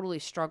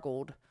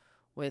struggled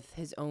with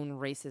his own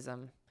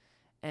racism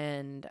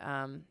and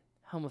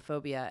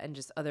homophobia and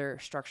just other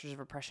structures of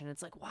oppression.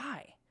 It's like,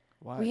 why?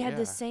 We had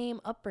the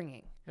same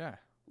upbringing. Yeah.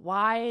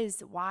 Why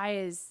is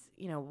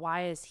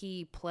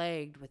he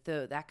plagued with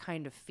that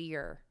kind of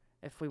fear?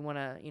 If we want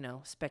to,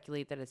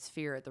 speculate that it's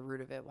fear at the root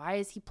of it, why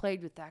is he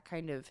plagued with that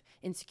kind of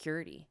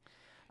insecurity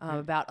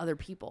about other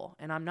people?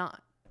 And I'm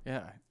not.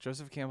 Yeah.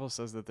 Joseph Campbell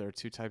says that there are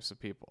two types of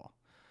people.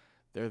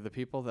 There are the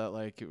people that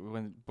like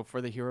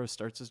before the hero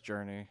starts his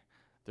journey,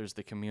 there's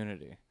the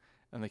community,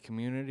 and the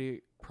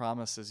community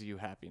promises you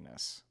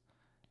happiness.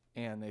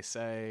 And they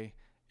say,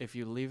 if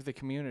you leave the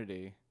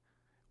community,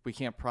 we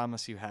can't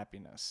promise you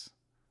happiness.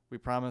 We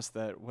promise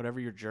that whatever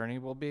your journey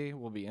will be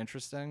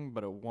interesting,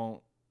 but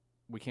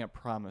we can't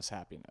promise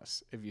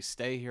happiness. If you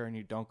stay here and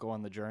you don't go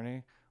on the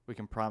journey, we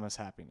can promise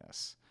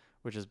happiness,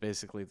 which is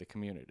basically the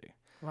community.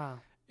 Wow.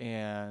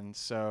 And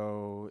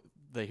so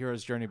the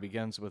hero's journey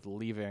begins with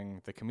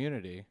leaving the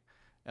community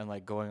and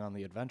like going on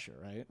the adventure,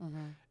 right?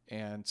 Mm-hmm.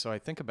 And so I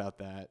think about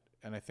that,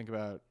 and I think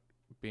about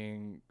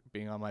being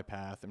on my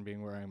path and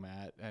being where I'm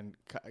at, and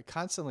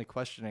constantly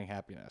questioning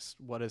happiness.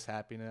 What is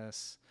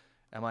happiness?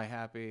 Am I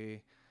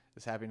happy?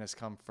 Does happiness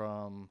come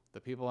from the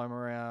people I'm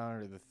around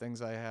or the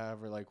things I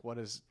have, or like what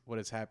is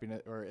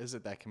happiness, or is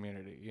it that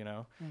community,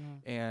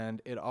 Mm-hmm.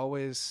 And it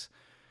always,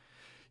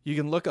 you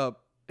can look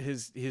up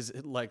his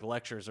like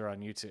lectures are on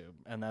YouTube,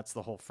 and that's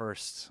the whole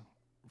first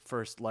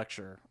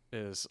lecture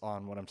is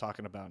on what I'm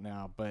talking about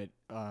now. But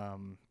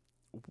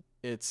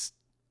it's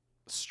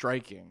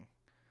striking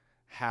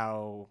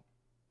how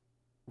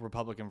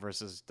Republican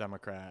versus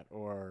Democrat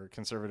or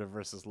conservative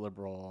versus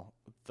liberal,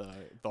 the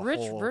rich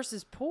whole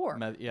versus poor,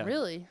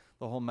 really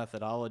the whole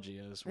methodology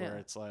is where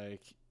it's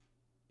like,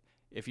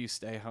 if you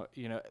stay home,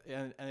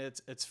 and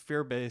it's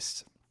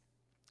fear-based.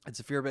 It's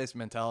a fear-based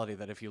mentality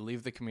that if you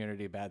leave the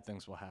community, bad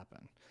things will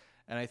happen.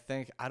 And I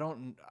think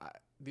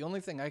the only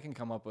thing I can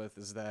come up with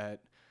is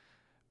that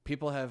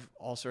people have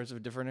all sorts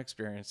of different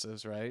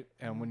experiences, right?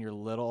 And when you're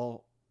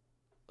little,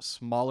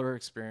 smaller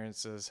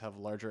experiences have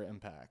larger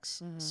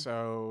impacts. Mm-hmm.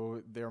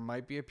 So there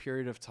might be a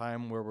period of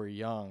time where we're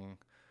young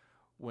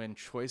when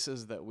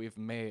choices that we've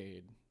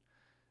made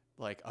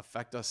like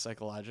affect us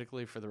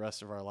psychologically for the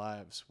rest of our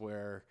lives,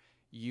 where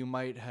you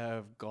might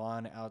have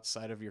gone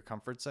outside of your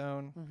comfort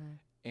zone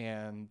mm-hmm.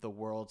 and the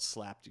world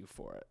slapped you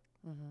for it,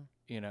 mm-hmm.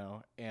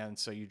 And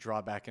so you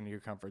draw back into your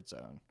comfort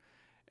zone.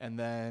 And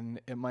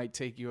then it might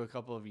take you a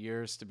couple of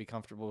years to be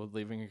comfortable with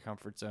leaving your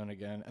comfort zone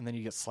again. And then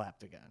you get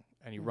slapped again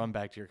and you mm-hmm. run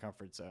back to your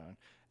comfort zone.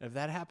 And if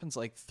that happens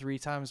like 3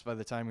 times by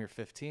the time you're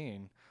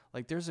 15,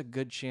 like there's a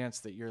good chance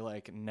that you're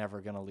like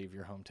never going to leave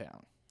your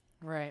hometown.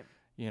 Right.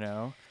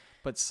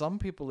 But some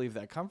people leave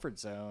that comfort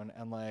zone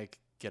and like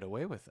get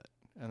away with it.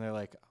 And they're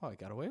like, oh, I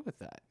got away with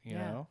that. You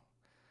know,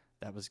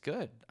 that was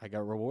good. I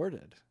got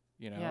rewarded,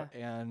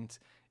 and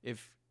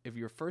if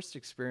your first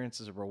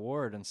experience is a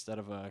reward instead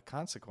of a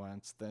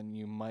consequence, then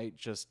you might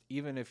just,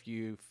 even if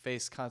you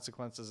face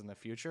consequences in the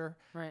future,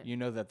 right.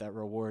 that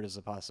reward is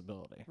a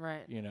possibility.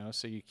 Right.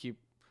 So you keep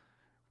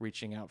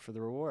reaching out for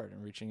the reward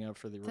and reaching out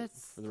for the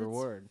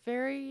reward.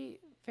 Very,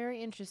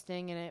 very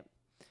interesting. And it,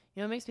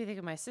 it makes me think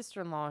of my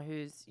sister-in-law,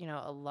 who's,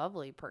 a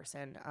lovely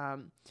person,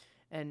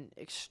 and,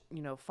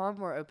 far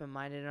more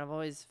open-minded. And I've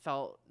always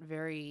felt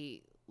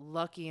very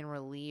lucky and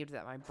relieved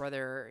that my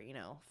brother,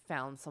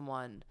 found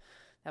someone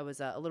that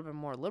was a little bit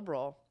more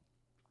liberal.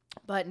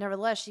 But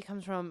nevertheless, she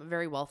comes from a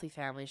very wealthy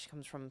family. She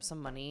comes from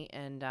some money,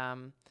 and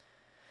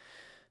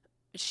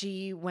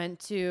she went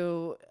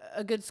to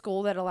a good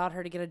school that allowed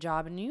her to get a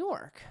job in New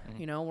York,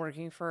 mm-hmm.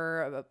 Working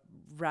for a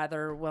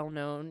rather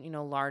well-known,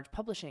 large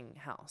publishing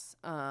house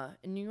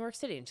in New York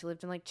City. And she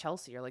lived in like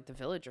Chelsea or like the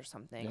Village or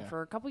something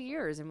for a couple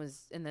years, and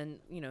then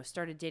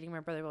started dating my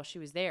brother while she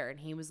was there. And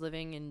he was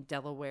living in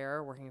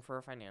Delaware working for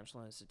a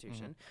financial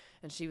institution,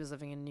 mm-hmm. and she was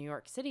living in New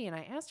York City. And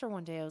I asked her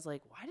one day, I was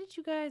like, why did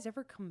you guys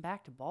ever come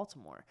back to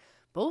Baltimore?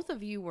 Both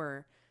of you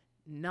were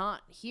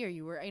not here.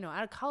 You were,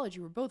 out of college,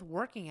 you were both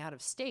working out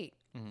of state.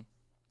 Mm-hmm.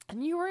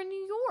 And you were in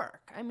New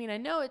York. I mean, I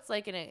know it's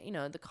like,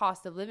 the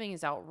cost of living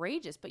is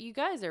outrageous, but you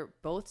guys are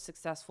both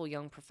successful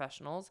young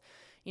professionals.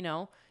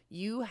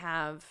 You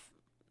have,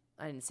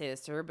 I didn't say this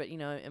to her, but,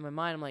 in my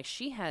mind, I'm like,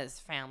 she has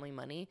family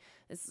money.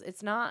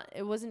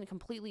 It wasn't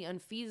completely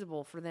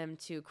unfeasible for them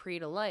to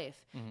create a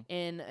life mm-hmm.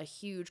 in a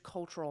huge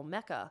cultural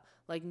mecca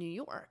like New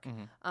York.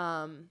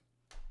 Mm-hmm.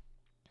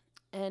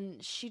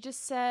 And she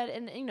just said,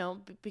 and,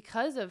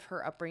 because of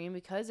her upbringing,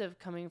 because of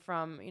coming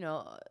from,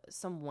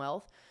 some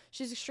wealth,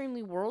 she's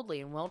extremely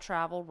worldly and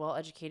well-traveled,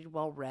 well-educated,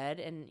 well-read.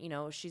 And,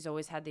 she's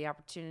always had the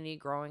opportunity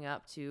growing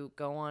up to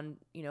go on,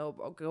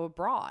 go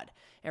abroad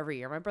every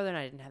year. My brother and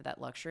I didn't have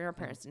that luxury. Our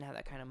parents didn't have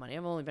that kind of money.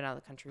 I've only been out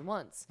of the country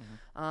once.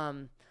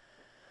 Mm-hmm.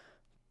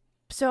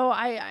 So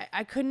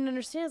I couldn't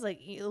understand. It's like,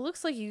 it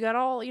looks like you got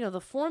all,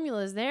 the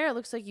formula is there. It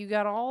looks like you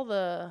got all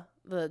the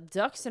the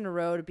ducks in a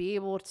row to be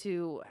able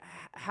to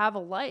have a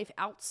life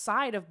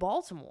outside of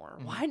Baltimore.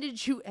 Why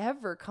did you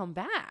ever come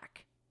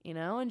back? You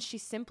know? And she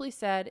simply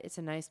said, it's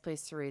a nice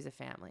place to raise a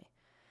family.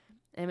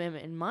 And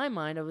in my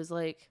mind, I was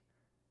like,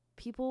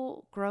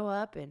 people grow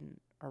up and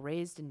are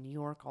raised in New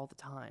York all the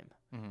time.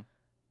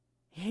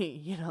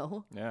 You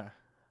know? Yeah.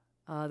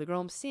 The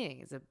girl I'm seeing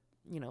is a,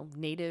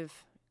 native,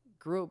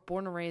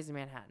 born and raised in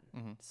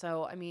Manhattan.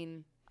 So, I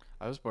mean,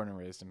 I was born and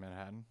raised in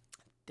Manhattan.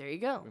 there you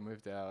go. We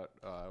moved out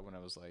when I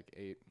was like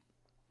 8.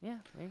 Yeah,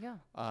 there you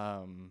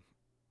go.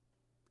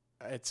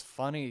 It's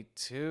funny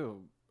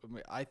too.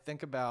 I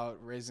think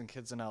about raising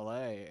kids in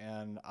LA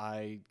and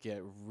I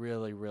get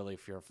really, really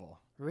fearful.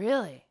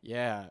 Really?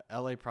 Yeah,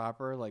 LA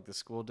proper, like the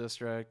school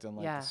district and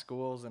like Yeah. the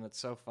schools, and it's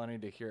so funny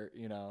to hear,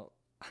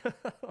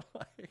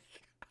 like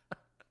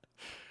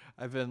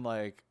I've been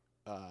like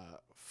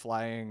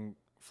flying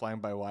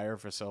by wire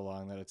for so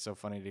long that it's so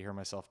funny to hear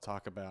myself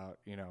talk about,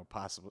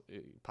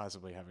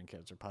 possibly having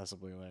kids or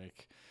possibly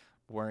like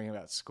worrying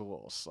about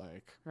schools,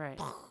 like Right.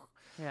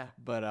 Yeah.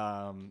 But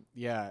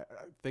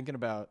thinking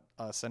about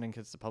sending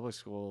kids to public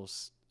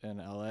schools in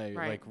LA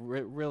Right.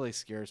 really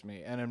scares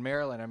me. And in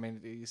Maryland, I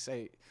mean,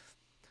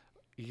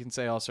 you can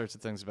say all sorts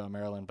of things about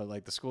Maryland, but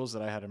like the schools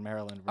that I had in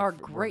Maryland Are were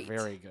great.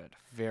 very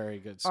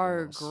good schools.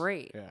 Are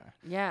great. Yeah.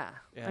 Yeah.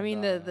 I And, mean,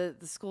 the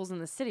schools in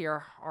the city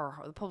are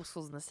the public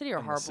schools in the city are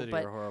in the horrible, city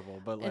but are horrible,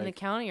 but in the like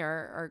county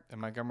are in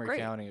Montgomery great.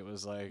 County, it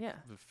was like Yeah.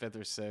 the 5th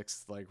or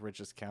 6th like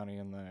richest county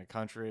in the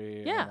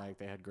country. Yeah. And like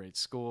they had great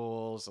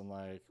schools and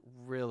like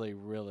really,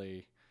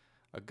 really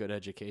a good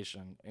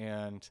education.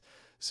 And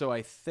so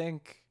I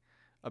think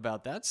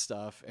about that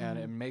stuff and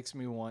it makes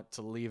me want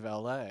to leave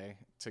LA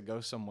to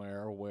go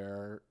somewhere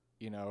where,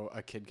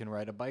 a kid can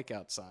ride a bike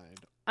outside.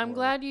 I'm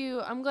glad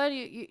you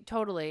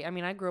totally. I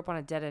mean, I grew up on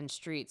a dead end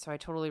street, so I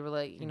totally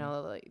relate,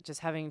 like just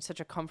having such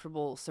a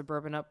comfortable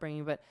suburban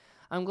upbringing, but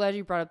I'm glad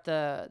you brought up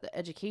the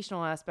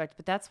educational aspect,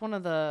 but that's one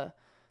of the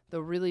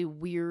really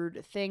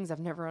weird things I've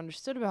never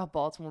understood about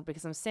Baltimore,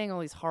 because I'm saying all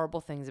these horrible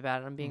things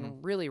about it. I'm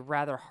being really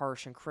rather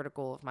harsh and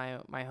critical of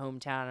my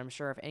hometown. I'm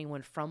sure if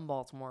anyone from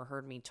Baltimore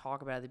heard me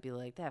talk about it, they'd be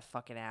like, that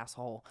fucking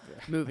asshole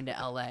moving to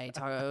LA.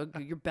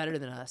 You're better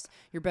than us.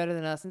 You're better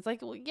than us. And it's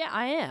like, well, yeah,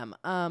 I am.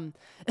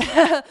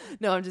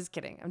 No, I'm just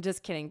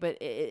kidding. But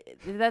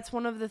that's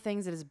one of the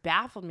things that has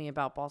baffled me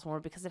about Baltimore,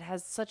 because it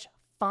has such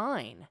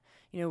fine,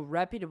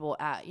 reputable,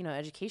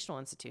 educational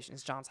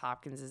institutions. Johns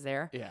Hopkins is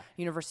there. Yeah.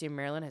 University of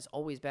Maryland has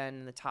always been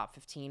in the top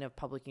 15 of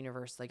public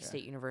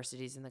state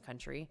universities in the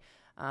country.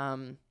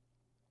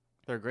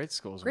 They're great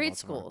schools. Great in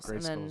Baltimore. schools. Great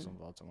And then- schools in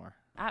Baltimore.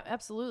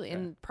 Absolutely. Yeah.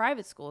 And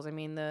private schools. I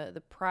mean,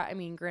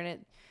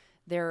 granted,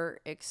 they're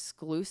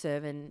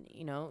exclusive, and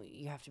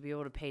you have to be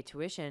able to pay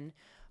tuition,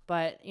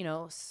 but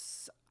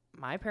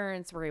my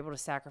parents were able to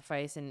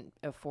sacrifice and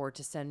afford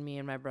to send me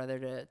and my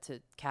brother to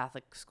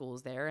Catholic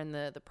schools there, and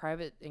the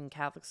private and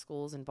Catholic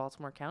schools in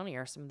Baltimore County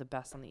are some of the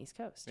best on the East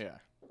Coast. Yeah.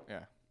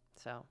 Yeah.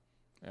 So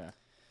Yeah.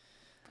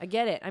 I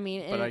get it. I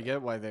mean, But I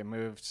get why they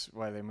moved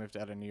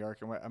out of New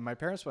York, and my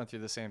parents went through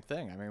the same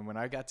thing. I mean, when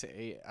I got to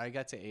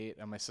 8,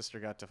 and my sister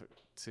got to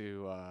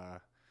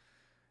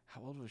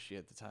how old was she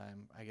at the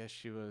time? I guess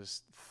she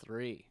was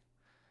 3,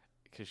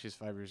 because she's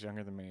 5 years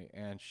younger than me,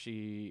 and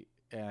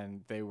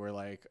they were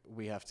like,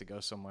 we have to go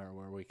somewhere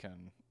where we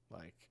can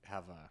like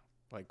have a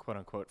like quote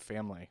unquote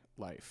family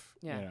life.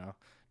 Yeah.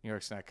 New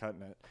York's not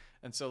cutting it.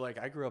 And so like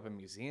I grew up in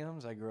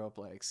museums. I grew up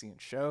like seeing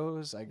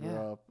shows. I grew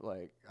up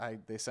like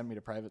they sent me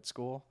to private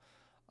school.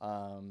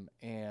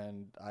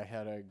 And I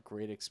had a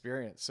great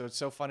experience. So it's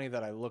so funny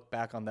that I look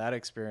back on that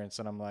experience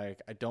and I'm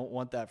like, I don't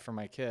want that for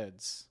my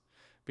kids,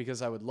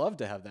 because I would love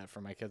to have that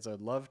for my kids. I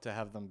would love to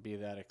have them be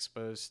that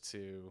exposed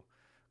to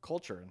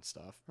culture and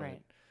stuff. But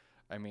Right.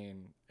 I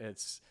mean,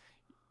 it's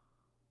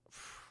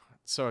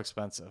so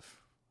expensive.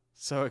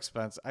 So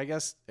expensive. I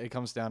guess it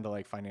comes down to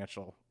like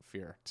financial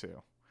fear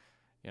too,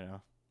 Yeah.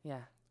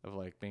 of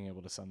like being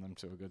able to send them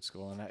to a good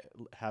school and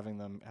having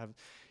them have,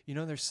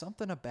 there's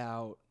something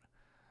about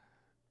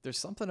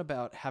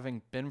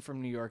having been from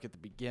New York at the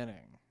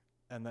beginning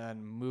and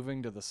then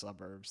moving to the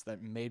suburbs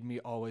that made me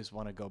always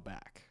want to go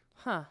back.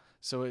 Huh.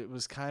 So it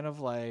was kind of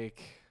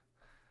like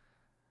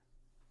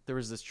there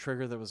was this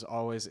trigger that was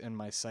always in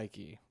my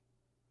psyche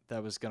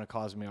that was going to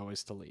cause me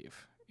always to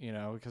leave,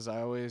 because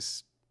I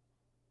always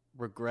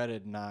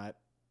regretted not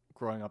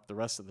growing up the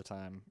rest of the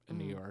time in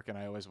New York, and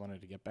I always wanted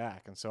to get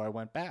back. And so I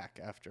went back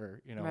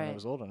after, when I Right.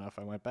 was old enough,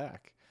 I went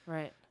back.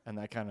 Right. And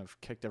that kind of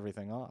kicked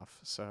everything off.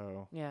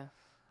 So, Yeah.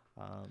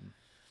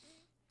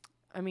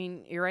 I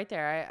mean, you're right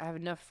there. I have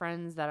enough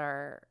friends that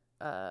are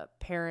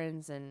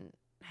parents and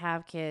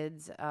have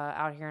kids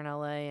out here in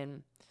LA,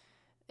 and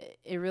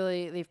it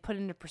really, they've put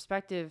into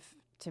perspective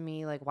to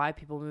me like why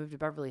people move to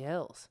Beverly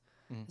Hills.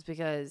 It's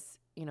because,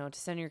 to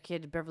send your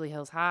kid to Beverly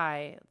Hills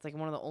High, it's like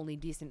one of the only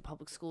decent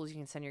public schools you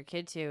can send your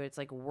kid to. It's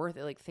like worth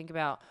it. Like think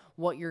about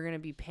what you're going to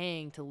be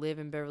paying to live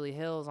in Beverly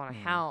Hills on a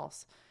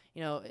house.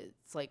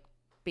 It's like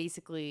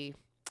basically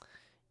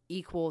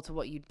equal to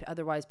what you'd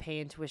otherwise pay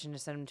in tuition to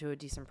send them to a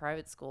decent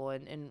private school,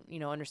 and you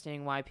know,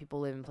 understanding why people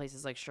live in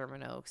places like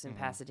Sherman Oaks and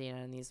Pasadena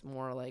and these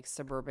more like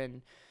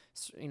suburban,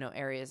 you know,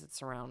 areas that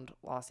surround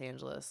Los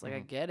Angeles. Like I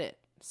get it.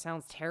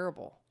 Sounds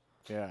terrible.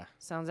 Yeah.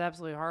 Sounds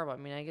absolutely horrible. I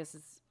mean, I guess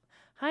it's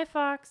hi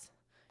Fox,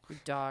 your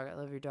dog. I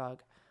love your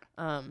dog.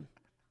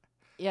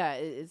 Yeah,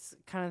 it's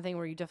kind of thing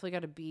where you definitely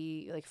got to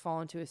be like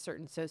fall into a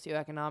certain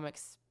socioeconomic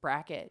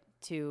bracket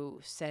to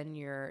send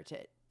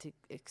to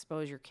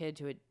expose your kid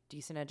to a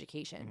decent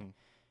education.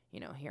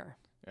 You know, here.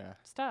 Yeah.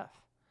 Stuff.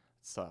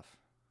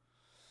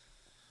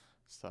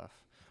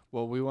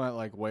 Well, we went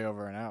like way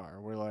over an hour.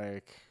 We're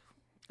like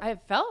I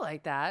felt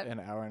like that. an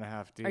hour and a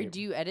half deep.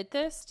 Do you edit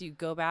this? Do you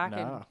go back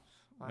and? No,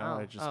 Wow.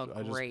 I just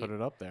put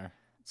it up there.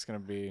 It's gonna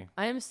be.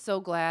 I am so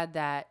glad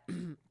that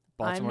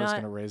Baltimore's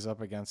gonna raise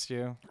up against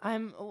you. I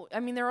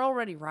mean, they're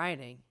already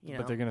rioting. You know.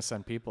 But they're gonna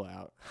send people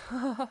out.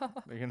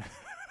 They're gonna.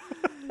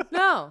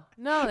 No,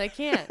 they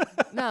can't.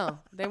 No,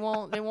 they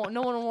won't. No one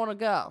will want to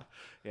go.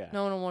 Yeah.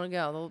 No one will want to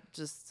go.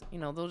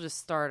 They'll just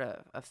start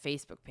a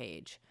Facebook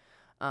page.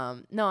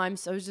 No, I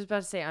was just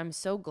about to say, I'm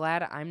so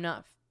glad I'm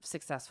not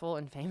successful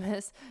and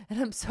famous, and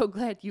I'm so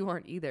glad you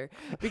aren't either,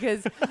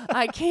 because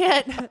I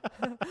can't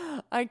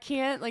I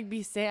can't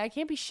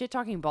be shit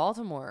talking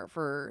Baltimore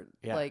for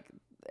like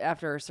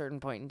after a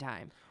certain point in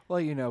time. Well,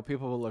 you know,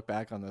 people will look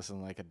back on this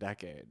in like a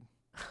decade,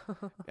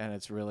 and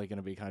it's really going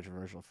to be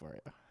controversial for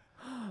you.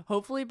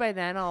 Hopefully by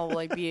then I'll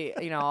like be,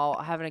 you know,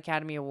 I'll have an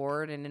Academy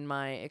Award, and in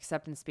my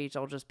acceptance speech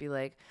I'll just be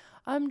like,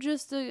 I'm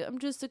just a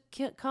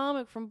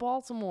comic from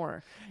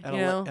Baltimore. And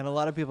and a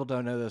lot of people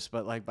don't know this,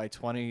 but like by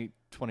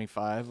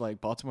 2025, like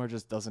Baltimore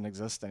just doesn't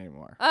exist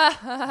anymore.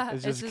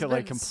 It's just like been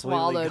completely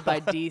swallowed by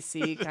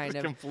DC, kind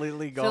of.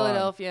 Completely gone.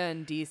 Philadelphia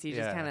and DC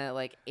just kind of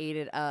like ate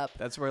it up.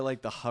 That's where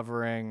like the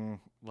hovering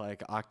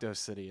like Octo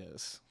City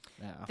is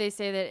now. They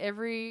say that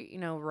every, you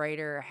know,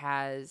 writer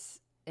has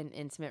an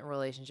intimate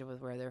relationship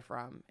with where they're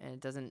from, and it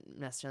doesn't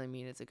necessarily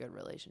mean it's a good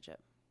relationship.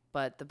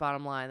 But the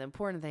bottom line, the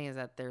important thing is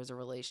that there's a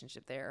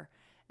relationship there.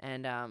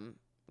 And,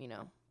 you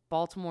know,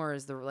 Baltimore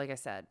is like I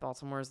said,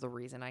 Baltimore is the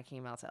reason I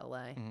came out to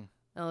LA.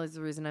 LA is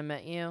the reason I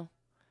met you.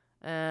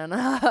 And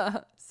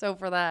so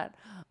for that,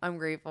 I'm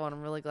grateful, and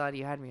I'm really glad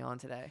you had me on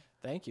today.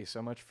 Thank you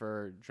so much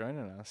for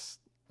joining us.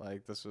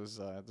 Like this was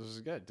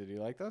good. Did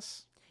you like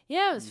this?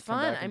 Yeah, it was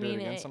fun. I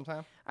mean,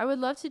 sometime? I would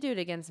love to do it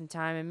again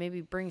sometime, and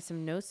maybe bring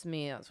some notes to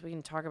me so we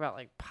can talk about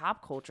like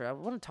pop culture. I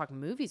want to talk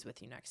movies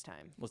with you next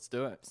time. Let's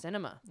do it.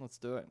 Cinema. Let's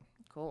do it.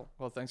 Cool.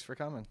 Well, thanks for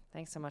coming.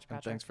 Thanks so much,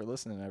 Patrick. And thanks for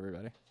listening,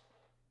 everybody.